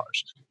 I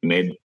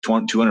made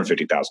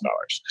 $250,000.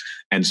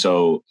 And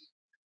so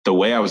the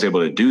way I was able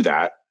to do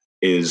that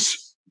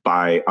is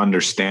by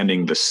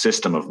understanding the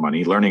system of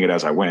money, learning it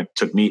as I went. It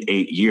took me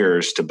 8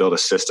 years to build a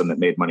system that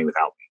made money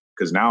without me.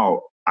 Because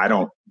now I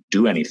don't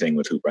do anything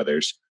with Hoop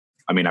Brothers.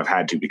 I mean, I've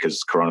had to,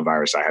 because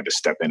coronavirus, I had to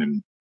step in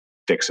and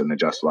fix and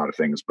adjust a lot of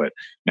things, but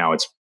now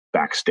it's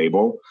back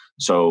stable.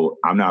 So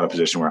I'm now in a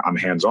position where I'm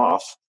hands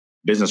off.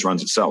 Business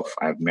runs itself.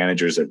 I have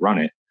managers that run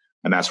it.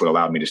 And that's what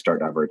allowed me to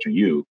start Divergent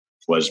U,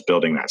 was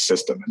building that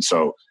system. And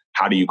so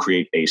how do you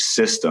create a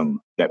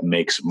system that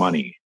makes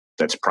money,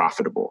 that's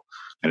profitable?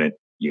 And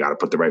you got to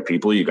put the right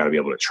people. You got to be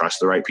able to trust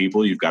the right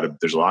people.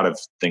 There's a lot of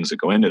things that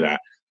go into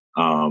that.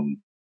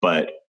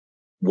 But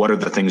what are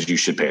the things you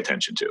should pay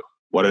attention to?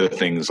 What are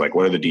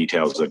the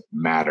details that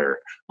matter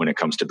when it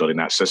comes to building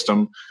that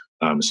system?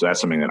 So that's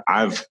something that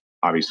I've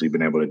obviously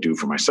been able to do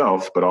for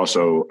myself, but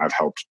also I've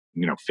helped,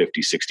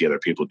 50, 60 other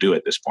people do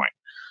at this point.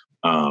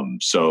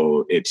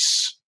 So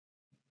it's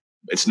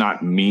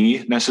not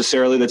me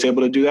necessarily that's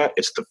able to do that.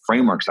 It's the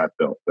frameworks I've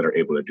built that are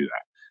able to do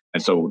that.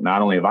 And so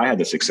not only have I had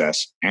the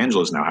success,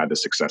 Angela's now had the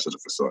success as a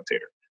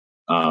facilitator.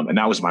 And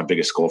that was my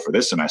biggest goal for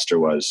this semester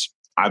was,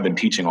 I've been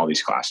teaching all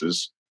these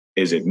classes.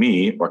 Is it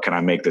me, or can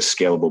I make this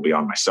scalable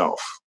beyond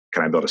myself?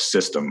 Can I build a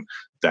system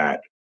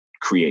that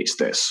creates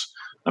this?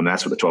 And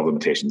that's what the 12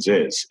 Limitations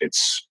is.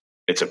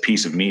 It's a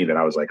piece of me that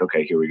I was like,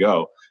 okay, here we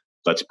go.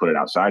 Let's put it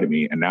outside of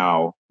me. And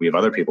now we have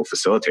other people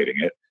facilitating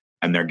it,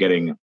 and they're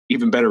getting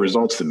even better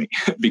results than me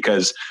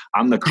because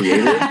I'm the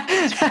creator.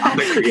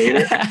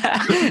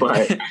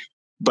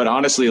 But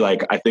honestly,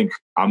 like, I think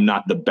I'm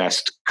not the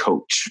best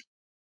coach.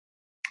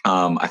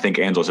 I think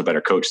Angela's a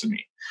better coach than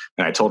me.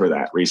 And I told her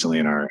that recently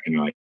in our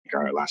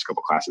last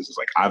couple classes. Is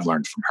like, I've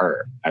learned from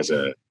her as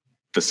a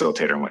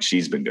facilitator and what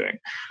she's been doing,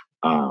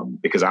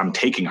 because I'm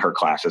taking her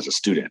class as a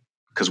student.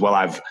 Because while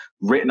I've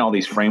written all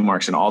these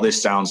frameworks and all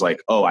this sounds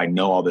like, oh, I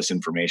know all this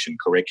information,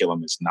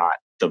 curriculum is not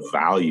the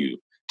value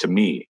to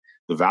me.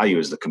 The value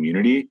is the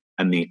community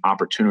and the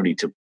opportunity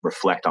to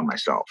reflect on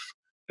myself.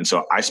 And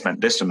so I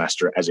spent this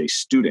semester as a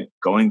student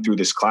going through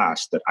this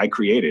class that I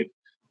created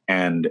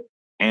and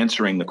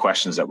answering the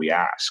questions that we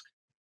ask.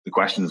 The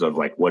questions of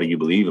like, what do you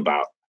believe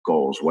about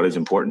goals? What is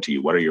important to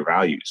you? What are your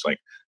values? Like,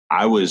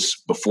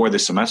 before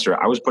this semester,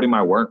 I was putting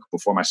my work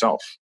before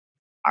myself.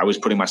 I was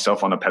putting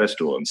myself on a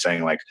pedestal and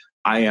saying like,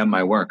 I am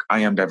my work. I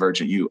am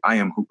Divergent U. I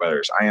am Hoop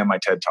Brothers. I am my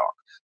TED Talk.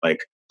 Like,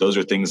 those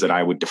are things that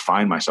I would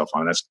define myself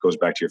on. That goes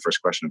back to your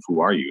first question of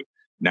who are you?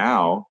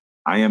 Now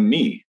I am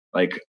me.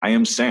 Like, I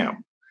am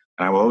Sam,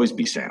 and I will always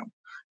be Sam.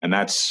 And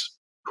that's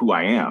who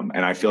I am.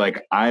 And I feel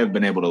like I have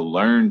been able to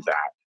learn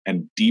that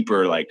and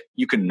deeper, like,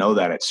 you can know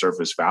that at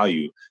surface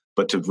value,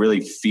 but to really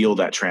feel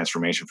that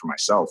transformation for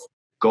myself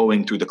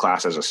going through the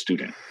class as a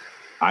student.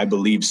 I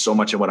believe so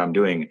much in what I'm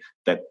doing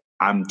that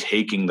I'm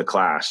taking the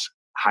class,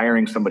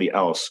 hiring somebody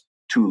else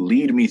to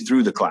lead me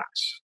through the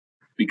class,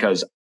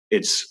 because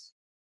it's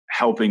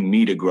helping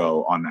me to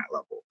grow on that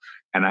level.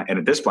 And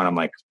at this point, I'm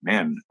like,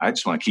 man, I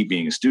just want to keep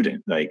being a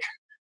student. Like,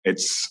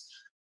 it's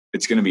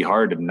going to be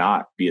hard to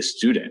not be a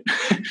student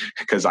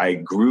because I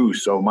grew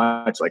so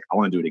much. Like, I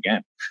want to do it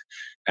again.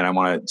 And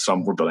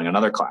we're building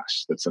another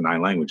class that's in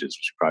 9 languages,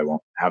 which we probably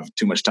won't have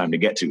too much time to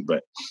get to,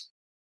 but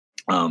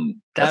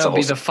that'll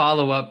be the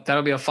follow-up.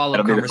 That'll be a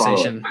follow-up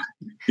conversation.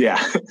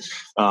 Yeah.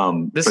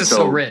 This is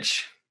so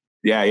rich.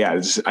 Yeah.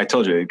 I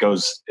told you, it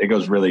goes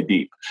really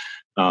deep.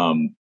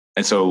 And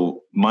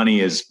so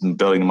money is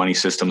building money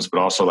systems, but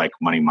also like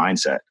money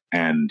mindset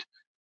and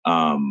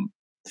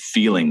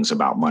feelings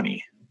about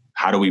money.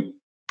 How do we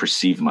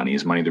perceive money?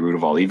 Is money the root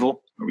of all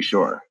evil? Are we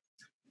sure?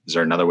 Is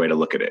there another way to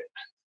look at it?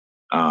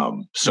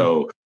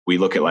 So we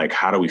look at like,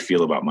 how do we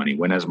feel about money?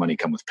 When does money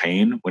come with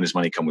pain? When does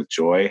money come with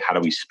joy? How do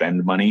we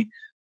spend money?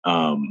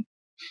 And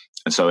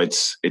so it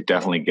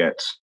definitely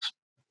gets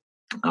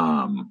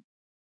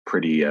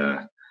pretty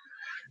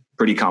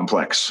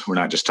complex. We're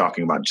not just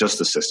talking about just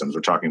the systems.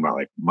 We're talking about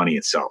like money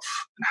itself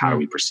and how do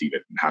we perceive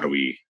it and how do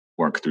we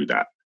work through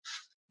that?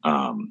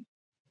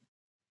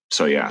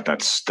 So yeah,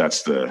 that's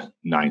the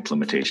ninth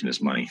limitation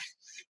is money.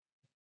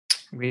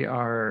 We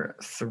are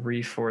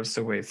 3/4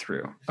 the way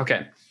through.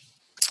 Okay.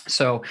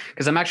 So,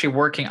 because I'm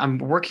working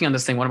on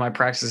this thing. One of my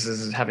practices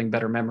is having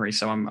better memory.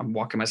 So I'm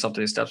walking myself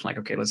through these steps. I'm like,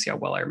 okay, let's see how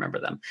well I remember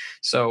them.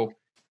 So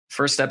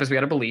first step is we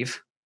got to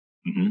believe.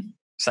 Mm-hmm.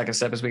 Second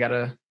step is we got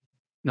to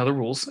know the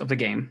rules of the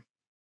game.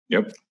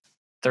 Yep.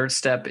 Third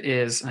step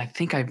is, and I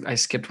think I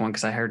skipped one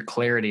because I heard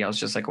clarity. I was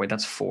just like, wait,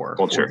 that's 4.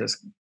 Culture.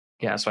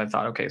 Yeah. So I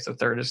thought, okay, so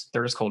third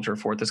is culture.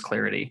 Fourth is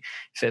clarity.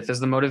 Fifth is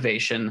the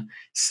motivation.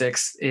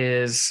 Sixth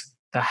is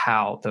the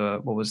how.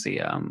 What was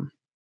the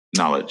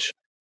knowledge.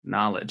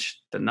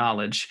 The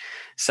knowledge.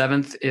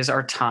 7th is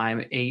our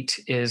time. 8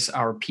 is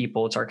our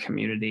people. It's our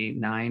community.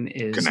 9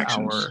 is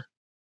connections.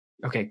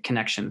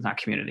 Connections, not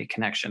community,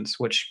 connections,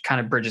 which kind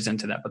of bridges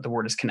into that, but the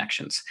word is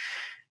connections.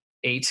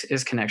 8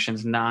 is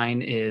connections.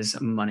 9 is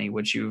money,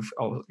 which you've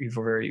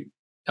very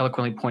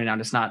eloquently pointed out.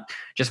 It's not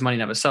just money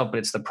in of itself, but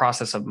it's the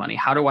process of money.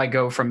 How do I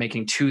go from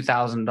making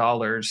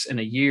 $2,000 in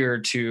a year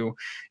to,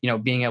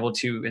 being able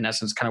to, in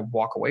essence, kind of not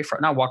walk away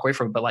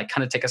from it, but like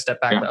kind of take a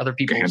step back, let other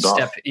people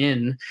step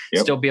in,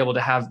 still be able to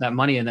have that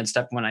money and then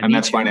step when I need to. And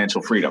that's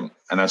financial freedom.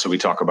 And that's what we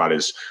talk about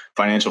is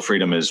financial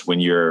freedom is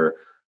when your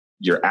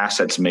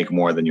assets make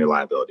more than your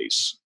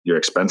liabilities. Your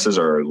expenses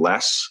are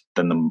less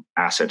than the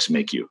assets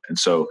make you. And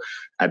so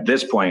at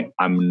this point,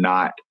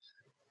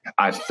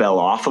 I fell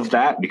off of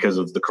that because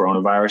of the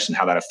coronavirus and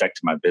how that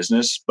affected my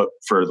business. But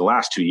for the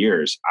last 2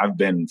 years, I've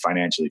been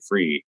financially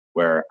free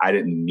where I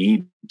didn't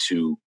need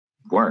to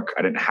work.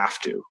 I didn't have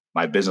to.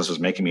 My business was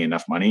making me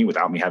enough money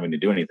without me having to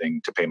do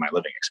anything to pay my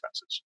living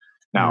expenses.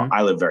 Now,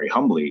 I live very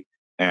humbly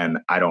and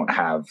I don't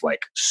have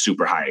like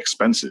super high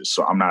expenses.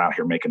 So I'm not out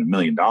here making $1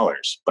 million,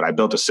 but I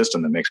built a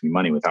system that makes me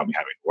money without me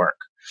having to work.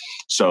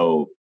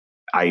 So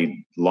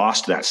I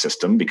lost that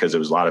system because a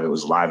lot of it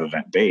was live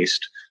event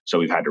based. So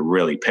we've had to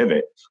really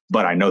pivot,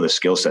 but I know the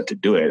skill set to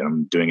do it.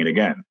 I'm doing it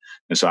again.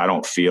 And so I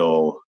don't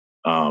feel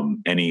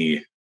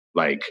any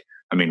like,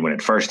 when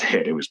it first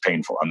hit, it was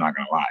painful. I'm not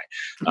going to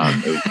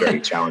lie. It was very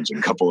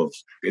challenging.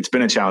 It's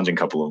been a challenging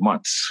couple of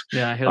months.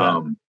 Yeah, I hear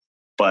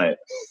that.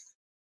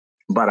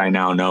 But I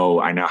now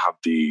have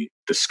the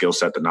skill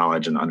set, the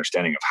knowledge and the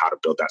understanding of how to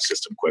build that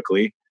system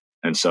quickly.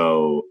 And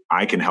so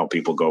I can help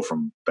people go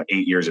from the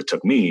 8 years it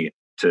took me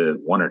to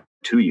 1 or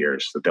 2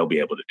 years that they'll be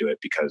able to do it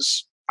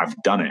because I've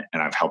done it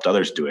and I've helped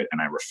others do it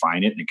and I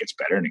refine it and it gets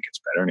better and it gets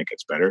better and it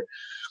gets better.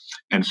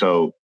 And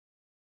so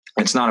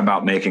it's not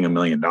about making $1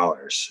 million.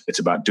 It's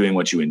about doing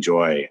what you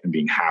enjoy and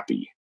being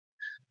happy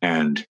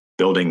and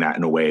building that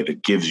in a way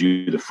that gives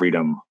you the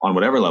freedom on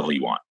whatever level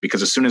you want.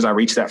 Because as soon as I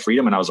reached that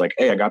freedom and I was like,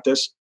 hey, I got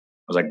this.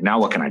 I was like, now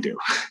what can I do?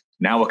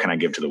 Now what can I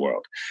give to the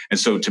world? And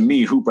so to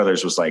me, Hoop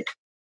Brothers was like,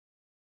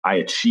 I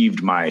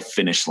achieved my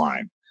finish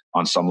line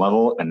on some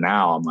level. And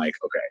now I'm like,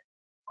 okay,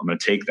 I'm going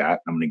to take that.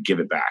 I'm going to give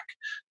it back.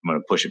 I'm going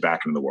to push it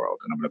back into the world.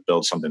 And I'm going to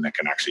build something that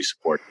can actually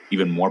support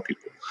even more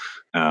people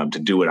to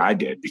do what I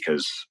did,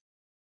 because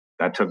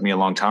that took me a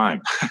long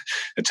time.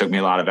 It took me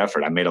a lot of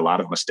effort. I made a lot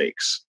of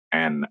mistakes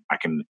and I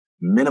can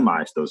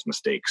minimize those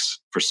mistakes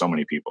for so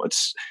many people.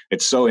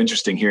 It's so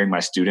interesting hearing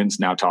my students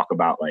now talk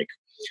about like,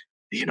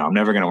 I'm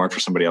never going to work for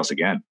somebody else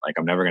again. Like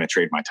I'm never going to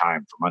trade my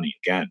time for money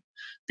again,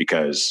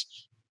 because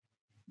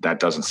that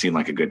doesn't seem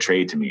like a good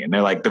trade to me. And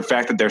they're like, the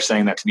fact that they're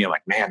saying that to me, I'm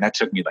like, man, that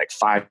took me like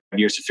 5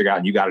 years to figure out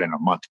and you got it in a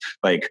month.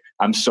 Like,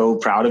 I'm so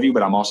proud of you,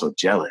 but I'm also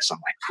jealous. I'm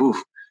like,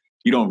 whew,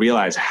 you don't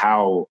realize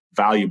how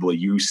valuable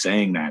you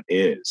saying that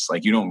is.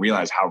 Like, you don't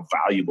realize how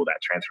valuable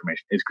that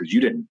transformation is because you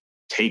didn't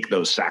take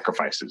those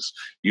sacrifices.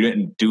 You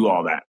didn't do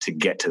all that to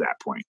get to that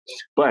point.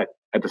 But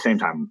at the same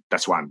time,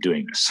 that's why I'm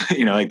doing this.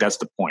 Like that's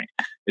the point,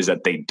 is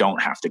that they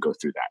don't have to go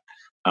through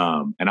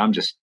that. And I'm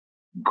just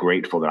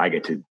grateful that I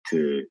get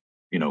to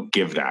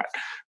give that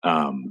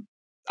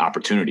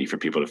opportunity for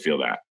people to feel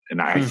that.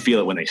 And I feel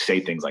it when they say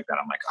things like that.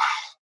 I'm like,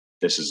 oh,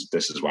 this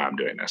is why I'm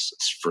doing this.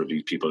 It's for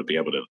these people to be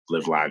able to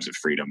live lives of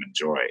freedom and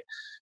joy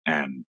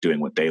and doing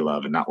what they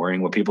love and not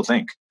worrying what people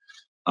think.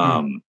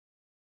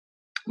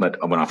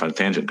 But I went off on a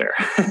tangent there.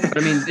 But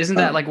isn't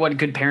that like what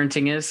good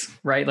parenting is,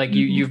 right? Like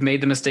you've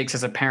made the mistakes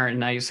as a parent, and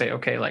now you say,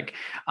 okay, like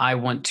I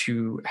want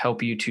to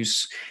help you to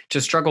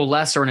struggle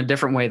less or in a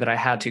different way that I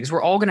had to, because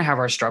we're all going to have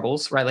our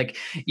struggles, right? Like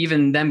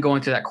even them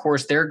going through that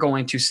course, they're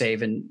going to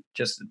save in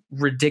just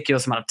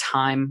ridiculous amount of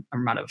time,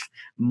 amount of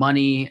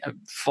money,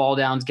 fall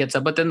downs, gets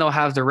up, but then they'll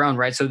have their own,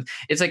 right? So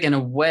it's like in a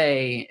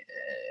way,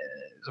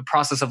 the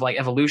process of like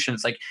evolution.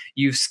 It's like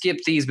you've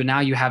skipped these, but now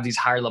you have these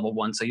higher level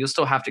ones. So you'll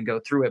still have to go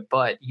through it,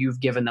 but you've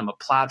given them a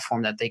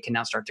platform that they can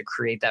now start to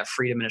create that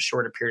freedom in a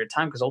shorter period of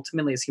time. Because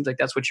ultimately, it seems like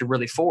that's what you're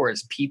really for,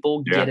 is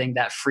people getting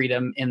that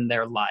freedom in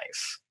their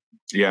life.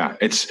 Yeah,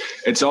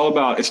 it's all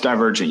about, it's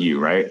divergent you,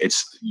 right?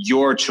 It's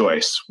your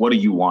choice. What do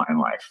you want in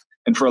life?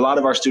 And for a lot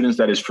of our students,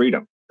 that is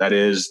freedom. That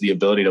is the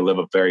ability to live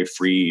a very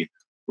free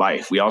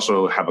life. We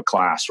also have a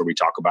class where we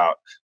talk about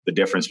the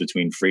difference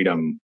between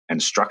freedom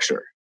and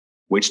structure.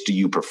 Which do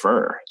you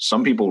prefer?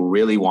 Some people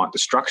really want the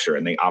structure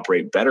and they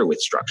operate better with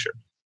structure.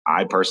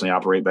 I personally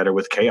operate better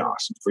with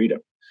chaos and freedom.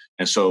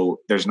 And so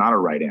there's not a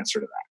right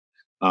answer to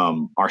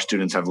that. Our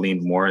students have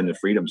leaned more in the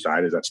freedom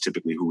side, as that's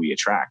typically who we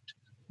attract.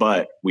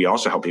 But we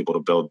also help people to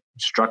build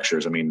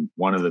structures. I mean,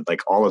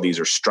 all of these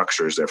are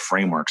structures, they're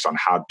frameworks on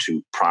how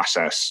to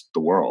process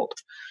the world.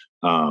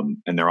 And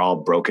they're all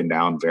broken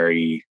down,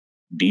 very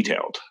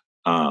detailed.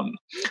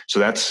 So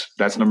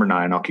that's number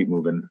 9. I'll keep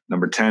moving.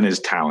 Number 10 is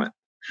talent.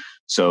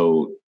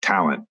 So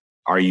talent,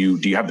 do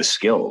you have the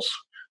skills?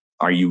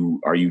 Are you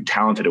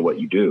talented at what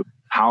you do?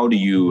 How do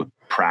you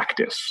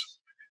practice?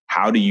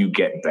 How do you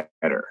get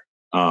better?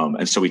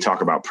 And so we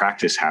talk about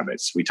practice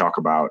habits. We talk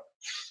about,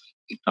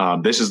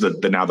 this is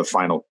now the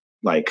final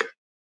like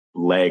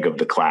leg of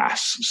the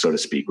class, so to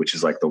speak, which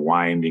is like the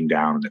winding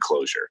down and the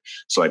closure.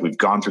 So like we've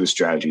gone through the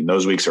strategy, and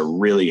those weeks are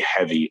really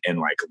heavy in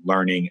like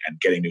learning and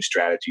getting new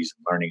strategies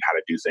and learning how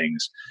to do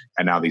things.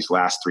 And now these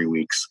last 3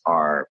 weeks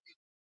are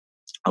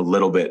a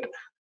little bit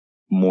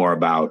more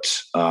about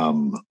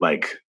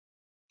like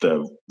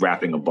the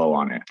wrapping a bow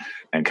on it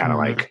and kind of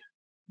like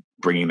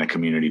bringing the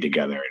community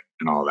together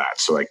and all that.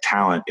 So like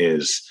talent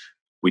is,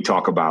 we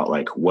talk about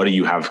like, what do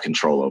you have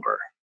control over?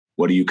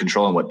 What do you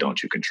control and what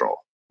don't you control?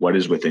 What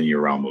is within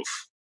your realm of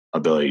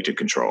ability to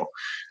control?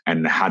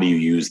 And how do you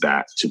use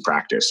that to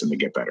practice and to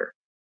get better?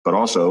 But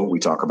also we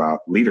talk about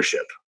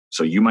leadership.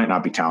 So you might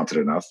not be talented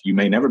enough. You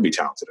may never be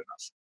talented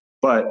enough,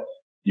 but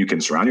you can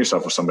surround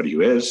yourself with somebody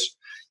who is.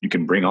 You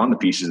can bring on the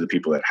pieces of the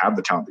people that have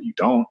the talent that you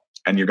don't.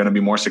 And you're going to be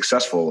more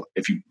successful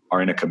if you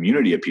are in a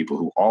community of people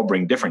who all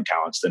bring different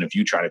talents than if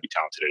you try to be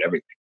talented at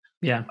everything.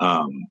 Yeah.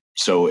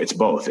 So it's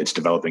both. It's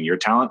developing your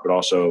talent, but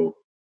also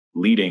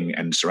leading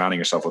and surrounding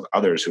yourself with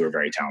others who are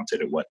very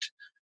talented at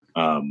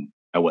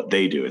what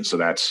they do. And so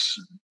that's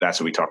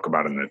what we talk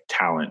about in the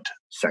talent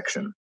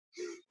section.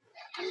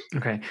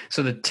 Okay.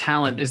 So the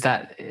talent, would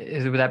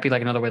that be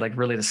like another way, like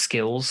really the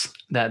skills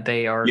that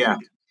they are? Yeah.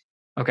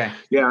 Okay.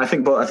 Yeah. I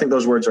think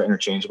those words are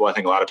interchangeable. I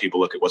think a lot of people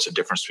look at what's the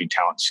difference between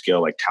talent and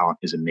skill. Like talent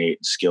is innate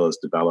and skill is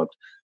developed.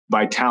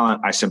 By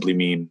talent, I simply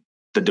mean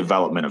the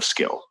development of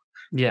skill,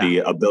 the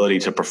ability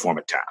to perform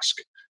a task.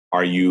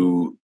 Are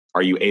you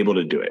able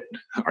to do it?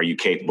 Are you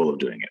capable of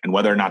doing it? And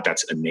whether or not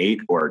that's innate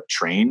or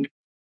trained,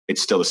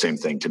 it's still the same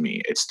thing to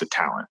me. It's the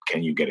talent.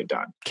 Can you get it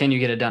done? Can you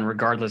get it done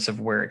regardless of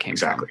where it came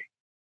from? Exactly.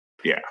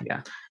 Yeah.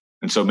 Yeah.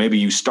 And so maybe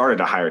you start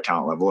at a higher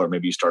talent level, or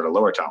maybe you start at a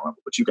lower talent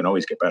level, but you can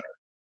always get better.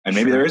 And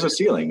maybe there is a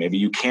ceiling. Maybe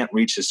you can't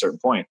reach a certain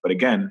point, but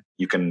again,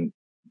 you can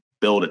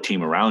build a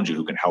team around you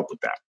who can help with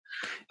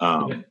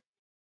that.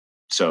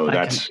 So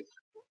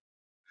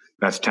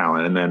that's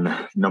talent. And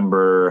then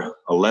number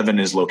 11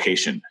 is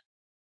location.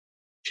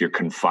 If you're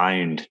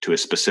confined to a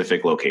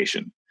specific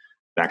location,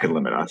 that could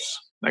limit us.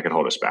 That could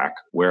hold us back.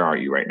 Where are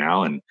you right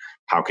now? And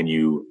how can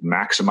you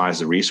maximize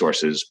the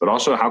resources, but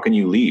also how can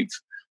you leave?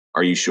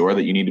 Are you sure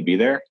that you need to be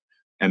there?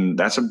 And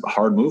that's a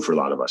hard move for a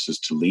lot of us, is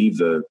to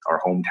leave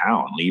our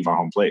hometown, leave our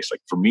home place.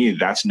 Like for me,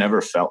 that's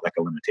never felt like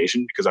a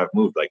limitation because I've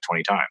moved like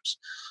 20 times.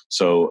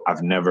 So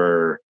I've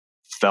never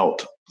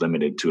felt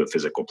limited to a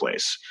physical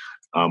place.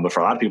 But for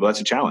a lot of people, that's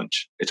a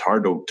challenge. It's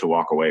hard to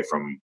walk away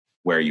from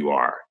where you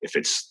are if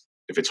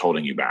it's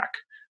holding you back,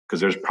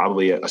 because there's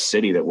probably a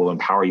city that will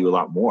empower you a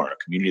lot more, a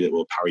community that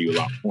will empower you a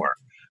lot more.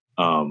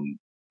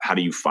 How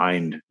do you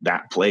find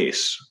that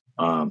place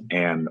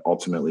and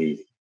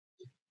ultimately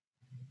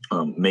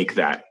make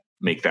that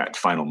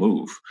final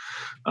move?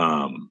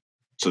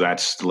 So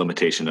that's the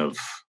limitation of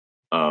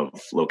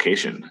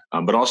location.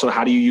 But also,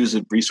 how do you use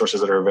the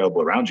resources that are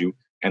available around you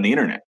and the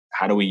internet?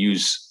 How do we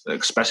use,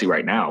 especially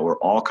right now, we're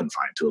all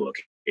confined to a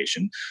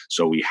location.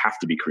 So we have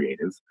to be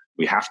creative.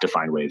 We have to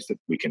find ways that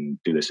we can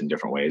do this in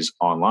different ways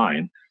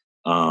online,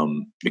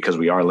 because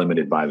we are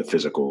limited by the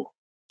physical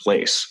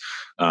place.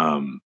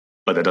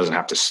 But that doesn't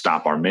have to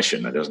stop our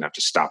mission. That doesn't have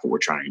to stop what we're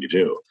trying to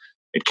do.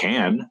 It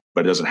can,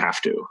 but it doesn't have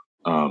to,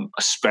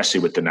 especially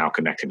with the now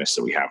connectedness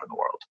that we have in the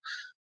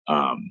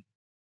world.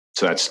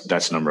 So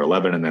that's number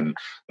 11. And then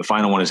the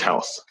final one is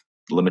health,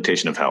 the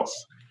limitation of health.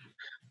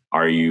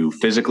 Are you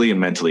physically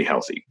and mentally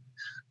healthy?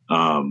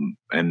 And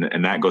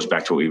that goes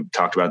back to what we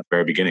talked about at the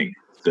very beginning,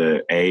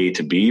 the A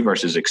to B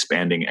versus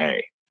expanding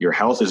A. Your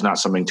health is not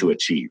something to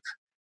achieve.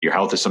 Your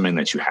health is something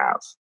that you have.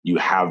 You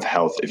have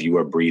health. If you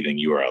are breathing,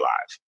 you are alive.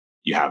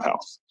 You have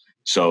health.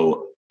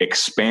 So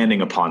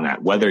expanding upon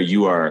that, whether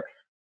you are,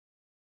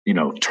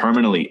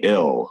 terminally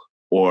ill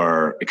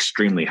or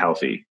extremely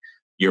healthy,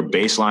 your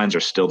baselines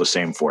are still the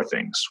same 4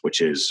 things,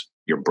 which is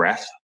your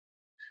breath,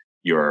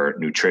 your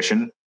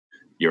nutrition,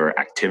 your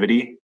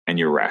activity, and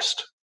your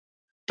rest.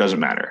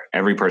 Doesn't matter.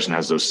 Every person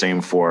has those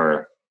same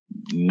 4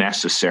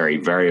 necessary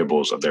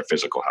variables of their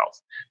physical health.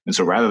 And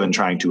so rather than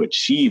trying to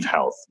achieve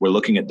health, we're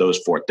looking at those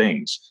 4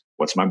 things.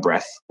 What's my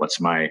breath?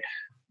 What's my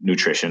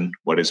nutrition?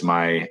 What is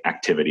my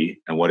activity?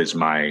 And what is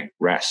my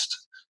rest?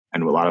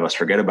 And a lot of us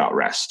forget about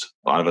rest.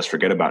 A lot of us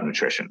forget about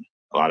nutrition.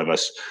 A lot of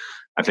us,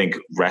 I think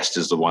rest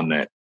is the one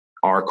that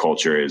our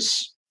culture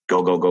is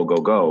go, go, go, go,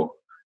 go.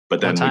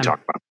 But then we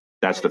talk about,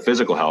 that's the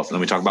physical health. And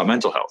then we talk about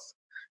mental health.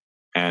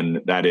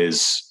 And that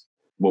is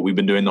what we've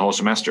been doing the whole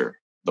semester,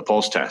 the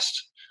pulse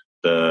test,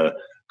 the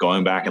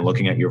going back and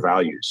looking at your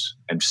values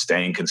and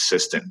staying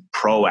consistent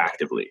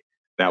proactively.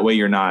 That way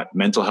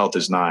mental health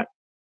is not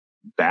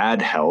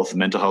bad health.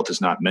 Mental health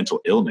is not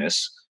mental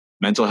illness.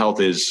 Mental health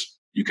is,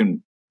 you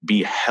can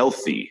be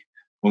healthy.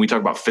 When we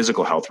talk about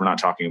physical health, we're not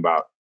talking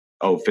about,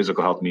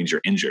 physical health means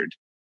you're injured.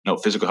 No,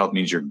 physical health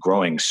means you're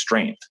growing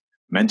strength.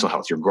 Mental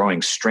health, you're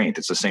growing strength.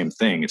 It's the same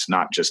thing. It's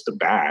not just the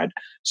bad.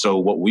 So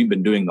what we've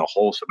been doing the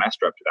whole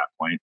semester up to that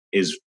point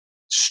is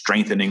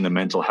strengthening the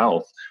mental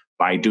health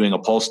by doing a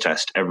pulse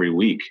test every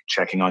week,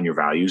 checking on your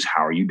values.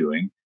 How are you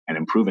doing? And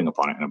improving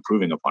upon it and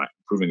improving upon it,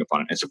 improving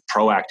upon it. It's a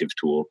proactive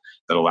tool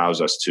that allows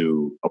us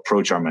to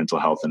approach our mental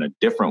health in a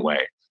different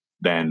way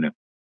than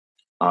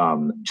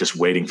just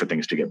waiting for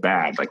things to get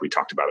bad, like we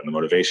talked about in the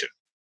motivation.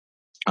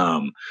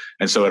 And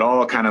so it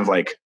all kind of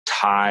like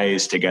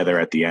ties together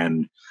at the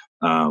end.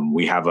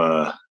 We have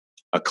a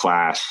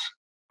class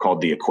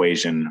called The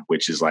Equation,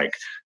 which is like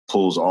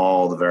pulls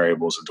all the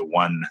variables into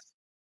one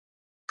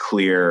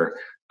clear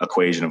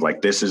equation of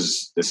like, this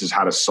is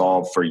how to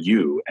solve for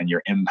you and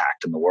your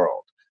impact in the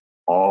world.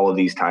 All of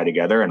these tie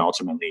together, and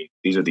ultimately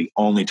these are the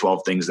only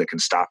 12 things that can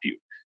stop you.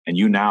 And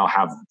you now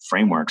have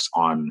frameworks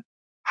on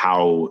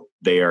how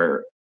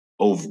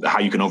how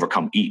you can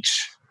overcome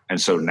each.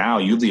 And so now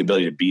you have the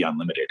ability to be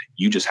unlimited.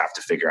 You just have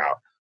to figure out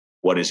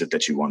what is it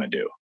that you want to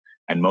do.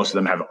 And most of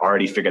them have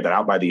already figured that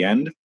out by the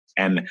end.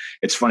 And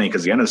it's funny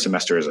because the end of the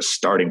semester is a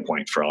starting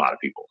point for a lot of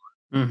people,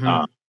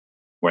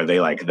 where they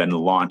like then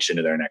launch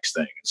into their next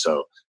thing.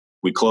 So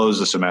we close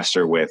the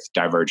semester with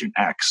Divergent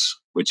X,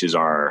 which is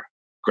our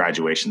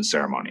graduation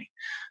ceremony.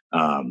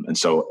 And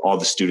so all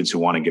the students who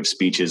want to give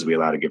speeches, we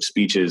allow to give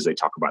speeches. They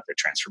talk about their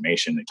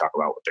transformation. They talk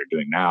about what they're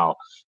doing now.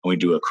 And we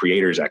do a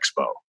creators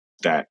expo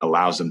that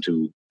allows them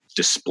to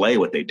display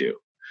what they do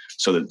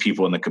so that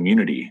people in the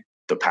community,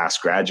 the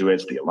past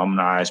graduates, the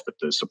alumni, but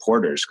the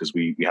supporters, because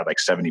we had like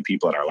 70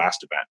 people at our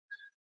last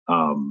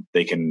event,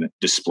 they can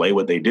display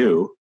what they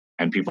do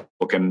and people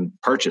can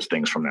purchase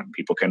things from them.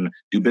 People can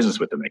do business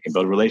with them. They can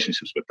build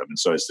relationships with them. And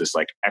so it's this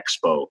like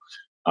expo.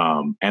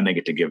 And they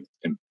get to give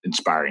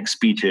inspiring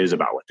speeches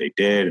about what they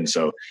did. And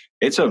so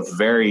it's a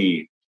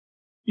very,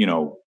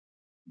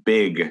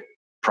 big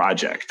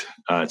project.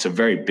 It's a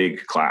very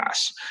big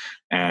class.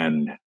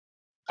 And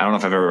I don't know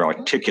if I've ever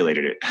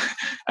articulated it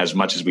as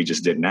much as we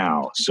just did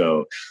now.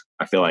 So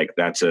I feel like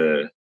that's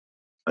a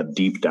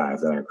deep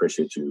dive that I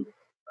appreciate you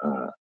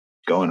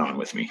going on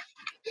with me.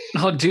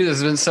 Oh, dude,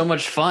 this has been so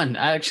much fun.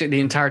 I actually,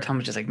 the entire time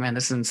was just like, man,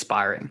 this is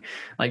inspiring,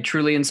 like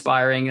truly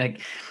inspiring. Like,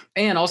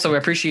 and also I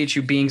appreciate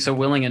you being so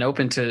willing and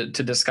open to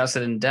discuss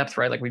it in depth,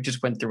 right? Like we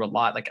just went through a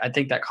lot. Like I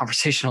think that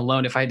conversation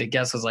alone, if I had to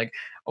guess, was like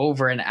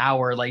over an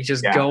hour, like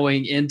just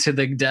going into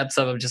the depths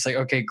of it, just like,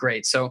 okay,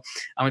 great. So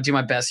I'm gonna do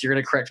my best. You're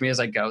gonna correct me as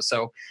I go.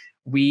 So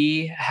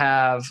we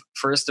have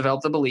first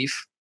developed the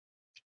belief.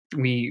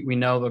 We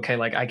know, okay,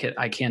 like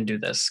I can do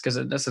this, because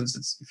in essence,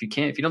 it's, if you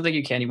don't think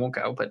you can, you won't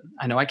go, but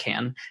I know I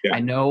can. I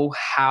know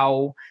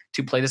how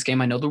to play this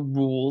game. I know the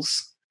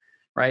rules.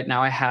 Right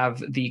now I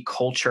have the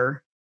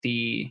culture,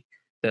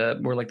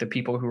 we're like the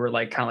people who are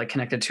like kind of like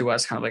connected to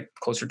us, kind of like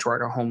closer to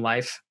our home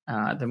life.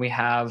 Then we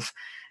have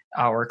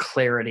our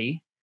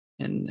clarity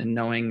and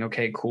knowing,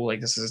 okay, cool,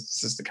 like this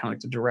is the kind of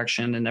like the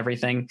direction and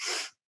everything.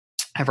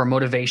 I have our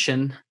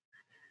motivation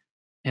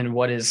and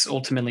what is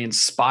ultimately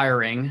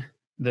inspiring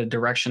the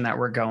direction that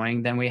we're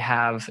going. Then we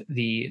have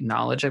the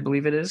knowledge, I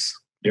believe it is.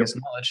 Yep.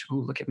 Knowledge.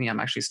 Ooh, look at me. I'm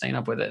actually staying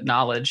up with it.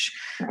 Knowledge.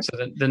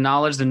 So the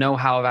knowledge, the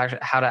know-how of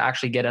how to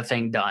actually get a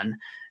thing done.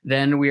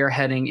 Then we are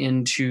heading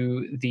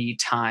into the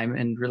time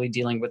and really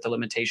dealing with the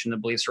limitation, the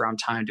beliefs around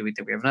time. Do we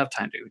think we have enough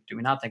time? Do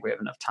we not think we have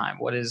enough time?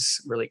 What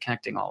is really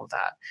connecting all of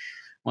that?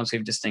 Once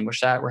we've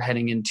distinguished that, we're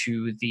heading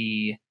into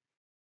the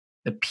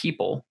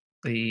people,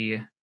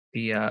 I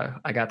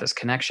got this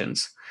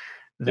connections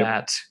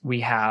that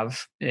we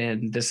have.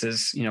 And this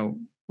is,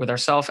 with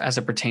ourselves as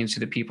it pertains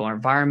to the people, our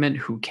environment,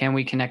 who can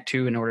we connect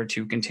to in order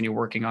to continue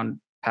working on,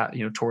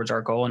 towards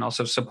our goal, and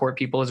also support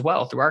people as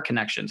well through our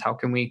connections. How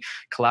can we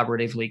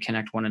collaboratively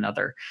connect one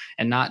another,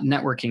 and not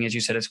networking? As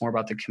you said, it's more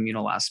about the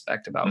communal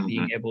aspect, about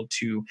being able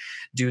to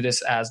do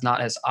this as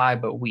not as I,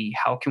 but we.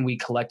 How can we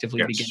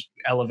collectively begin to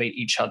elevate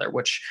each other,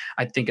 which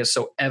I think is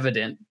so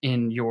evident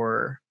in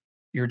your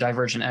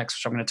Divergent X,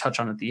 which I'm going to touch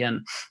on at the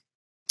end.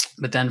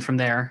 But then from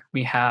there,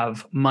 we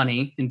have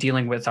money and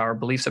dealing with our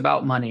beliefs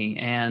about money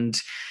and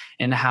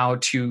and how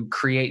to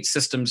create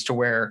systems to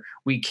where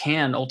we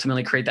can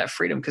ultimately create that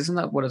freedom. Because isn't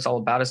that what it's all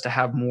about, is to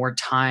have more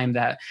time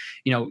that,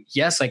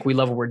 yes, like we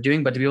love what we're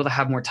doing, but to be able to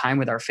have more time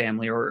with our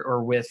family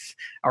or with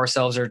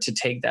ourselves, or to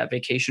take that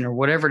vacation or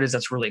whatever it is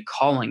that's really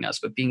calling us,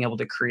 but being able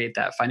to create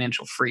that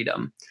financial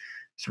freedom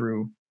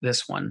through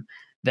this one.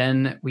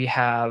 Then we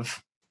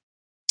have,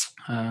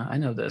 I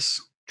know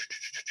this.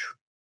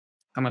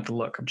 I'm going to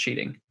look. I'm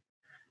cheating.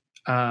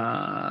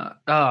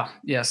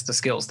 Yes, the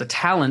skills, the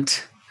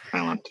talent,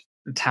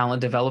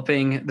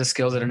 developing the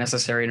skills that are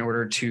necessary in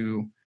order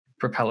to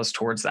propel us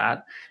towards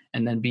that.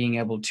 And then being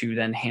able to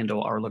then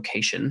handle our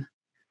location,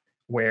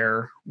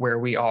 where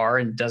we are,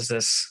 and does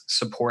this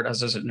support us?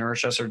 Does it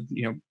nourish us? Or,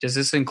 does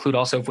this include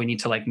also if we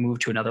need to like move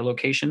to another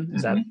location?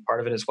 Is that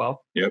part of it as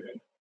well? Yep.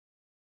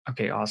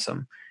 Okay,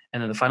 awesome.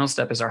 And then the final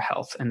step is our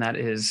health, and that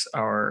is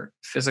our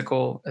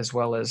physical as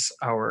well as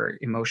our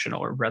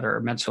emotional, or rather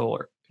mental.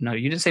 Or no,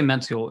 you didn't say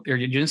mental, or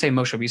you didn't say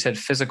emotional, but you said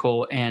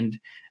physical and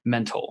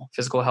mental,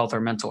 physical health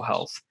or mental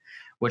health,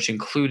 which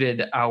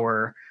included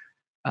our,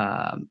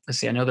 let's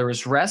see, I know there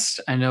was rest.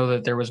 I know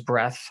that there was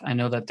breath. I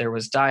know that there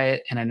was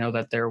diet. And I know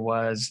that there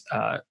was,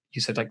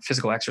 you said like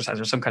physical exercise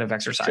or some kind of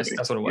exercise. Activity.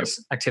 That's what it was.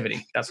 Yep.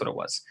 Activity. That's what it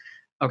was.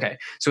 Okay.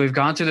 So we've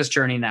gone through this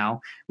journey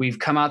now. We've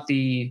come out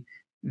the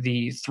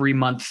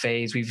 3-month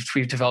phase. We've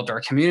developed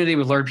our community.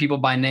 We've learned people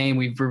by name.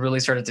 We've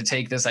really started to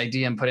take this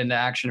idea and put into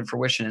action and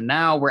fruition. And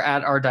now we're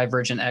at our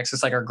Divergent X.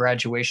 It's like our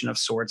graduation of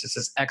sorts. It's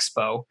this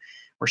expo.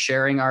 We're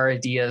sharing our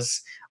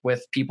ideas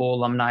with people,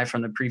 alumni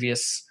from the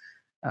previous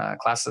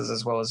classes,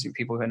 as well as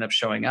people who end up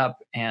showing up.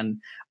 And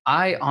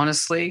I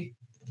honestly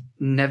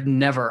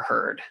never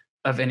heard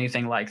of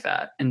anything like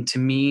that. And to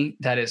me,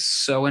 that is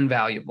so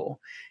invaluable,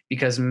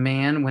 because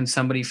man, when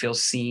somebody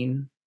feels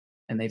seen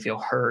and they feel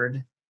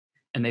heard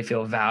and they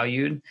feel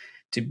valued,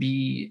 to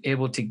be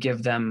able to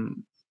give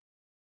them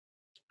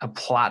a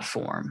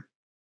platform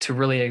to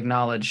really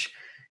acknowledge,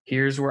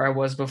 here's where I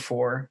was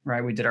before,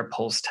 right? We did our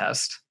pulse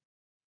test.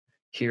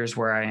 Here's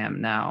where I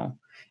am now.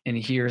 And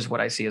here's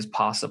what I see as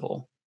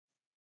possible.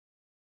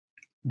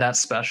 That's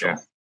special.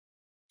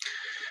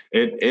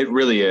 Yeah. It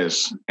really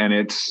is. And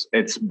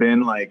it's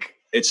been like,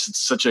 it's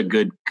such a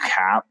good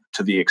cap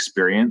to the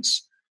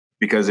experience,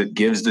 because it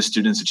gives the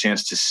students a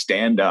chance to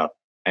stand up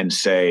and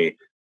say,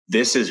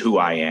 this is who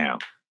I am.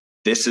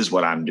 This is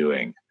what I'm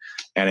doing.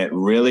 And it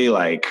really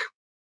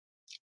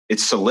it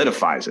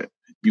solidifies it.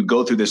 You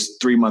go through this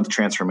 3-month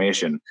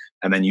transformation,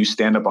 and then you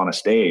stand up on a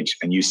stage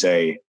and you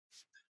say,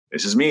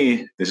 this is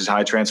me. This is how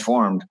I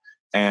transformed.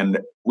 And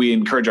we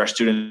encourage our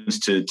students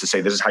to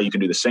say, this is how you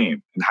can do the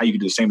same. And how you can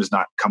do the same is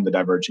not come to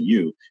Divergent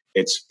U.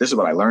 It's, this is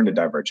what I learned at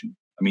Divergent.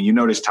 I mean, you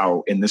noticed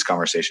how in this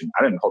conversation,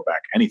 I didn't hold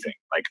back anything.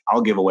 Like,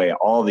 I'll give away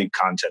all the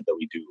content that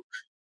we do.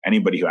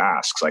 Anybody who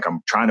asks, like,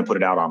 I'm trying to put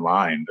it out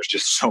online. There's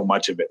just so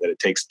much of it that it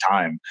takes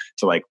time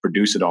to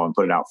produce it all and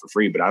put it out for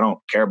free. But I don't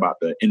care about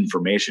the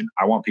information.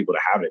 I want people to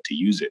have it, to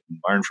use it and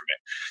learn from it.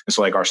 And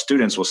so our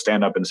students will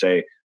stand up and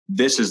say,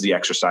 this is the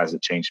exercise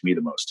that changed me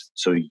the most.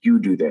 So you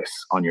do this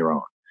on your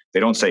own. They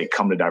don't say,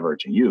 come to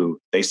Divergent U.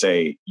 They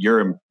say,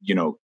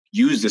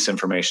 use this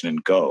information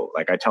and go.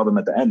 Like, I tell them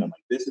at the end, I'm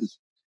like,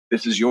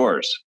 this is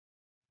yours.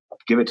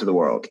 Give it to the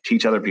world.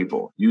 Teach other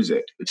people. Use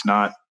it. It's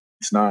not,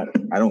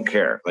 I don't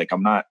care.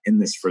 I'm not in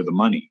this for the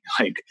money.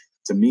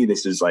 To me,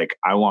 this is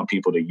I want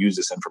people to use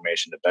this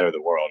information to better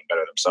the world and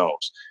better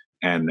themselves.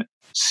 And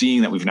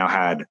seeing that we've now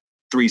had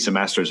 3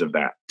 semesters of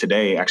that.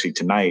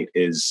 Tonight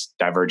is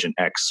Divergent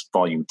X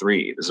Volume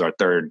 3. This is our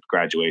 3rd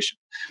graduation.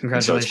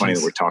 And so it's funny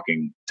that we're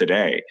talking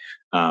today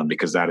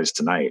because that is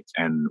tonight.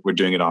 And we're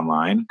doing it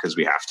online because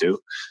we have to.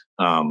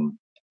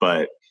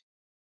 But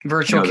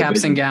virtual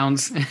caps and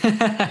gowns.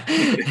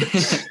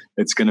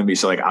 It's going to be,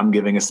 so I'm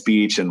giving a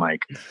speech and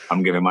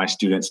I'm giving my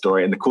student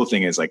story. And the cool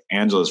thing is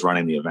Angela's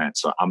running the event.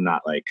 So I'm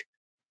not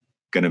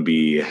going to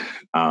be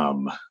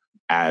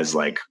as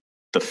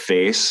the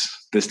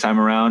face this time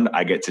around.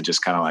 I get to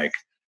just kind of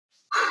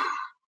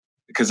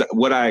because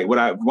one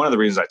of the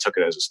reasons I took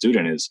it as a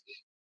student is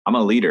I'm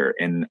a leader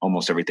in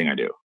almost everything I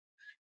do.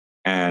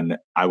 And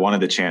I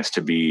wanted the chance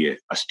to be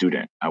a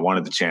student. I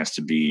wanted the chance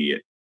to be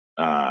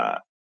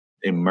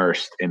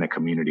immersed in a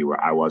community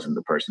where I wasn't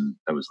the person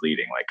that was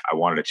leading. I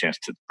wanted a chance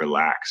to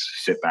relax,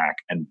 sit back,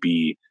 and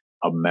be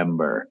a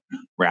member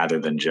rather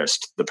than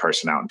just the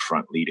person out in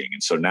front leading.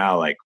 And so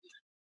now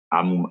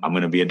I'm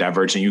going to be a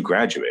Divergent U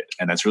graduate.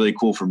 And that's really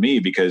cool for me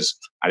because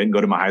I didn't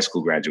go to my high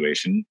school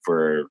graduation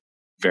for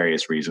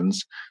various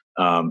reasons.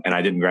 And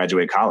I didn't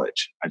graduate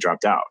college. I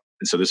dropped out.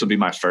 And so this will be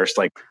my first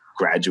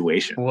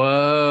graduation.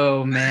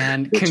 Whoa,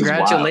 man.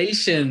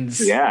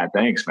 Congratulations. Yeah.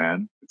 Thanks,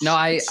 man. No,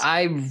 I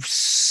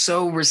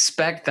so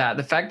respect that.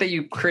 The fact that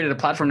you created a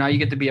platform, now you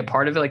get to be a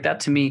part of it. That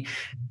to me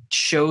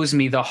shows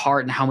me the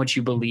heart and how much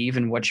you believe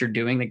in what you're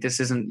doing. This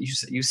isn't,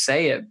 you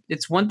say it.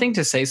 It's one thing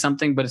to say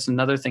something, but it's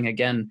another thing.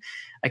 Again,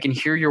 I can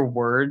hear your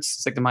words.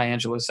 It's like the Maya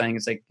Angelou was saying,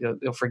 it's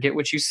they'll forget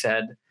what you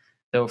said.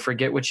 They'll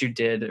forget what you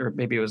did, or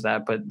maybe it was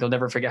that, but they'll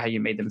never forget how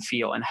you made them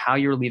feel. And how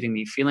you're leaving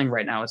me feeling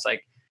right now. It's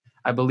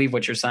I believe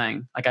what you're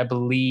saying. I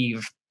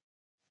believe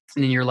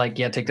and then you're like,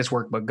 yeah, take this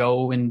workbook,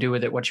 go and do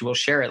with it what you will,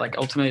 share it. Like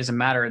ultimately it doesn't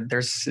matter.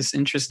 There's this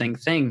interesting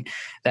thing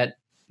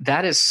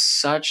that is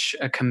such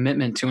a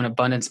commitment to an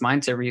abundance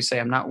mindset where you say,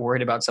 I'm not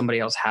worried about somebody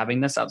else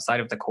having this outside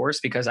of the course,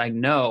 because I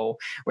know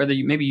whether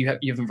you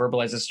haven't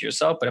verbalized this to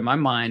yourself, but in my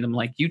mind, I'm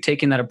like, you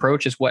taking that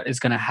approach is what is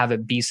going to have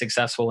it be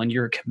successful. And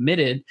you're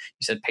committed,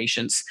 you said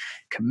patience,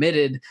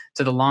 committed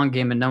to the long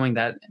game, and knowing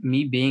that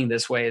me being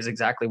this way is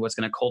exactly what's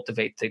going to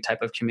cultivate the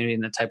type of community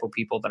and the type of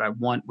people that I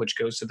want, which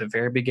goes to the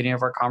very beginning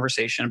of our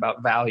conversation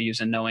about values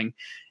and knowing,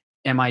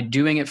 am I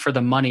doing it for the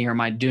money, or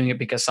am I doing it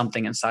because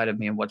something inside of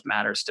me and what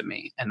matters to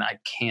me? And I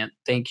can't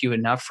thank you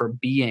enough for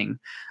being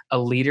a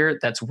leader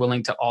that's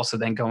willing to also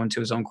then go into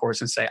his own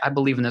course and say, I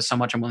believe in this so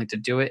much, I'm willing to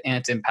do it, and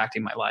it's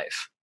impacting my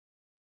life.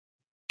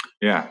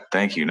 Yeah.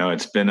 Thank you. No,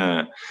 it's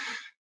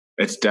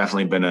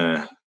definitely been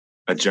a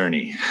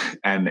journey,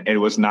 and it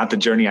was not the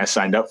journey I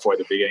signed up for at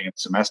the beginning of the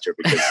semester,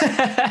 because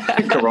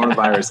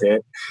coronavirus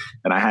hit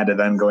and I had to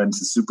then go into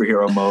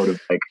superhero mode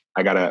of like,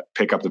 I got to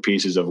pick up the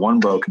pieces of one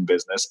broken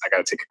business. I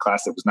got to take a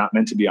class that was not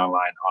meant to be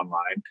online.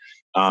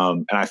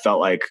 And I felt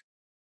like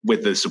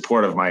with the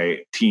support of my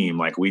team,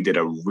 like we did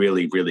a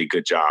really, really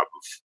good job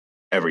of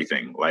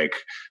everything. Like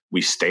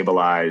we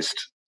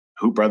stabilized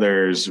Hoop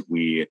Brothers.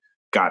 We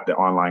got the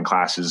online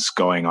classes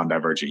going on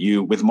Divergent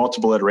U with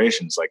multiple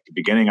iterations. Like the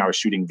beginning, I was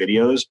shooting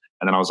videos,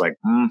 and then I was like,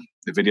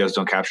 the videos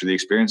don't capture the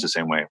experience the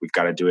same way. We've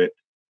got to do it.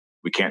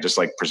 We can't just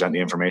like present the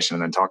information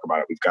and then talk about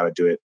it. We've got to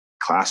do it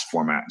class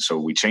format. So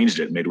we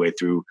changed it midway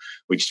through.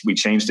 We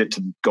changed it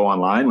to go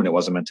online when it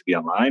wasn't meant to be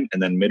online.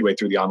 And then midway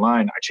through the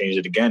online, I changed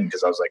it again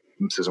because I was like,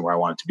 this isn't where I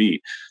want it to be.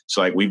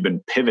 So like we've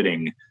been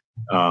pivoting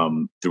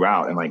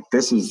throughout. And like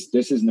this is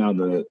now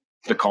the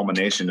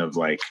culmination of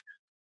like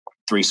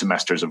 3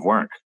 semesters of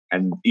work.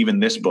 And even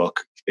this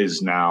book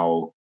is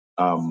now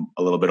a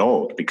little bit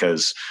old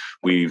because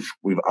we've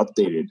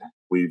updated,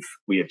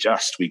 we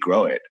adjust, we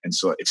grow it. And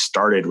so it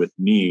started with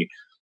me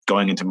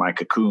going into my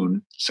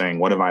cocoon saying,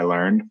 what have I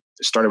learned?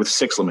 It started with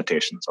 6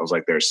 limitations. I was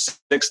like, there's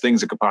 6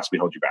 things that could possibly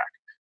hold you back.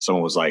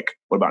 Someone was like,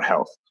 what about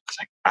health? It's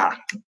like,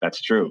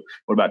 that's true.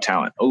 What about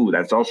talent? Oh,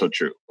 that's also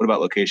true. What about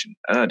location?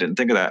 I didn't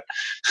think of that.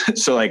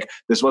 So like,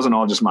 this wasn't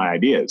all just my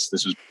ideas.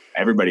 This was,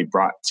 everybody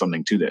brought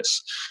something to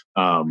this.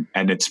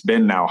 And it's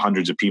been now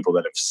hundreds of people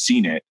that have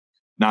seen it,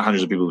 not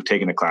hundreds of people who've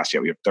taken the class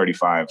yet. We have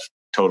 35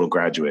 total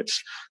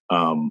graduates,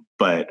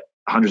 but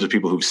hundreds of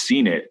people who've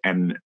seen it.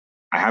 And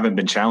I haven't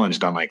been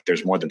challenged on like,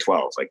 there's more than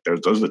 12. Like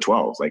those are the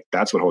 12. Like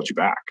that's what holds you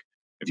back.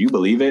 If you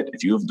believe it,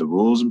 if you have the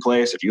rules in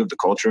place, if you have the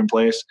culture in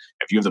place,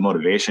 if you have the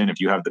motivation,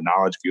 if you have the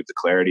knowledge, if you have the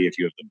clarity, if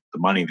you have the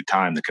money, the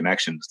time, the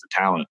connections, the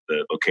talent,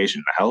 the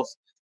location, the health,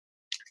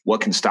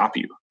 what can stop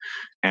you?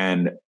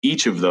 And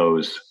each of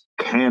those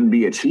can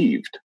be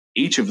achieved.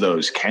 Each of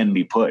those can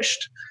be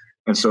pushed.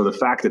 And so the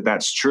fact that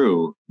that's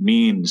true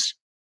means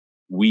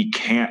we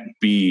can't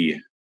be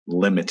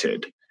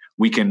limited.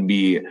 We can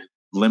be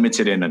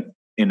limited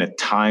in a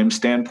time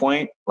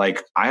standpoint.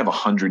 Like I have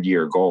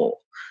 100-year goal.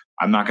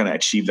 I'm not going to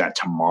achieve that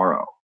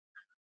tomorrow.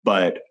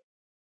 But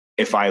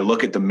if I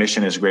look at the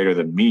mission as greater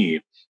than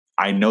me,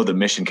 I know the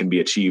mission can be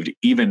achieved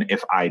even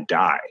if I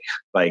die.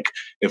 Like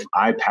if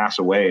I pass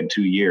away in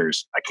 2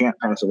 years, I can't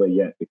pass away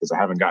yet because I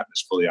haven't gotten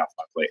this fully off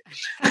my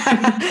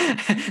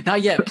plate.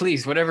 Not yet,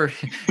 please. Whatever.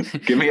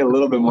 Give me a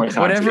little bit more time.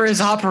 Whatever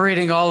is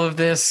operating all of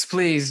this,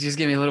 please just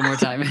give me a little more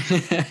time.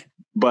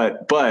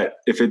 But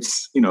if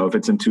it's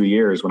in 2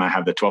 years when I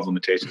have the 12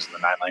 limitations and the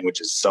 9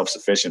 languages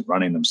self-sufficient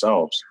running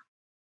themselves,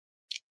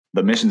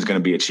 the mission's going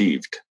to be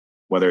achieved,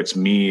 whether it's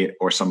me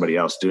or somebody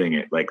else doing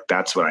it. Like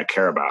that's what I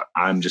care about.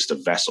 I'm just a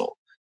vessel.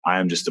 I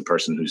am just the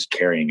person who's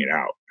carrying it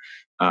out.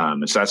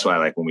 And so that's why,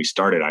 like when we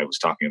started, I was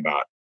talking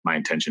about my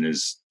intention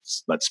is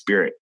let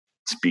spirit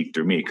speak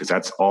through me, because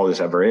that's all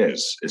this ever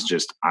is. It's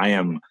just I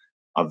am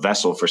a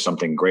vessel for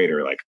something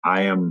greater. Like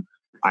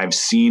I've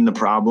seen the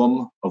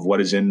problem of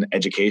what is in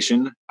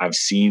education. I've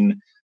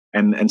seen,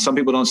 and some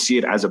people don't see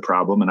it as a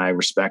problem, and I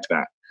respect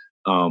that.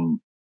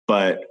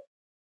 But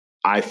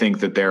I think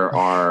that there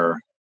are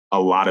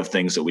a lot of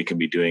things that we can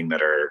be doing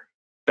that are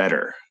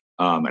better.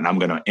 And I'm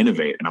going to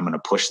innovate and I'm going to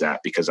push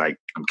that because I'm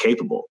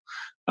capable.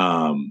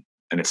 And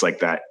it's like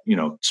that,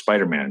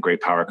 Spider-Man,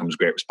 great power comes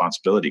great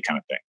responsibility kind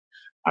of thing.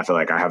 I feel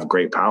like I have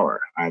great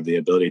power. I have the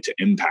ability to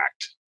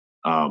impact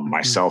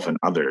myself and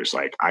others.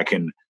 Like I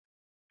can,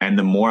 and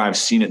the more I've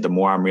seen it, the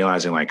more I'm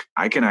realizing like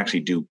I can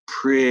actually do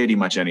pretty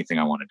much anything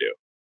I want to do.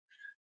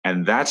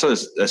 And that's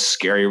a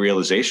scary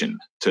realization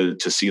to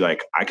see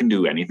like I can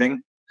do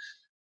anything.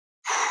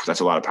 That's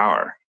a lot of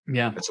power.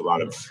 Yeah. That's a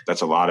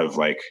lot of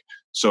like,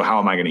 so how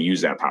am I going to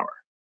use that power?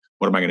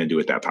 What am I going to do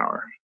with that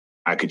power?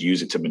 I could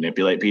use it to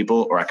manipulate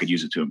people, or I could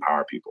use it to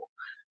empower people.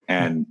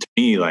 And to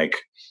me, like,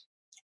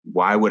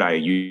 why would I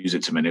use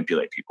it to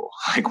manipulate people?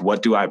 Like,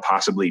 what do I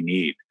possibly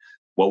need?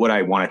 What would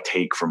I want to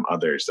take from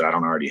others that I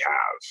don't already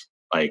have?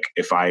 Like,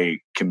 if I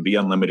can be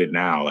unlimited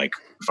now, like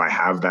if I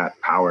have that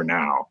power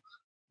now,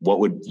 what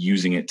would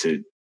using it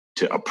to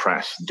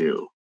oppress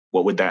do?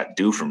 What would that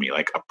do for me?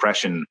 Like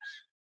oppression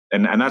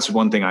and that's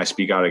one thing I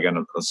speak out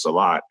against a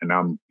lot. And now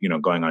I'm,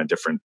 going on a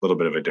little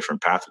bit of a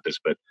different path with this,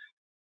 but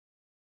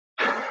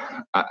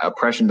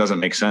oppression doesn't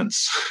make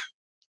sense.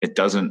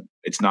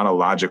 It's not a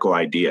logical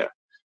idea.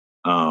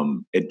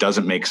 It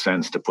doesn't make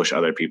sense to push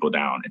other people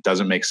down. It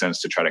doesn't make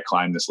sense to try to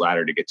climb this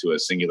ladder to get to a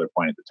singular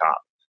point at the top.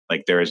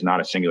 Like, there is not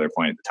a singular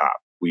point at the top.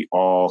 We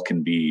all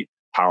can be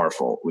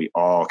powerful. We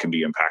all can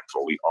be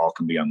impactful. We all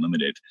can be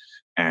unlimited.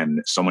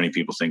 And so many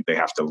people think they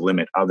have to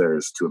limit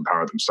others to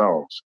empower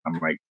themselves. I'm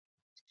like,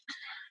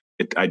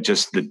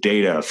 the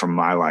data from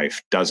my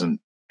life doesn't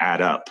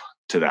add up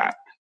to that.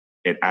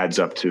 It adds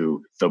up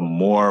to the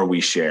more we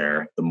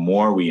share, the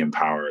more we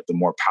empower, the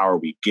more power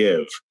we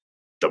give,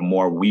 the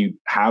more we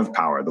have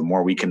power, the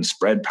more we can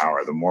spread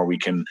power, the more we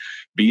can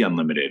be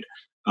unlimited.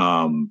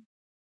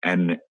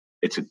 And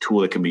it's a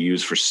tool that can be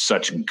used for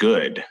such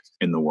good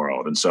in the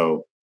world. And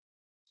so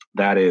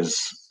that is,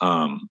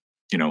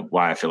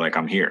 why I feel like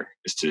I'm here,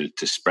 is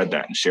to spread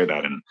that and share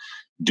that and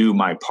do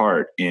my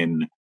part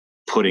in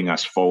putting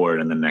us forward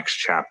in the next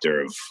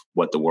chapter of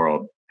what the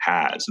world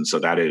has. And so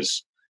that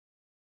is,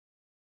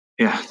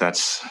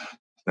 that's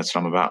what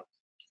I'm about.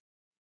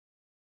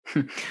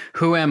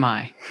 Who am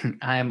I?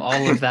 I am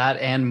all of that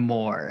and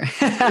more.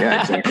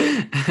 Yeah,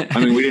 exactly.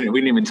 I mean, we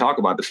didn't even talk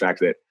about the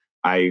fact that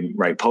I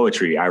write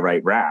poetry, I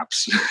write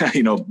raps.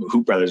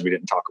 Hoop Brothers, we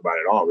didn't talk about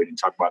at all. We didn't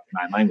talk about the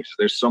 9 languages.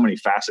 There's so many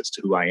facets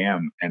to who I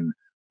am and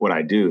what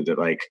I do that,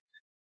 like,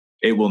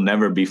 it will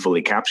never be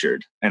fully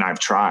captured. And I've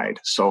tried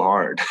so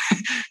hard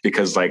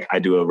because, like, I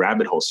do a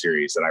rabbit hole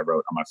series that I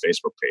wrote on my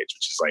Facebook page,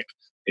 which is like,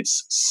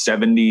 it's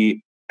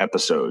 70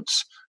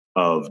 episodes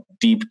of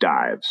deep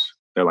dives.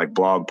 They're like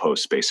blog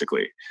posts,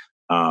 basically.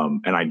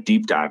 And I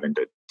deep dive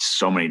into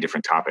so many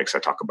different topics. I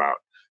talk about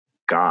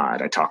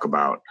God. I talk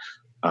about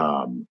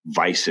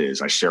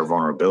vices. I share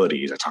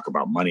vulnerabilities. I talk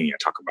about money. I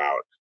talk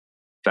about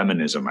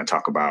feminism. I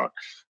talk about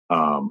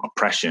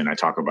oppression. I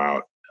talk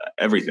about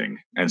everything.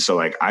 And so,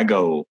 like, I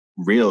go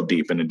real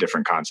deep into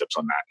different concepts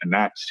on that. And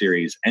that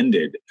series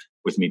ended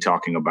with me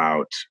talking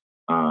about,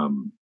 I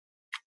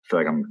feel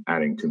like I'm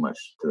adding too much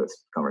to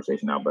this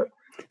conversation now, but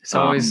it's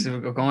always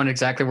going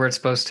exactly where it's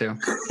supposed to.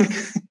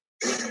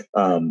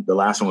 The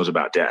last one was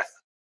about death,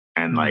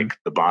 and like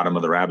the bottom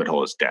of the rabbit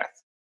hole is death.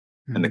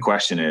 Mm-hmm. And the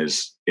question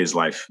is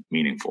life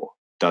meaningful?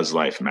 Does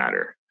life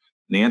matter?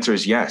 And the answer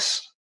is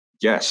yes.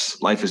 Yes,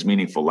 life is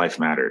meaningful. Life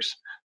matters.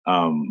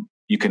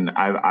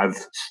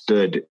 I've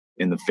stood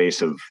in the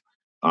face of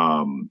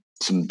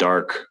some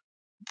dark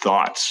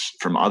thoughts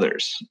from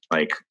others,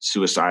 like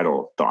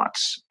suicidal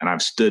thoughts, and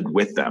I've stood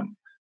with them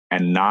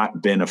and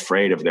not been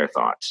afraid of their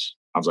thoughts.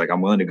 I was like,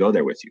 I'm willing to go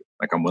there with you.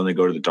 Like, I'm willing to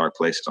go to the dark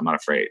places. I'm not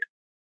afraid.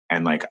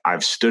 And like,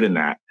 I've stood in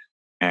that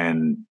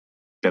and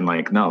been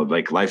like, no,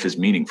 like, life is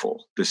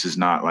meaningful. This is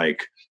not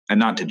like, and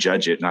not to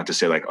judge it, not to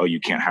say like, oh, you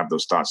can't have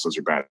those thoughts. Those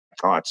are bad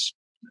thoughts.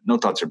 No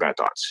thoughts are bad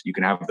thoughts. You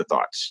can have the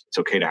thoughts. It's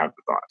okay to have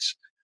the thoughts,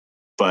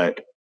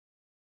 but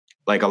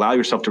like, allow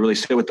yourself to really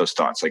sit with those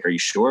thoughts. Like, are you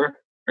sure?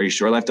 Are you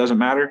sure life doesn't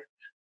matter?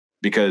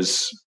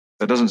 Because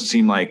that doesn't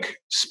seem like,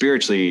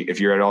 spiritually, if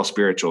you're at all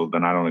spiritual,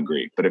 then I don't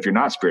agree. But if you're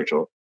not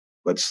spiritual,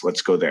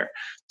 let's go there.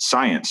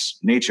 Science,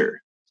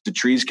 nature. Do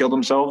trees kill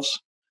themselves?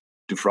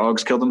 Do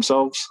frogs kill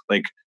themselves?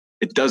 Like,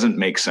 it doesn't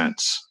make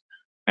sense.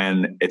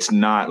 And it's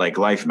not like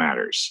life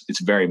matters.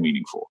 It's very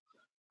meaningful.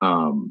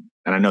 And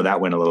I know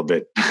that went a little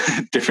bit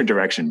different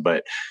direction,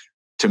 but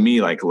to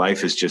me, like,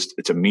 life is just,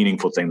 it's a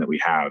meaningful thing that we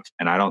have.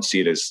 And I don't see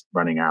it as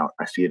running out.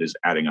 I see it as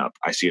adding up.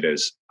 I see it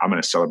as, I'm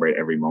going to celebrate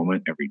every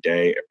moment, every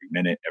day, every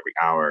minute, every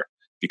hour,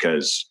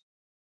 because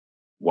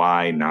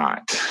why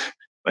not?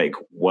 Like,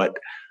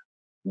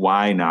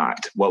 why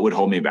not? What would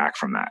hold me back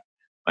from that?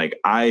 Like,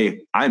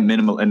 I'm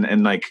minimal,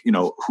 and like,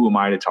 who am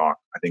I to talk?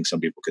 I think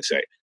some people could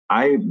say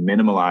I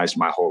minimalized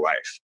my whole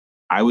life.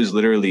 I was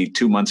literally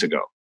 2 months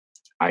ago,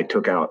 I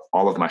took out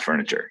all of my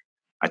furniture.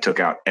 I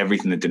took out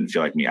everything that didn't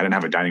feel like me. I didn't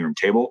have a dining room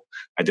table.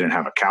 I didn't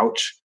have a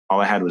couch.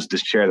 All I had was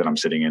this chair that I'm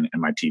sitting in and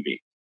my TV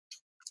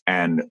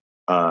and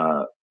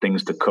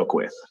things to cook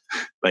with.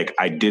 Like,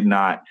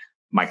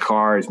 my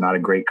car is not a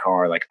great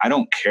car. Like, I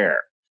don't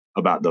care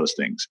about those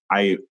things.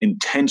 I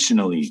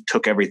intentionally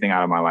took everything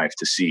out of my life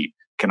to see,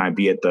 can I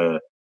be at the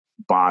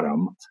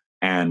bottom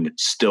and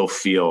still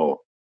feel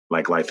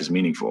like life is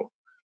meaningful?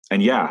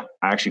 And yeah,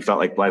 I actually felt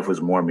like life was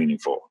more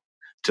meaningful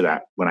to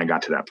that when I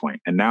got to that point.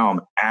 And now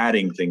I'm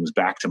adding things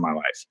back to my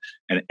life,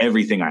 and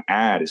everything I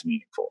add is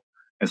meaningful.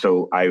 And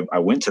so I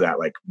went to that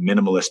like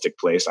minimalistic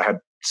place. I had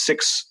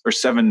 6 or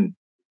 7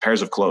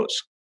 pairs of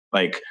clothes,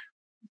 like,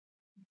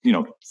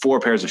 4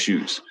 pairs of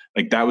shoes.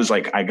 Like, that was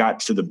like, I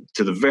got to the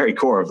very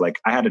core of like,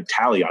 I had a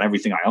tally on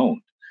everything I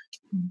owned,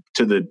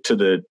 to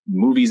the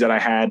movies that I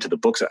had, to the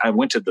books. I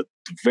went to the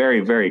very,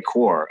 very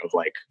core of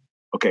like,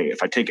 okay,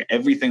 if I take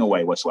everything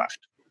away, what's left?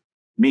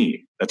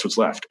 Me. That's what's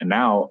left. And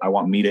now I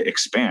want me to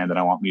expand and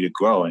I want me to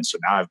grow. And so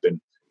now I've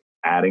been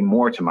adding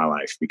more to my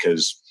life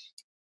because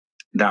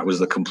that was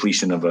the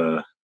completion of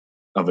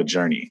a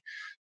journey.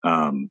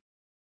 And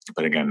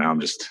But again, now I'm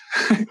just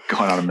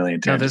going on a million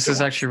tangents. No, this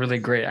is actually really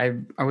great.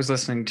 I was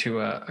listening to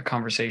a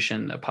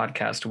conversation, a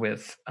podcast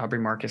with Aubrey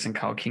Marcus and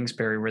Kyle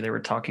Kingsbury, where they were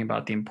talking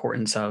about the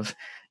importance of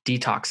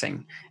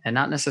detoxing, and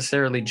not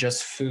necessarily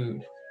just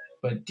food,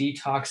 but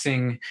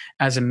detoxing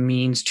as a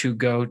means to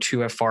go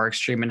to a far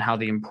extreme, and how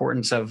the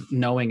importance of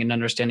knowing and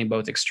understanding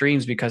both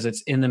extremes, because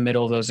it's in the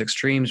middle of those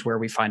extremes where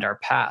we find our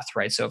path,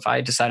 right? So if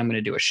I decide I'm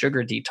going to do a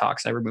sugar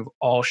detox, I remove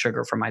all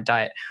sugar from my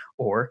diet,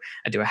 or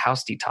I do a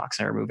house detox,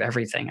 I remove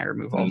everything. I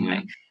remove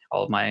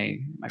all of my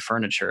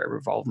furniture, I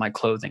remove all of my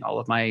clothing, all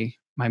of my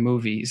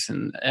movies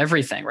and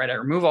everything, right? I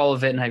remove all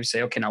of it, and I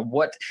say, okay, now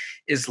what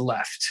is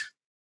left?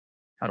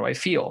 How do I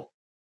feel?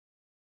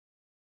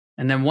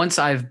 And then once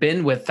I've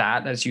been with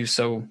that, as you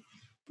so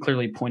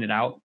clearly pointed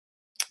out,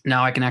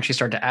 now I can actually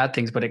start to add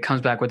things, but it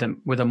comes back with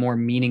a more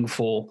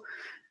meaningful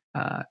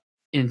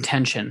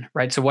intention,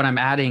 right? So what I'm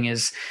adding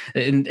is,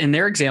 in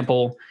their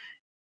example,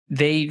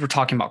 they were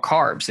talking about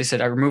carbs. They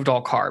said, I removed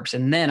all carbs.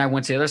 And then I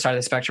went to the other side of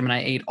the spectrum and I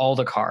ate all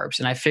the carbs.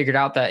 And I figured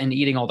out that in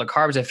eating all the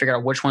carbs, I figured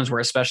out which ones were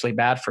especially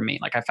bad for me.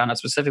 Like I found out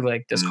specifically,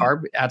 like this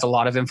carb adds a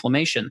lot of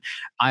inflammation.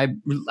 I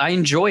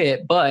enjoy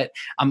it, but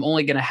I'm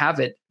only going to have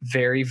it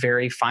very,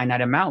 very finite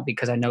amount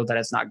because I know that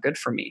it's not good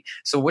for me.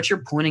 So what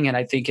you're pointing at,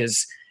 I think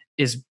is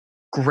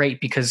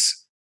great,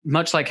 because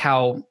much like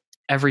how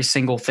every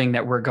single thing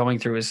that we're going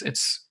through is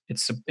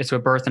it's a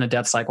birth and a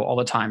death cycle all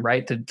the time,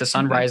 right? The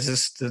sun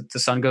rises, the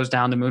sun goes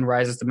down, the moon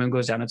rises, the moon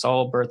goes down. It's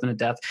all birth and a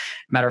death.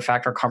 Matter of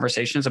fact, our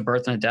conversation is a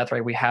birth and a death,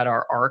 right? We had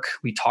our arc,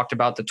 we talked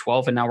about the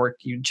 12, and now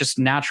you just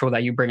natural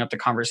that you bring up the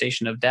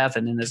conversation of death.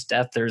 And in this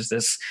death, there's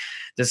this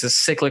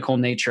cyclical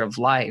nature of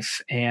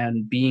life,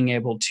 and being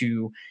able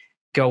to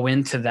go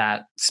into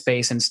that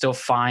space and still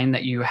find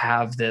that you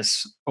have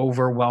this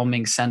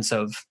overwhelming sense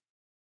of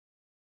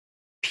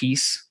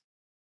peace.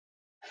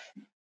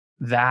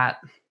 That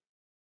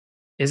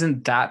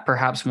isn't that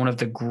perhaps one of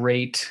the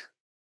great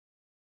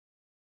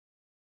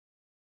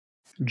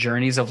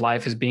journeys of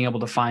life, is being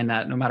able to find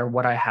that no matter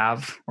what I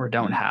have or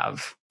don't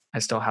have, I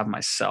still have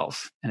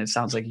myself. And it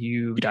sounds like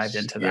you dived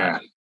into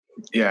that.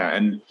 Yeah.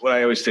 And what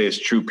I always say is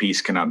true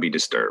peace cannot be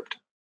disturbed.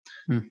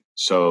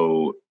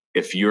 So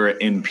if you're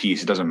in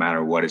peace, it doesn't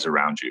matter what is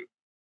around you.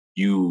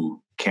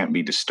 You can't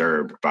be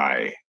disturbed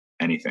by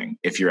anything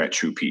if you're at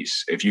true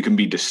peace. If you can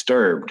be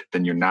disturbed,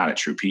 then you're not at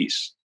true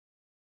peace.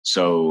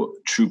 So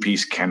true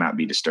peace cannot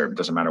be disturbed. It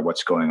doesn't matter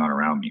what's going on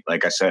around me.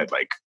 Like I said,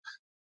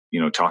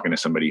 talking to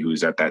somebody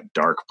who's at that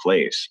dark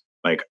place,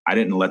 like I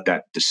didn't let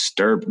that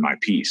disturb my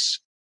peace.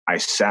 I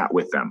sat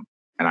with them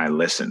and I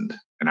listened,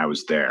 and I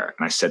was there,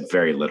 and I said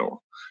very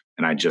little,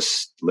 and I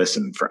just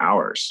listened for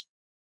hours.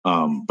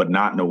 But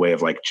not in a way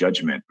of like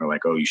judgment or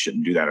like, oh, you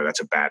shouldn't do that, or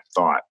that's a bad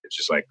thought. It's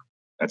just like,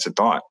 that's a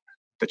thought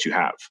that you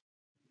have,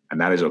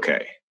 and that is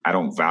okay. I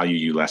don't value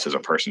you less as a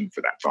person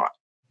for that thought.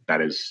 That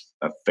is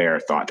a fair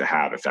thought to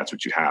have if that's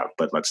what you have,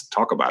 but let's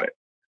talk about it.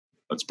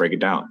 Let's break it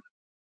down.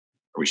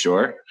 Are we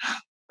sure?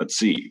 Let's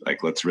see,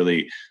 like, let's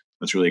really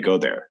go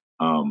there.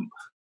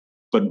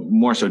 But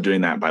more so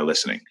doing that by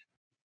listening,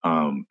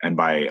 and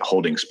by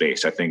holding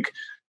space. I think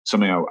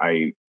something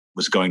I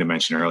was going to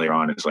mention earlier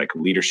on is like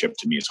leadership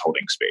to me is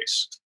holding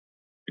space.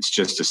 It's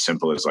just as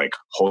simple as like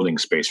holding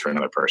space for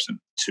another person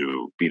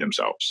to be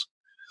themselves.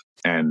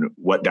 And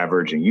what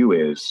Diverging You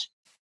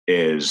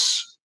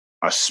is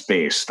a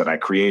space that I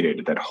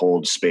created that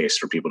holds space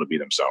for people to be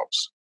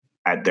themselves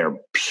at their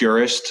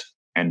purest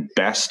and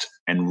best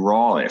and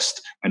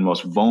rawest and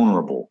most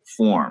vulnerable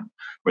form,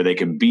 where they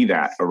can be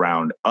that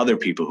around other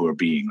people who are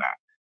being that.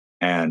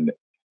 And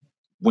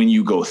when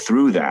you go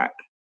through that,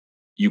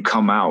 you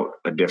come out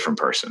a different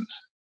person,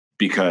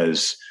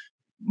 because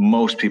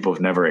most people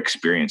have never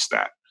experienced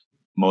that.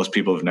 Most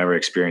people have never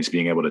experienced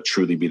being able to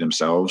truly be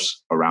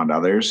themselves around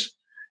others.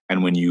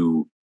 And when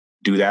you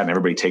do that and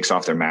everybody takes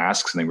off their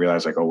masks and they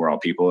realize like, oh, we're all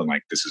people, and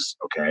like, this is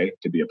okay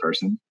to be a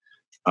person.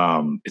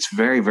 It's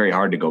very, very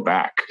hard to go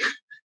back.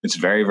 It's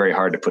very, very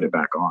hard to put it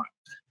back on,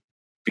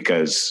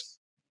 because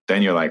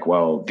then you're like,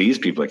 well, these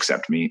people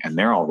accept me and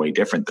they're all way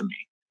different than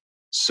me.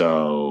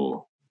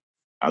 So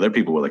other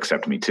people will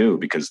accept me too,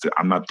 because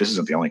this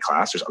isn't the only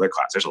class. There's other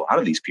classes. There's a lot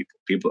of these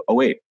people. Oh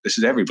wait, this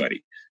is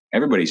everybody.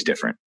 Everybody's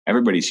different.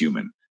 Everybody's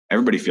human.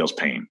 Everybody feels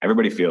pain.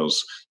 Everybody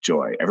feels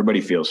joy.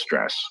 Everybody feels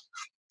stress.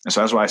 And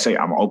so that's why I say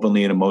I'm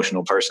openly an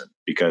emotional person,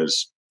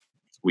 because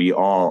we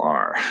all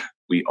are.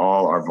 We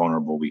all are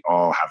vulnerable. We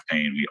all have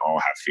pain. We all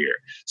have fear.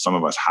 Some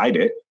of us hide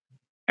it,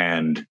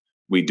 and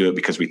we do it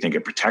because we think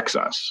it protects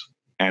us.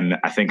 And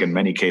I think in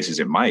many cases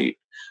it might.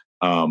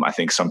 I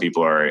think some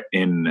people are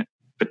in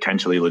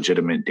potentially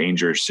legitimate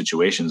dangerous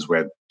situations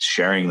where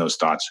sharing those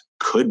thoughts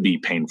could be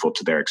painful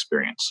to their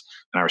experience.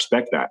 And I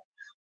respect that.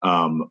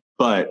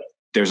 But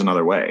there's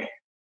another way.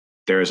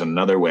 There is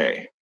another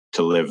way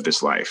to live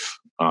this life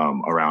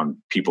around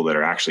people that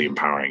are actually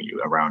empowering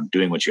you, around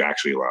doing what you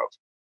actually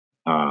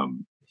love.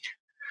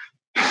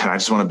 I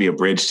just want to be a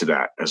bridge to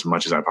that as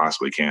much as I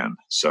possibly can.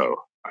 So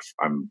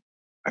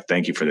I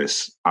thank you for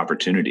this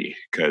opportunity,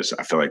 because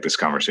I feel like this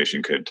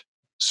conversation could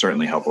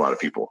certainly help a lot of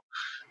people.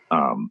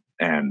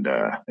 And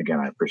again,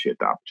 I appreciate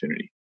the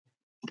opportunity.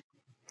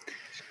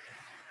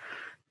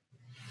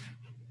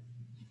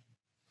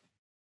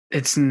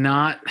 It's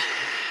not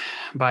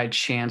by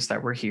chance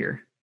that we're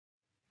here.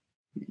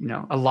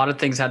 A lot of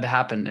things had to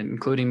happen,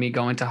 including me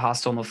going to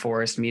Hostel in the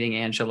Forest, meeting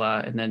Angela,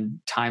 and then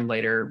time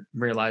later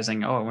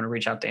realizing, oh, I want to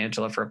reach out to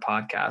Angela for a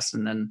podcast.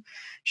 And then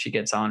she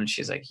gets on and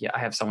she's like, yeah, I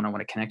have someone I want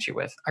to connect you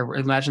with. I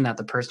imagine that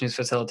the person who's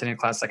facilitating a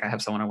class, like, I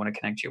have someone I want to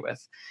connect you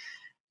with.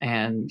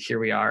 And here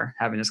we are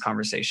having this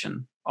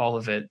conversation. All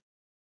of it,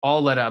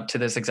 all led up to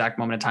this exact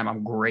moment in time.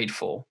 I'm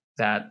grateful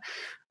that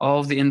all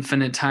of the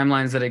infinite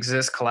timelines that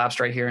exist collapsed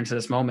right here into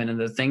this moment. And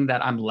the thing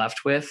that I'm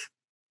left with,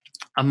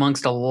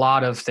 amongst a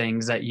lot of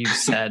things that you've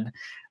said,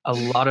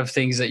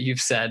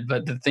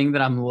 but the thing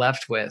that I'm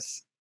left with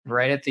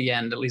right at the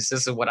end, at least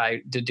this is what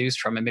I deduced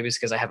from it. Maybe it's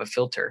because I have a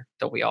filter,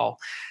 don't we all?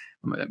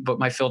 But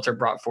my filter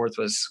brought forth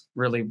was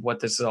really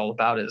what this is all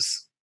about,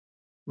 is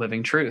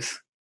living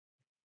truth,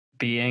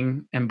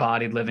 being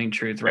embodied living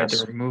truth, right?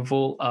 Yes. The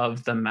removal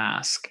of the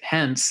mask.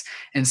 Hence,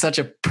 in such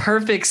a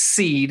perfect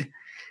seed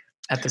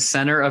at the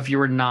center of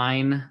your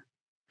 9,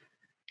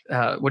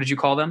 what did you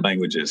call them?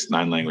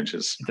 9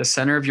 languages. The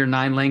center of your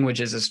 9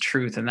 languages is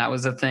truth. And that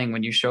was the thing.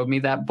 When you showed me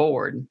that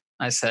board,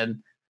 I said,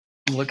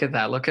 look at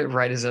that. Look at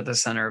right is at the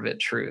center of it,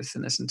 truth.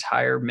 And this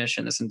entire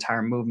mission, this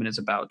entire movement is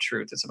about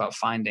truth. It's about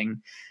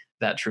finding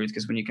that truth.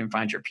 Because when you can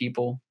find your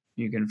people,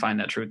 you can find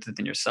that truth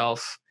within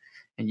yourself,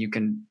 and you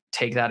can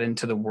take that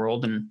into the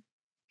world, and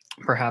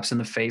perhaps in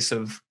the face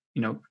of,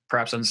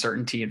 perhaps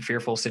uncertainty and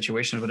fearful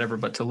situations, whatever,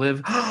 but to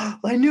live,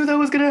 I knew that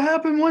was going to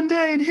happen one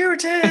day, and here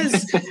it is.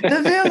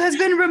 The veil has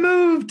been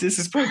removed. This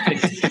is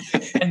perfect.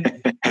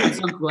 And I'm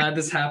so glad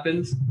this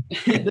happened.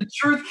 The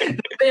truth, the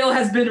veil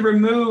has been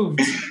removed.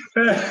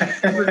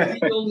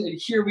 Revealed,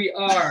 and here we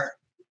are.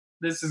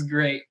 This is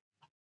great.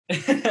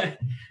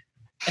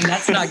 And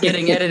that's not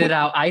getting edited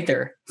out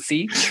either.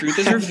 See, truth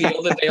is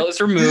revealed, the veil is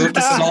removed.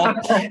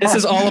 This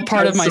is all a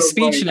part of my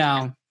speech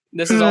now.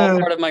 This is all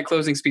part of my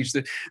closing speech.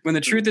 When the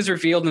truth is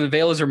revealed and the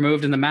veil is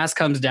removed and the mask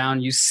comes down,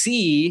 you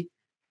see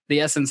the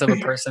essence of a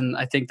person.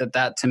 I think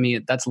that to me,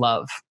 that's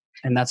love.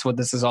 And that's what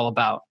this is all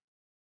about.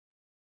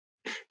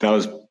 That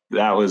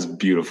was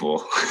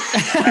beautiful.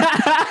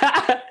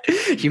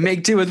 You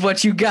make do with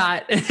what you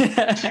got.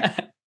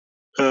 The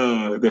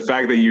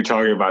fact that you're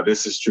talking about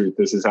this is truth,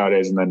 this is how it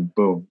is, and then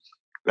boom,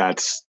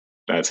 that's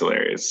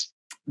hilarious.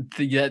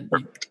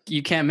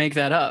 You can't make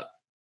that up.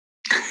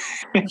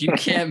 You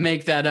can't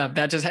make that up.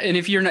 And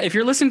if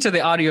you're listening to the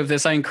audio of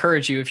this, I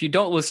encourage you, if you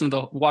don't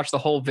watch the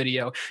whole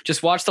video,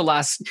 just watch the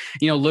last,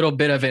 little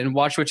bit of it and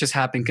watch what just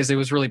happened, because it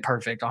was really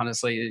perfect.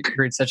 Honestly, it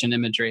creates such an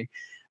imagery.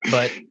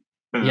 But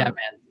yeah,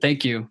 man,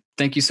 thank you.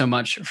 Thank you so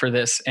much for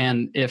this.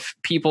 And if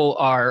people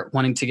are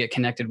wanting to get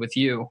connected with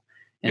you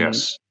and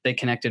they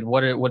connected,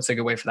 what's a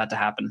good way for that to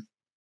happen?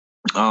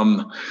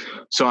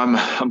 So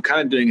I'm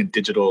kind of doing a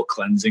digital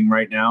cleansing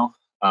right now.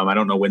 I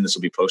don't know when this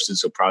will be posted,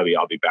 so probably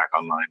I'll be back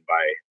online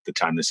by the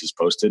time this is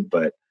posted.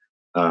 But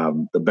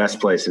the best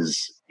place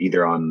is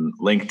either on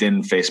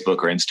LinkedIn, Facebook,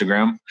 or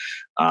Instagram.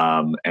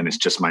 And it's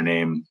just my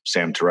name,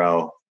 Sam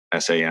Tarrell,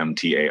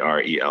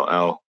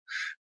 SamTarell,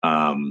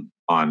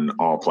 on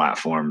all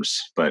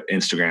platforms. But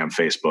Instagram,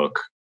 Facebook,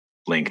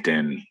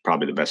 LinkedIn,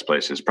 probably the best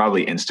places.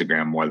 Probably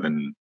Instagram more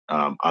than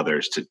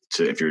others to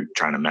if you're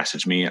trying to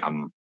message me.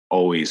 I'm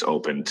always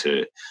open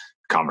to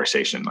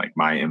conversation. Like,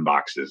 my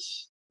inbox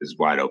is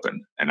wide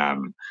open, and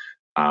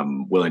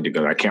I'm willing to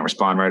go. I can't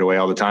respond right away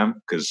all the time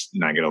because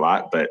I get a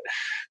lot, but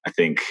I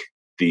think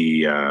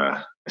as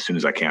soon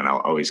as I can, I'll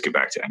always get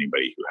back to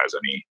anybody who has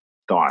any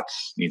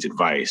thoughts, needs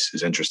advice,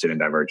 is interested in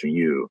Divergent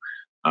U.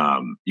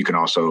 You can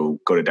also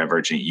go to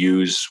Divergent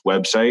U's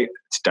website.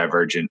 It's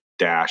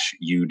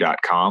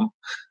divergent-u.com,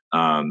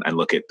 and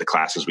look at the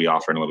classes we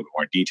offer in a little bit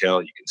more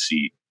detail. You can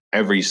see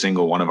every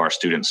single one of our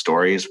student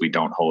stories. We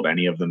don't hold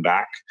any of them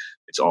back.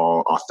 It's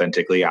all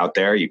authentically out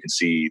there. You can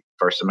see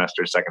first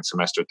semester, second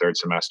semester, third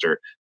semester,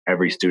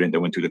 every student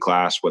that went through the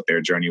class, what their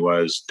journey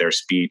was, their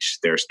speech,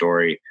 their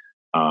story.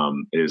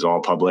 It is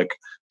all public.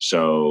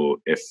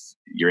 So if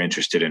you're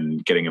interested in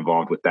getting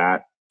involved with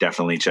that,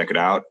 definitely check it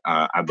out.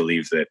 I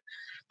believe that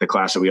the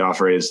class that we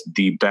offer is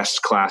the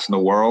best class in the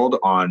world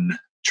on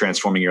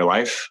transforming your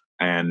life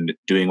and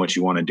doing what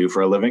you want to do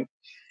for a living.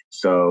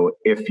 So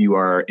if you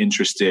are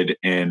interested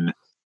in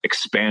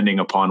expanding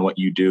upon what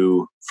you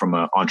do from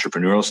an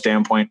entrepreneurial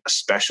standpoint,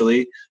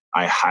 especially,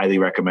 I highly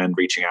recommend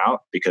reaching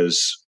out,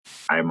 because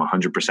I'm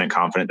 100%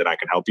 confident that I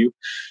can help you,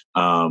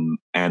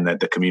 and that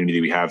the community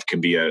we have can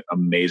be an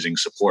amazing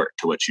support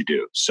to what you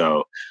do.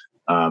 So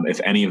if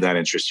any of that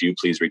interests you,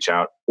 please reach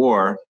out.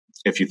 Or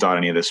if you thought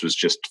any of this was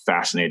just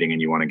fascinating and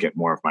you want to get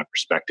more of my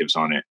perspectives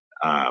on it,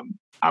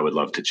 I would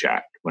love to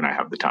chat when I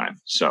have the time.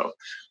 So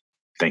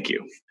thank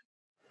you.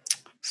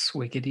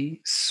 Swiggity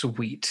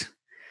sweet.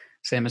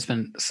 Sam, it's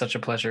been such a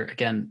pleasure.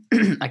 Again,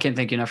 I can't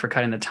thank you enough for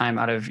cutting the time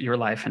out of your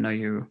life. I know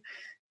you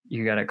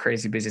got a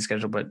crazy busy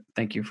schedule, but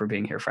thank you for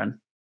being here, friend.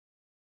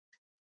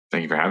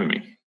 Thank you for having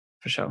me.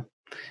 For sure.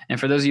 And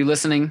for those of you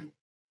listening,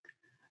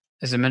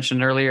 as I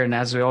mentioned earlier, and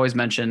as we always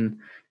mention,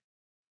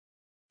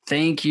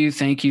 Thank you.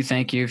 Thank you.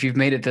 Thank you. If you've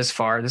made it this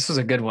far, this was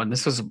a good one.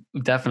 This was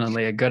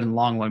definitely a good and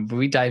long one, but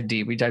we dived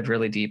deep. We dived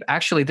really deep.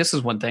 Actually, this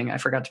is one thing I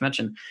forgot to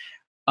mention.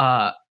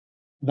 Uh,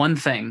 One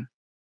thing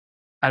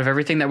out of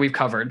everything that we've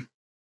covered,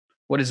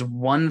 what is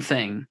one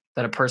thing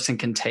that a person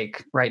can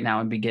take right now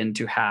and begin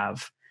to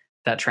have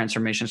that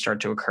transformation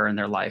start to occur in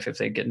their life if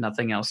they get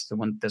nothing else?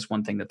 This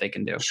one thing that they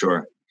can do.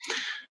 Sure.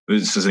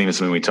 This isn't even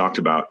something we talked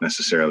about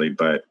necessarily,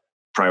 but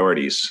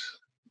priorities.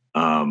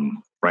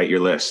 Write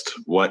your list.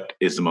 What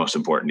is the most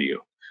important to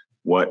you?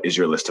 What is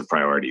your list of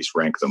priorities?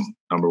 Rank them.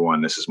 Number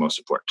one, this is most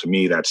important to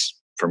me.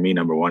 For me,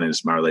 number one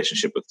is my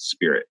relationship with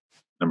spirit.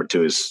 Number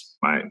two is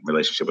my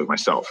relationship with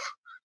myself.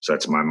 So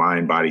that's my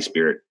mind, body,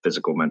 spirit,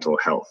 physical, mental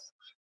health.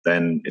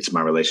 Then it's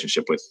my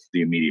relationship with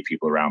the immediate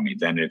people around me.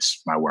 Then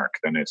it's my work.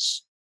 Then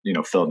it's,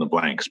 fill in the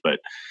blanks. But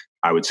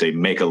I would say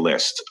make a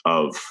list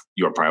of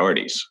your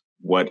priorities.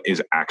 What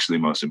is actually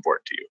most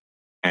important to you?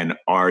 And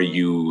are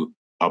you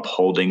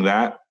upholding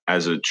that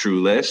as a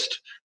true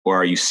list, or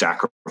are you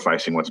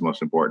sacrificing what's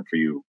most important for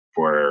you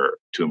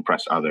to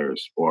impress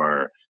others,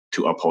 or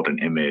to uphold an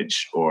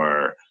image,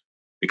 or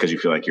because you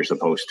feel like you're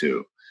supposed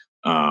to?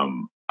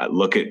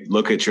 Look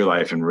at your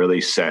life and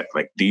really set,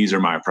 like, these are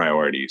my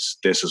priorities.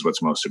 This is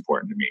what's most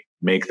important to me.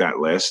 Make that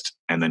list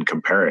and then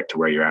compare it to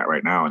where you're at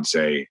right now and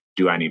say,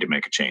 do I need to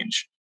make a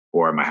change,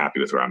 or am I happy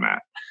with where I'm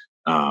at?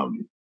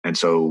 And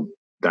so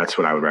that's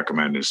what I would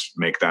recommend, is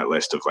make that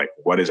list of, like,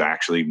 what is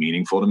actually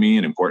meaningful to me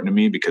and important to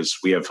me, because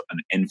we have an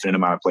infinite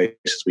amount of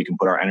places we can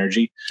put our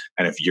energy.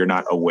 And if you're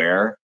not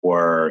aware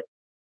or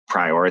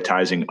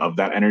prioritizing of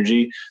that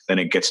energy, then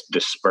it gets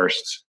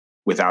dispersed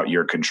without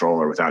your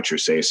control or without your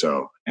say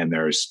so. And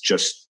there's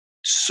just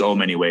so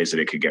many ways that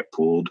it could get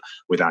pulled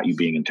without you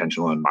being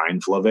intentional and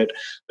mindful of it,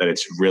 that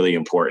it's really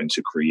important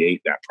to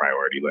create that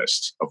priority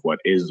list of what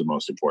is the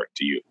most important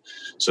to you,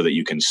 so that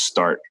you can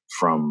start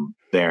from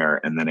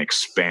there and then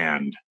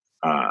expand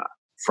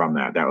from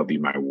that. That would be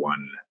my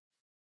one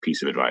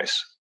piece of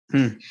advice.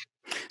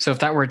 So if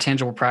that were a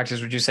tangible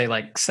practice, would you say,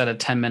 like, set a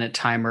 10-minute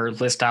timer,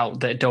 list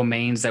out the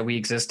domains that we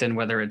exist in,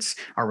 whether it's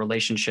our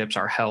relationships,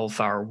 our health,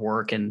 our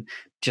work, and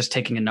just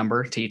taking a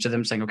number to each of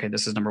them, saying, okay,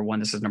 this is number one,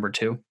 this is number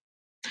two?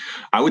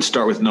 I would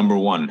start with number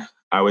one.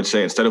 I would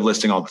say, instead of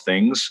listing all the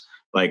things,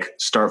 like,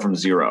 start from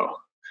zero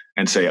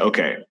and say,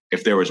 okay,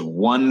 if there was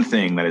one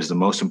thing that is the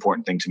most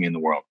important thing to me in the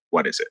world,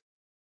 what is it?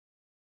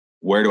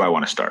 Where do I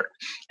want to start?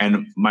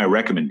 And my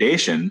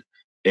recommendation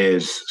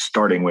is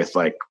starting with,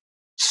 like,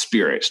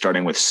 spirit,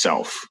 starting with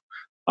self.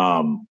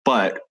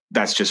 But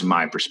that's just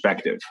my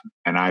perspective.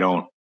 And I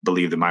don't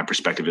believe that my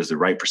perspective is the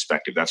right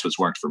perspective. That's what's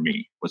worked for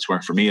me. What's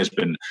worked for me has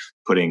been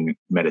putting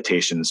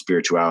meditation,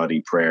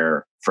 spirituality,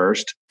 prayer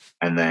first,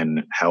 and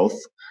then health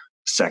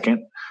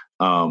second.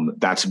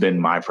 That's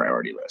been my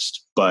priority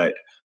list. But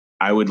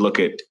I would look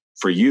at,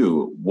 for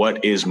you,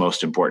 what is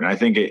most important. I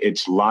think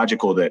it's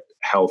logical that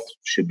health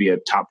should be a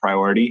top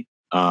priority,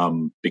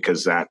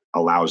 because that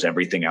allows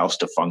everything else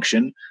to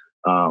function.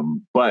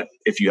 But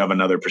if you have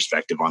another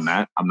perspective on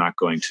that, I'm not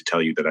going to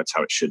tell you that that's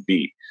how it should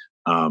be.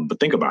 But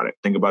think about it.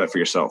 Think about it for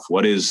yourself.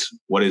 What is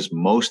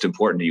most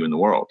important to you in the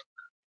world?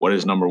 What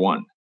is number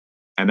one?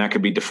 And that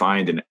could be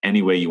defined in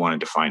any way you want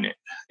to define it.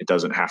 It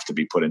doesn't have to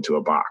be put into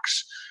a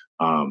box.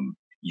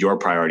 Your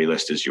priority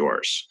list is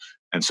yours.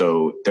 And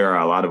so there are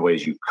a lot of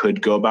ways you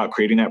could go about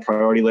creating that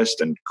priority list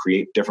and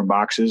create different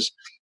boxes,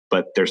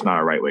 but there's not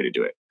a right way to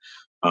do it.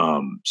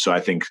 So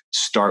I think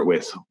start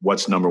with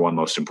what's number one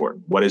most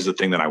important. What is the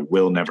thing that I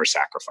will never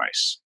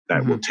sacrifice,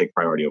 that will take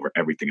priority over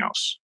everything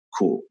else?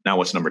 Cool. Now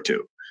what's number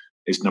two?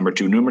 Is number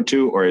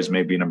two, or is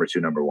maybe number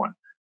two number one?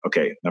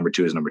 Okay, number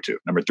two is number two.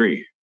 Number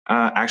three.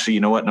 Actually,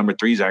 you know what? Number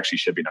three actually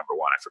should be number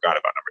one. I forgot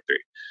about number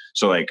three.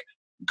 So, like,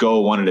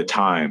 go one at a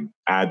time,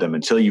 add them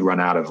until you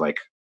run out. Like,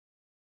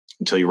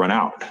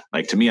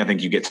 to me, I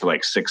think you get to,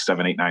 like, 6,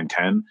 7, 8, 9,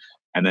 10,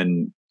 and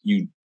then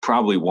you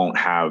probably won't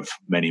have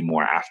many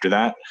more after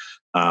that.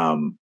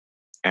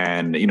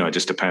 And, it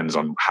just depends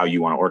on how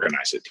you want to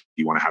organize it. Do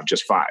you want to have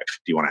just 5?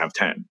 Do you want to have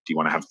 10? Do you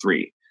want to have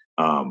 3?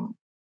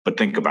 But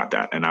think about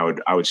that. And I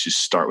would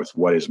just start with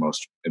what is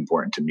most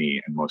important to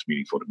me and most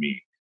meaningful to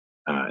me,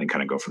 and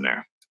kind of go from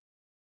there.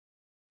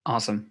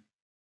 Awesome.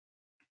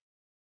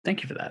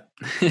 Thank you for that.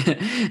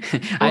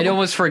 I'd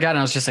almost forgotten.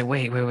 I was just like,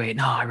 wait.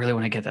 No, I really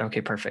want to get that.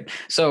 Okay, perfect.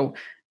 So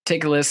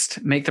take a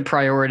list, make the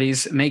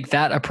priorities, make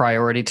that a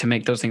priority, to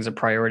make those things a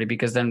priority,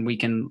 because then we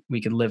can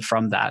live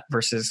from that,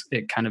 versus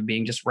it kind of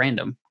being just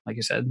random, like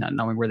you said, not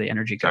knowing where the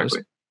energy goes.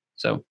 Exactly.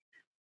 So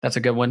that's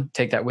a good one.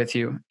 Take that with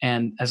you.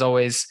 And as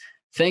always,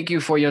 thank you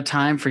for your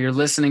time, for your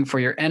listening, for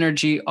your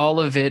energy.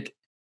 All of it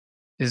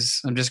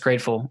I'm just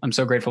grateful. I'm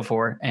so grateful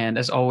for. And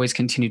as always,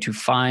 continue to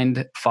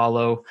find,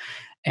 follow,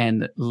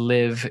 and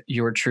live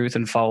your truth,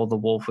 and follow the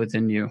wolf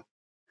within you.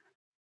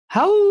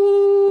 How?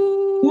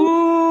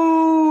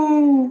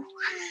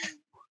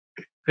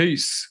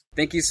 Peace.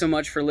 Thank you so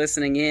much for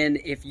listening in.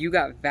 If you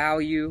got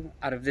value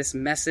out of this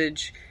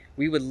message,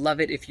 we would love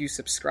it if you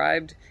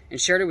subscribed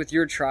and shared it with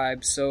your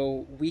tribe,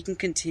 so we can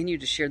continue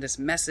to share this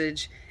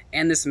message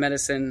and this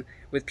medicine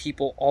with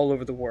people all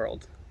over the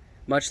world.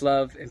 Much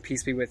love and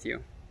peace be with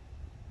you.